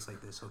Sasha Banks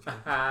like this, okay?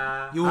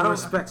 dope. You I don't-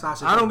 respect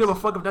Sasha. I don't give a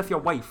Banks. fuck if that's your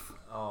wife.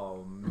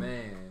 Oh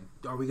man.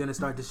 Are we gonna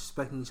start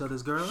disrespecting each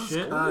other's girls?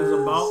 Shit is 'Cause-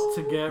 about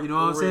to get You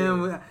know what I'm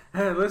real. saying?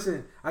 Hey,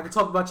 listen, I can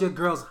talk about your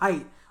girl's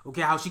height,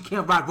 okay? How she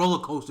can't ride roller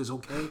coasters,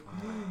 okay?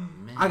 Man.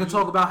 I can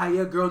talk about how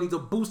your girl needs a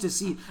booster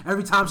seat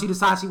every time she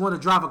decides she want to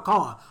drive a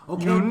car,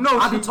 okay? You know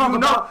I she, can talk you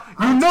about.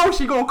 know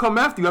she gonna come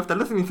after you after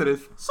listening to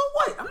this. So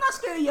what? I'm not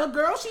scared of your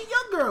girl. She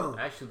your girl.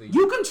 Actually,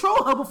 You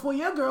control her before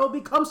your girl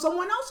becomes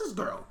someone else's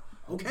girl,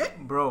 okay?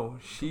 Bro,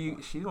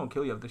 she's gonna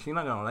kill you after. She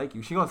not gonna like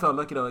you. She gonna tell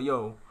Lucky to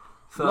yo.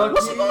 So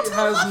What's she gonna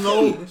tell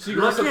Lucky?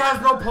 Lucky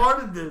has no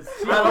part in this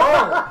at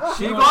all.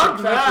 She Fuck gonna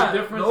subtract that. the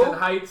difference Nope. in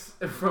heights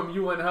from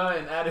you and her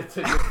and add it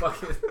to your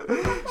fucking.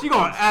 she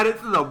gonna add it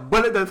to the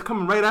bullet that's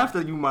coming right after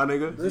you, my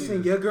nigga.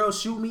 Listen, your girl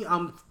shoot me,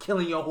 I'm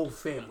killing your whole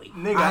family.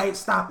 Nigga. Alright,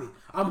 stop it.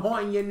 I'm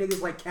haunting your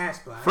niggas like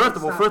Casper. First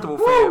of all,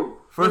 fam.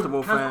 First of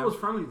all, Casper fam. was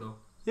friendly though.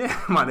 Yeah,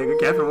 my nigga,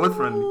 Catherine was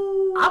friendly.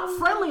 I'm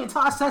friendly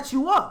until I set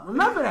you up.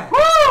 Remember that.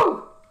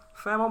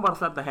 Fam, I'm about to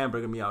slap the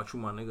hamburger me out, you,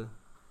 my nigga.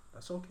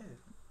 That's okay.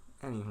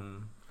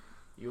 Anywho.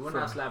 You were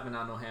not slapping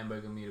out no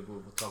hamburger meat.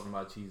 We're talking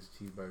about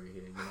cheeseburger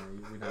here. You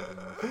know, we're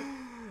not doing this.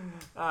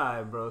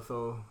 Alright, bro.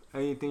 So,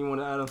 anything you want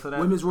to add on to that?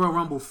 Women's Royal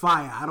Rumble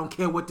fire. I don't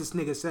care what this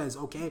nigga says,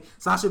 okay?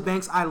 Sasha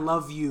Banks, I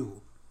love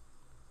you.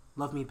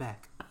 Love me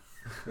back.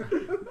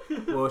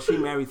 Well, she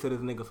married to this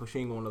nigga, so she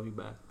ain't gonna love you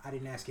back. I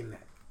didn't ask him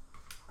that.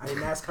 I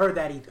didn't ask her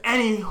that either.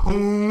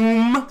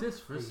 Anywho,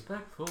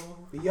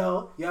 Disrespectful.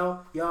 Yo,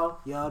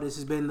 this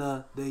has been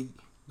the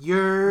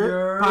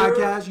Your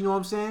podcast, you know what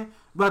I'm saying?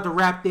 About to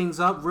wrap things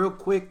up real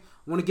quick.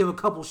 Want to give a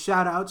couple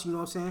shout outs, you know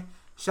what I'm saying?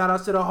 Shout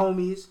outs to the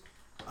homies.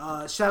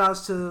 Shout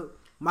outs to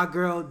my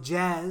girl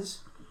Jazz.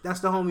 That's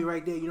the homie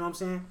right there, you know what I'm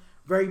saying?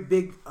 Very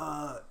big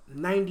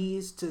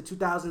 90s to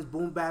 2000s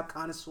boom bap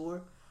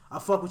connoisseur. I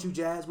fuck with you,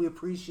 Jazz. We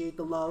appreciate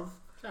the love.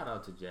 Shout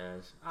out to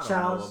Jazz. I Shout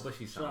don't know outs. her, but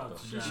she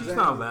sounds dope. she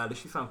sound valid.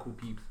 She sound cool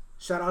peeps.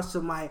 Shout outs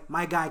to my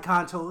guy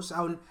Contos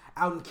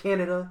out in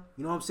Canada.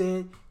 You know what I'm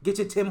saying? Get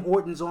your Tim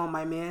Hortons on,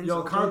 my man. Yo,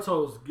 okay?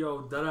 Contos,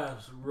 yo,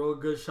 deadass. Real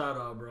good shout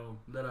out, bro.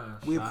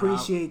 Deadass. We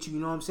appreciate you, you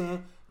know what I'm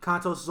saying?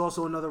 Contos is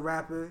also another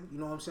rapper, you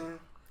know what I'm saying?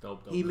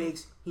 Dope. He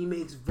makes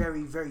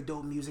very, very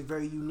dope music,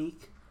 very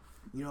unique.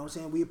 You know what I'm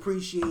saying? We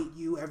appreciate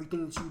you,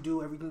 everything that you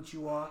do, everything that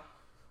you are.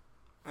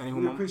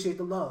 We appreciate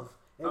the love.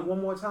 And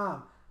one more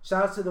time,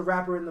 shout out to the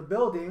rapper in the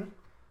building.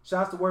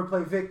 Shout out to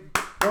Wordplay Vic.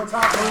 One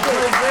time for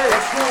Wordplay Vic.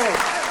 Let's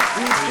go.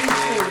 We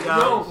appreciate it.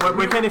 Yo,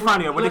 where can they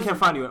find you? Where they can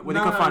find you? Where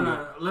they can find you?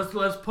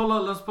 Let's pull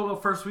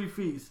up First Week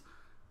Feast.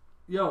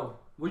 Yo,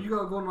 what you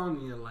got going on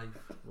in your life?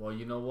 Well,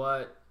 you know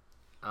what?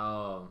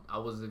 I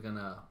wasn't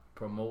gonna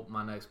promote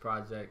my next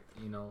project,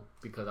 you know,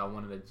 because I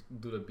wanted to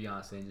do the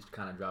Beyonce and just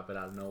kind of drop it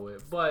out of nowhere.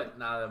 But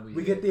now that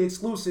we get the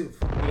exclusive.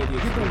 Get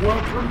the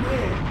world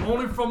premiere.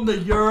 Only from the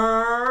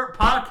Your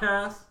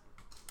podcast.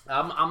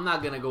 I'm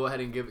not gonna go ahead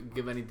and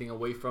give anything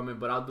away from it,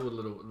 but I'll do a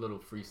little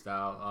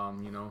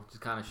freestyle. You know,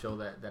 just kind of show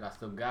that I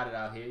still got it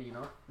out here. You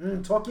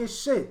know, talk your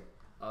shit.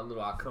 A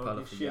little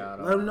acapella for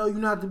y'all. Let them know you're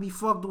not to be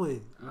fucked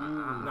with.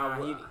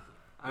 I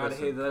gotta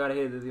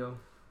hear this, yo.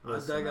 I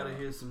gotta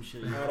hear some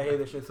shit. I gotta hear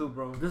this shit too,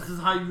 bro. This is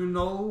how you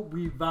know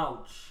we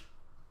vouch.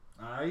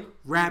 Alright?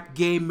 Rap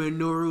game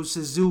Minoru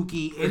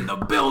Suzuki in the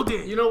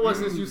building. You know what?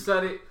 Since you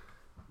said it,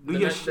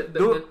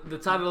 the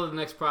title of the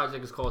next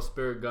project is called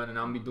Spirit Gun, and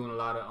I'm gonna be doing a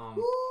lot of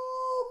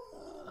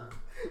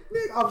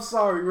Nick, I'm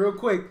sorry, real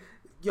quick.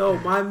 Yo,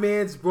 my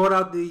man's brought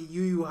out the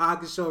Yu Yu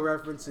Hakusho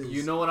references.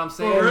 You know what I'm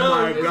saying? Oh,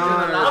 really? My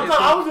God.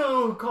 I was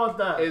gonna call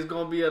that. It's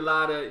gonna be a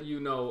lot of, you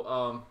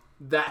know,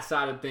 that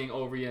side of thing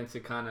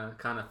oriented kind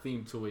of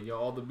theme to it. Yo,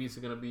 all the beats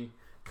are gonna be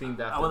themed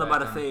after. I was that about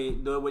to kinda. say,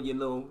 do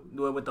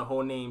it with the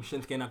whole name,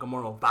 Shinsuke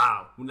Nakamura.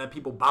 Bow. We let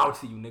people bow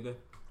to you, nigga.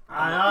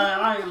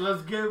 Alright,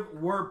 let's give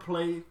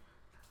Wordplay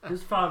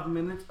his 5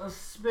 minutes of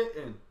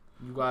spitting.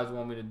 You guys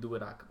want me to do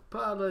it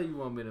acapella? You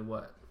want me to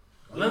what?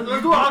 Let's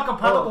do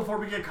acapella before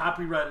we get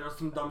copyrighted or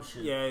some dumb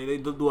shit. Yeah, they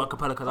do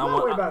acapella because I'm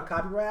not worried about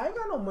copyright. I ain't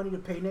got no money to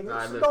pay niggas.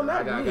 Right, It don't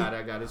matter to me.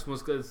 I got it. This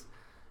one's because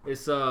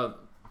it's a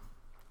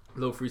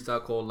little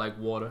freestyle called Like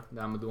Water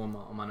that I'm gonna do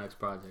on my next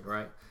project,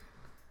 right?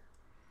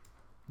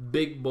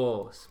 Big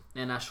balls,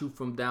 and I shoot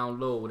from down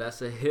low.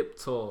 That's a hip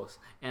toss,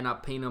 and I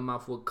paint them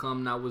off with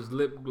cum. Now was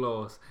lip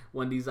gloss.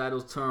 When these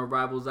idols turn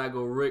rivals, I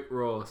go Rick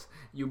Ross.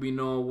 You be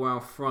knowing where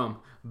I'm from,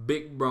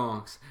 Big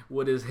Bronx,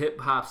 where this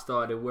hip hop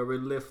started, where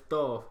it lift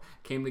off.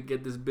 Came to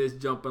get this bitch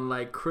jumping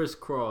like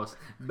crisscross,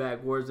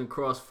 backwards and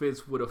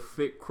crossfits with a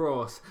fit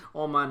cross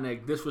on my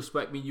neck.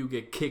 Disrespect me, you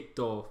get kicked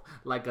off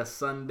like a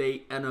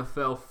Sunday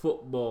NFL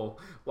football.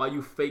 While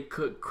you fake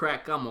cook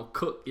crack, I'ma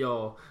cook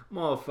y'all.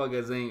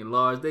 Motherfuckers ain't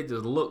large, they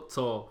just look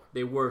tall.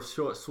 They worth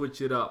short, switch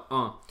it up.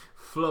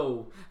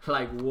 Flow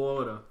like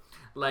water.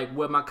 Like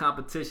where my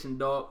competition,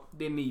 dog.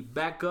 They need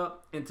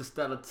backup,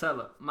 interstellar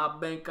teller. My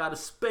bank out of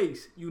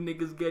space, you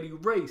niggas get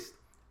erased.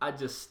 I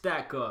just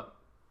stack up.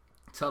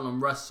 Tell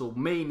them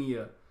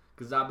WrestleMania,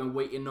 cause I've been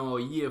waiting all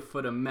year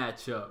for the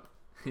matchup.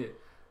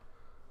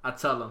 I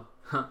tell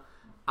them,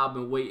 I've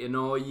been waiting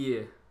all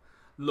year.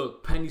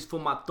 Look, pennies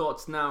for my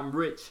thoughts, now I'm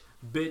rich,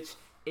 bitch.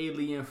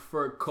 Alien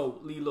fur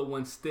coat, Lilo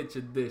and Stitch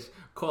a dish.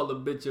 Call a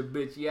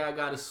bitch. Yeah, I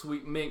got a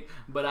sweet mink,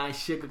 but I ain't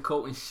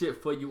sugarcoating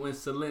shit for you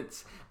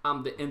insolence.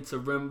 I'm the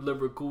interim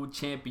lyrical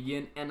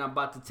champion, and I'm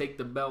about to take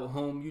the belt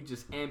home. You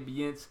just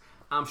ambience.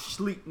 I'm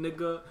sleep,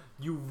 nigga.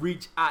 You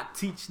reach, I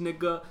teach,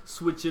 nigga.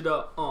 Switch it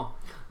up,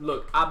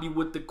 Look, I be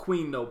with the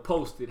queen, though.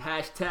 Post it.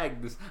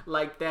 Hashtag this.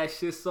 Like that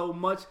shit so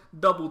much,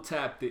 double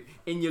tapped it.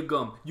 In your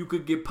gum. You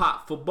could get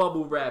popped for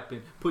bubble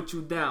wrapping. Put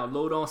you down,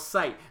 load on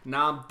sight.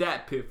 Now I'm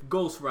that piff.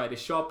 Ghostwriter,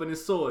 sharpening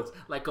swords.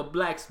 Like a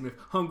blacksmith.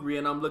 Hungry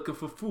and I'm looking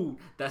for food.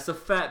 That's a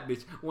fat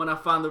bitch. When I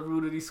find the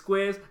root of these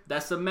squares,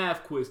 that's a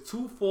math quiz.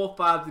 2, 4,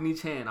 5 in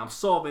each hand. I'm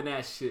solving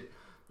that shit.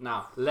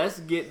 Now, let's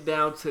get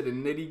down to the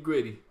nitty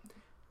gritty.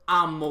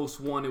 I'm most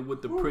wanted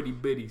with the pretty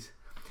bitties.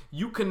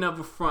 You can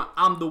never front,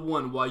 I'm the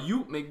one. While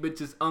you make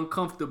bitches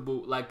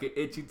uncomfortable like an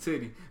itchy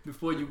titty.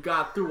 Before you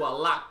got through, I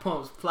lock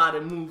pumps,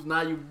 plotted moves.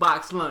 Now you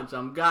box lunch,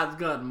 I'm God's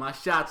gun, my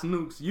shots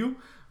nukes. You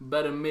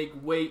better make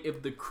way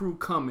if the crew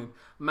coming.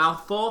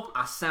 Mouth off,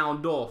 I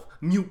sound off.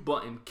 Mute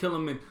button, kill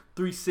 'em in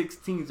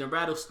 316s and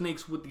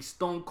rattlesnakes with these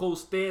stone cold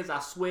stares. I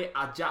swear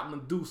I jot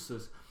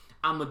Medusas.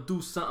 I'ma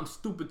do something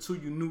stupid to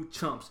you new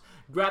chumps.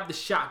 Grab the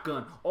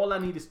shotgun, all I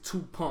need is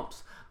 2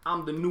 pumps.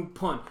 I'm the new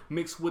pun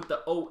mixed with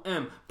the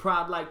OM.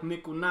 Proud like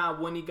Nickel 9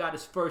 when he got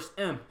his first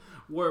M.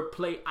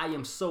 Wordplay, I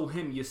am so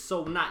him, you're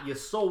so not. Your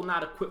soul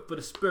not equipped for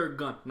the spirit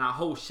gun. Now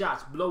hold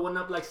shots, blowing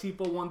up like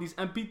C4 on these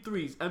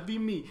MP3s. Envy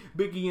me,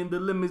 Biggie in the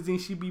limousine,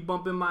 she be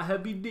bumping my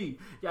heavy D.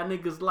 Y'all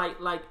niggas light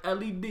like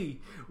LED.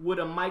 With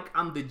a mic,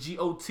 I'm the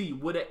GOT,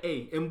 with an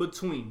A in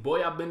between.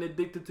 Boy, I've been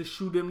addicted to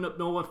shooting up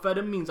no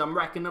amphetamines. I'm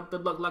racking up the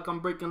luck like I'm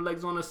breaking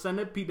legs on a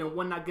centipede. And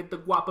when I get the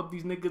guap up,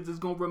 these niggas is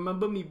gonna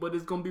remember me. But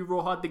it's gonna be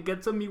real hard to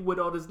get to me with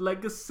all this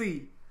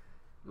legacy.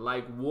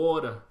 Like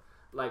water.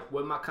 Like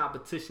with my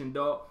competition,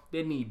 dog,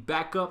 they need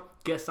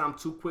backup. Guess I'm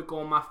too quick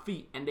on my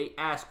feet. And they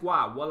ask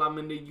why. Well, I'm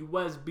in the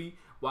USB.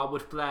 Why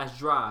would flash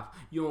drive?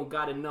 You don't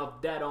got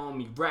enough data on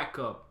me. Rack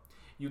up.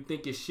 You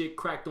think your shit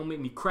crack, don't make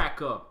me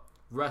crack up.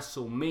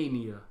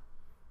 WrestleMania.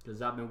 Because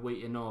I've been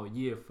waiting all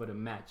year for the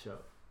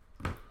matchup.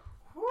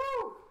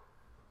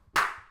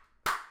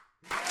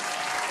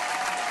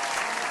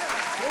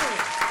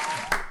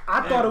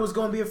 I thought it was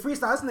gonna be a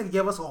freestyle. This nigga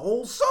gave us a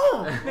whole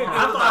song. I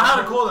thought I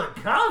had to call the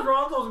cows, bro.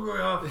 I thought I was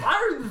going to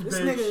fire this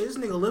bitch. This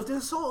nigga lifting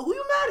his soul. Who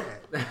you mad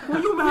at? Who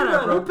you mad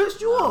at, Who bro?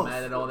 pissed you off?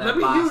 Mad at all that Let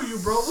me hear you,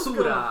 bro. What's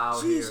good?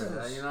 out Jesus.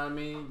 here. You know what I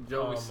mean?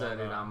 Joey Oh, said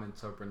my it. God. I'm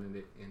interpreting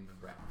it in the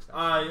rap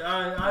style.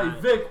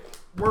 Alright, Vic.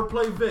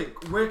 Wordplay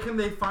Vic. Where can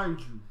they find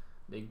you?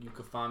 You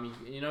can find me,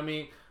 you know what I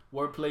mean?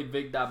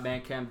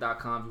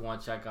 Wordplayvic.bandcamp.com if you want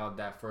to check out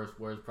that First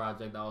Words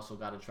project. I also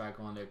got a track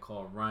on there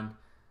called Run.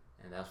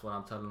 And that's what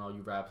I'm telling all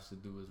you rappers to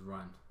do is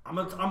run. I'm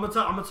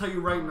gonna tell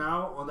you right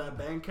now on that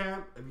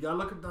Bandcamp. If y'all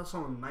look at that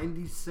song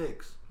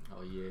 96,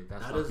 Oh yeah,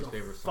 that's that my is a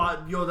favorite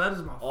song. yo, that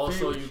is my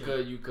Also,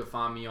 favorite. you could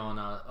find me on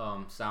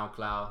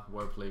SoundCloud,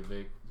 Wordplay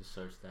Vic. Just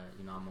search that.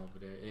 You know I'm over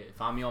there.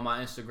 Find me on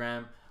my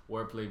Instagram,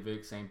 Wordplay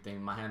Vic. Same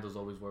thing. My handle's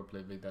always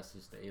Wordplay Vic. That's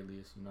just the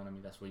alias. You know what I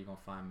mean? That's where you're gonna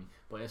find me.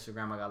 But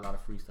Instagram, I got a lot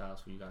of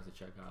freestyles for you guys to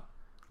check out.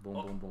 Boom,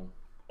 boom, boom.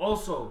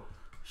 Also,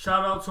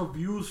 shout out to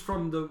Views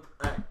from the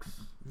X.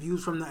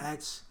 Views from the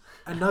X.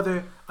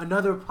 Another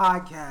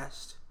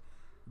podcast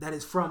that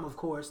is from, of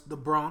course, the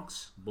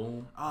Bronx.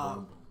 Boom, boom,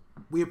 boom.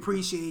 We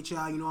appreciate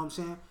y'all. You know what I'm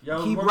saying?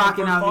 Y'all Keep one of our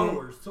rocking first out here.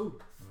 followers too.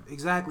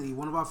 Exactly.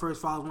 One of our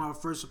first followers, one of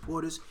our first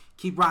supporters.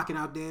 Keep rocking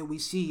out there. We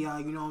see y'all.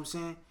 You know what I'm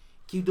saying?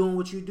 Keep doing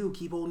what you do.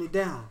 Keep holding it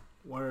down.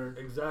 Word.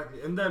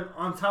 Exactly. And then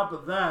on top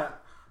of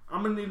that,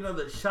 I'm gonna need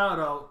another shout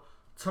out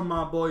to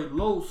my boy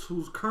Los,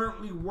 who's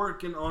currently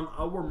working on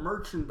our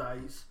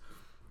merchandise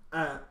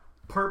at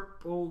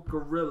Purple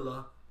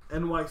Gorilla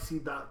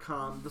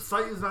NYC.com. The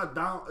site is not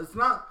down. It's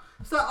not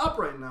up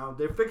right now.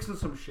 They're fixing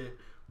some shit.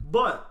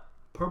 But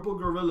Purple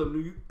Gorilla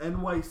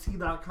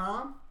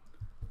NYC.com,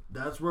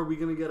 that's where we're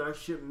gonna get our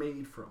shit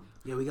made from.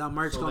 Yeah, we got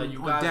merch So on, that you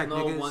on guys deck,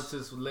 know niggas. once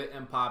it's lit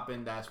and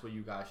popping, that's where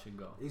you guys should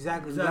go.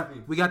 Exactly.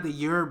 Exactly. We got the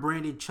Your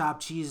branded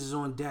chopped cheeses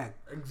on deck.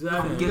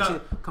 Exactly.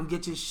 Come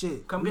get your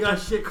shit. Come We get got your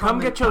shit come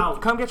get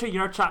coming your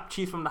your chopped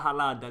cheese from the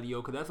halal deli,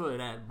 yo, cause that's what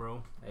it at,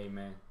 bro. Hey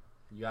man,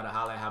 you gotta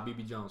holler at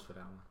Habibi Jones for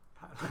that one.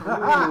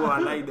 Ooh, I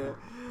like that.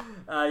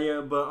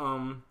 Yeah, but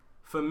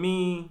for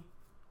me,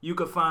 you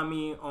can find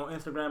me on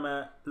Instagram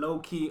at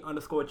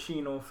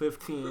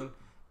lowkey_chino15.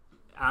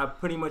 I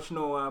pretty much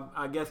know.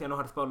 I guess y'all know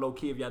how to spell low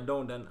key. If y'all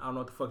don't, then I don't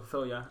know what the fuck to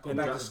tell y'all. Go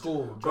back to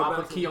school. Drop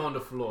a back to- key on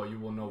the floor, you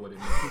will know what it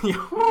means.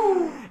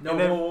 No, And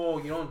then- whoa,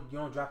 you don't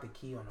drop the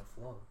key on the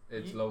floor.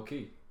 It's low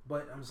key.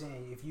 But I'm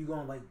saying if you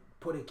gonna like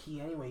put a key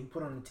anyway, you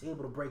put it on the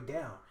table to break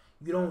down.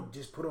 You don't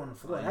just put it on the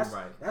floor. Oh, that's you're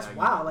right. that's Yeah,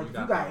 wild. you Like if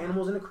got you got that.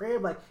 animals in the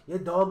crib, like your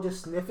dog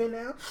just sniffing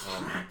now.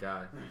 Oh my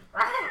god.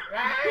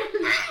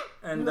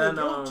 And then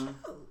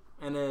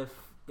and if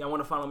y'all want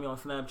to follow me on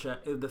Snapchat,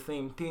 it's the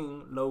same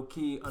thing,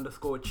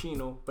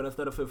 lowkey_chino, but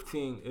instead of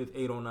 15, it's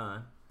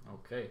 809.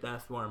 Okay.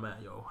 That's where I'm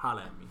at, yo.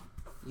 Holla at me.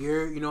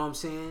 You know what I'm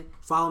saying?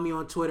 Follow me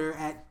on Twitter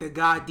at the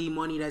God D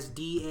Money. That's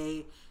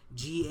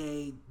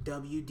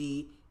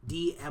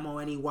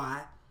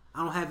DAGAWDDMONEY.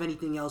 I don't have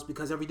anything else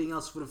because everything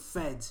else is for the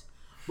feds.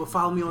 But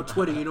follow me on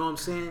Twitter. You know what I'm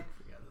saying?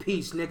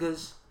 Peace,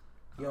 niggas.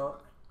 Yo.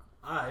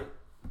 Alright.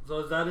 So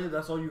is that it?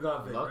 That's all you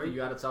got, Vic, Lucky, right? you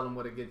gotta tell them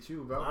what to get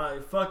you, bro.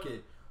 Alright, fuck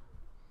it.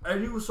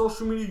 Any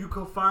social media you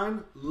can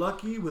find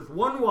Lucky with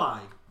one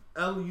Y,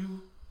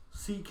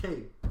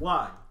 LUCKY,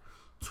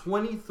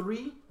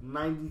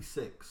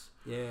 2396.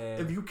 Yeah.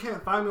 If you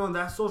can't find me on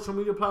that social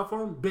media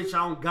platform, bitch,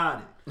 I don't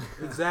got it.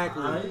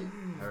 Exactly. Alright?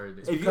 Heard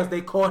it. Because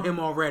they caught him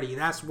already.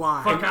 That's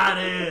why. Fuck out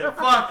of here.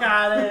 Fuck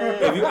out of here.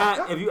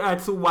 if you add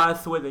 2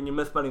 Y's to it, then you're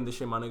misspelling the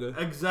shit, my nigga.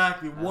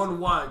 Exactly. One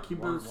Y. Keep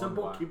one it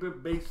simple. Y. Keep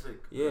it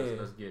basic. Yeah.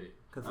 Let's get it.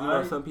 Cause you know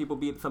Alright. some people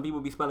be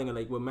spelling it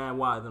like with mad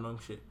Y's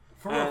and shit.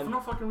 For And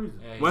no fucking reason.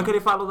 Hey, when can they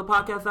follow the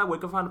podcast at? Where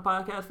can they find the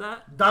podcast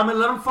at? Diamond,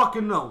 let them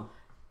fucking know.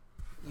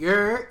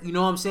 You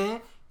know what I'm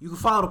saying? You can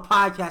follow the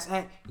podcast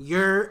at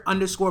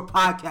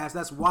your_podcast.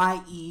 That's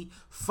YE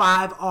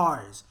 5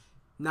 R's.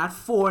 Not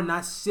 4,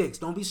 not 6.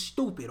 Don't be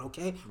stupid,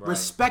 okay? Right.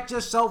 Respect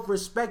yourself.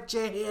 Respect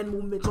your hand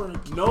movements on the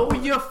know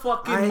your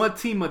fucking Alright.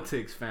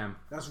 mathematics, fam.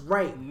 That's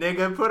right.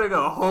 Nigga, putting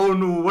a whole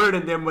new word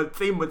in there,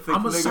 mathematics.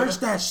 I'm gonna nigga. search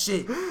that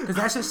shit because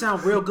that shit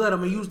sound real good.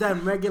 I'm gonna use that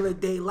in regular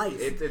day life.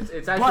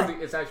 It's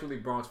But- actually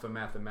Bronx for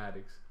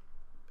mathematics.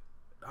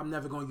 I'm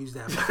never gonna use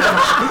that.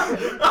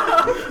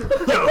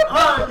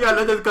 Yeah,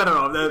 let's just cut it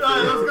off. That's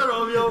Alright, it. let's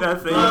go, yo.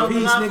 That's it.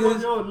 Peace, last niggas.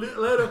 one, yo,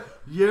 later.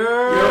 Yeah.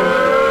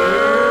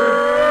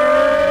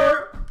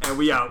 And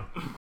we out.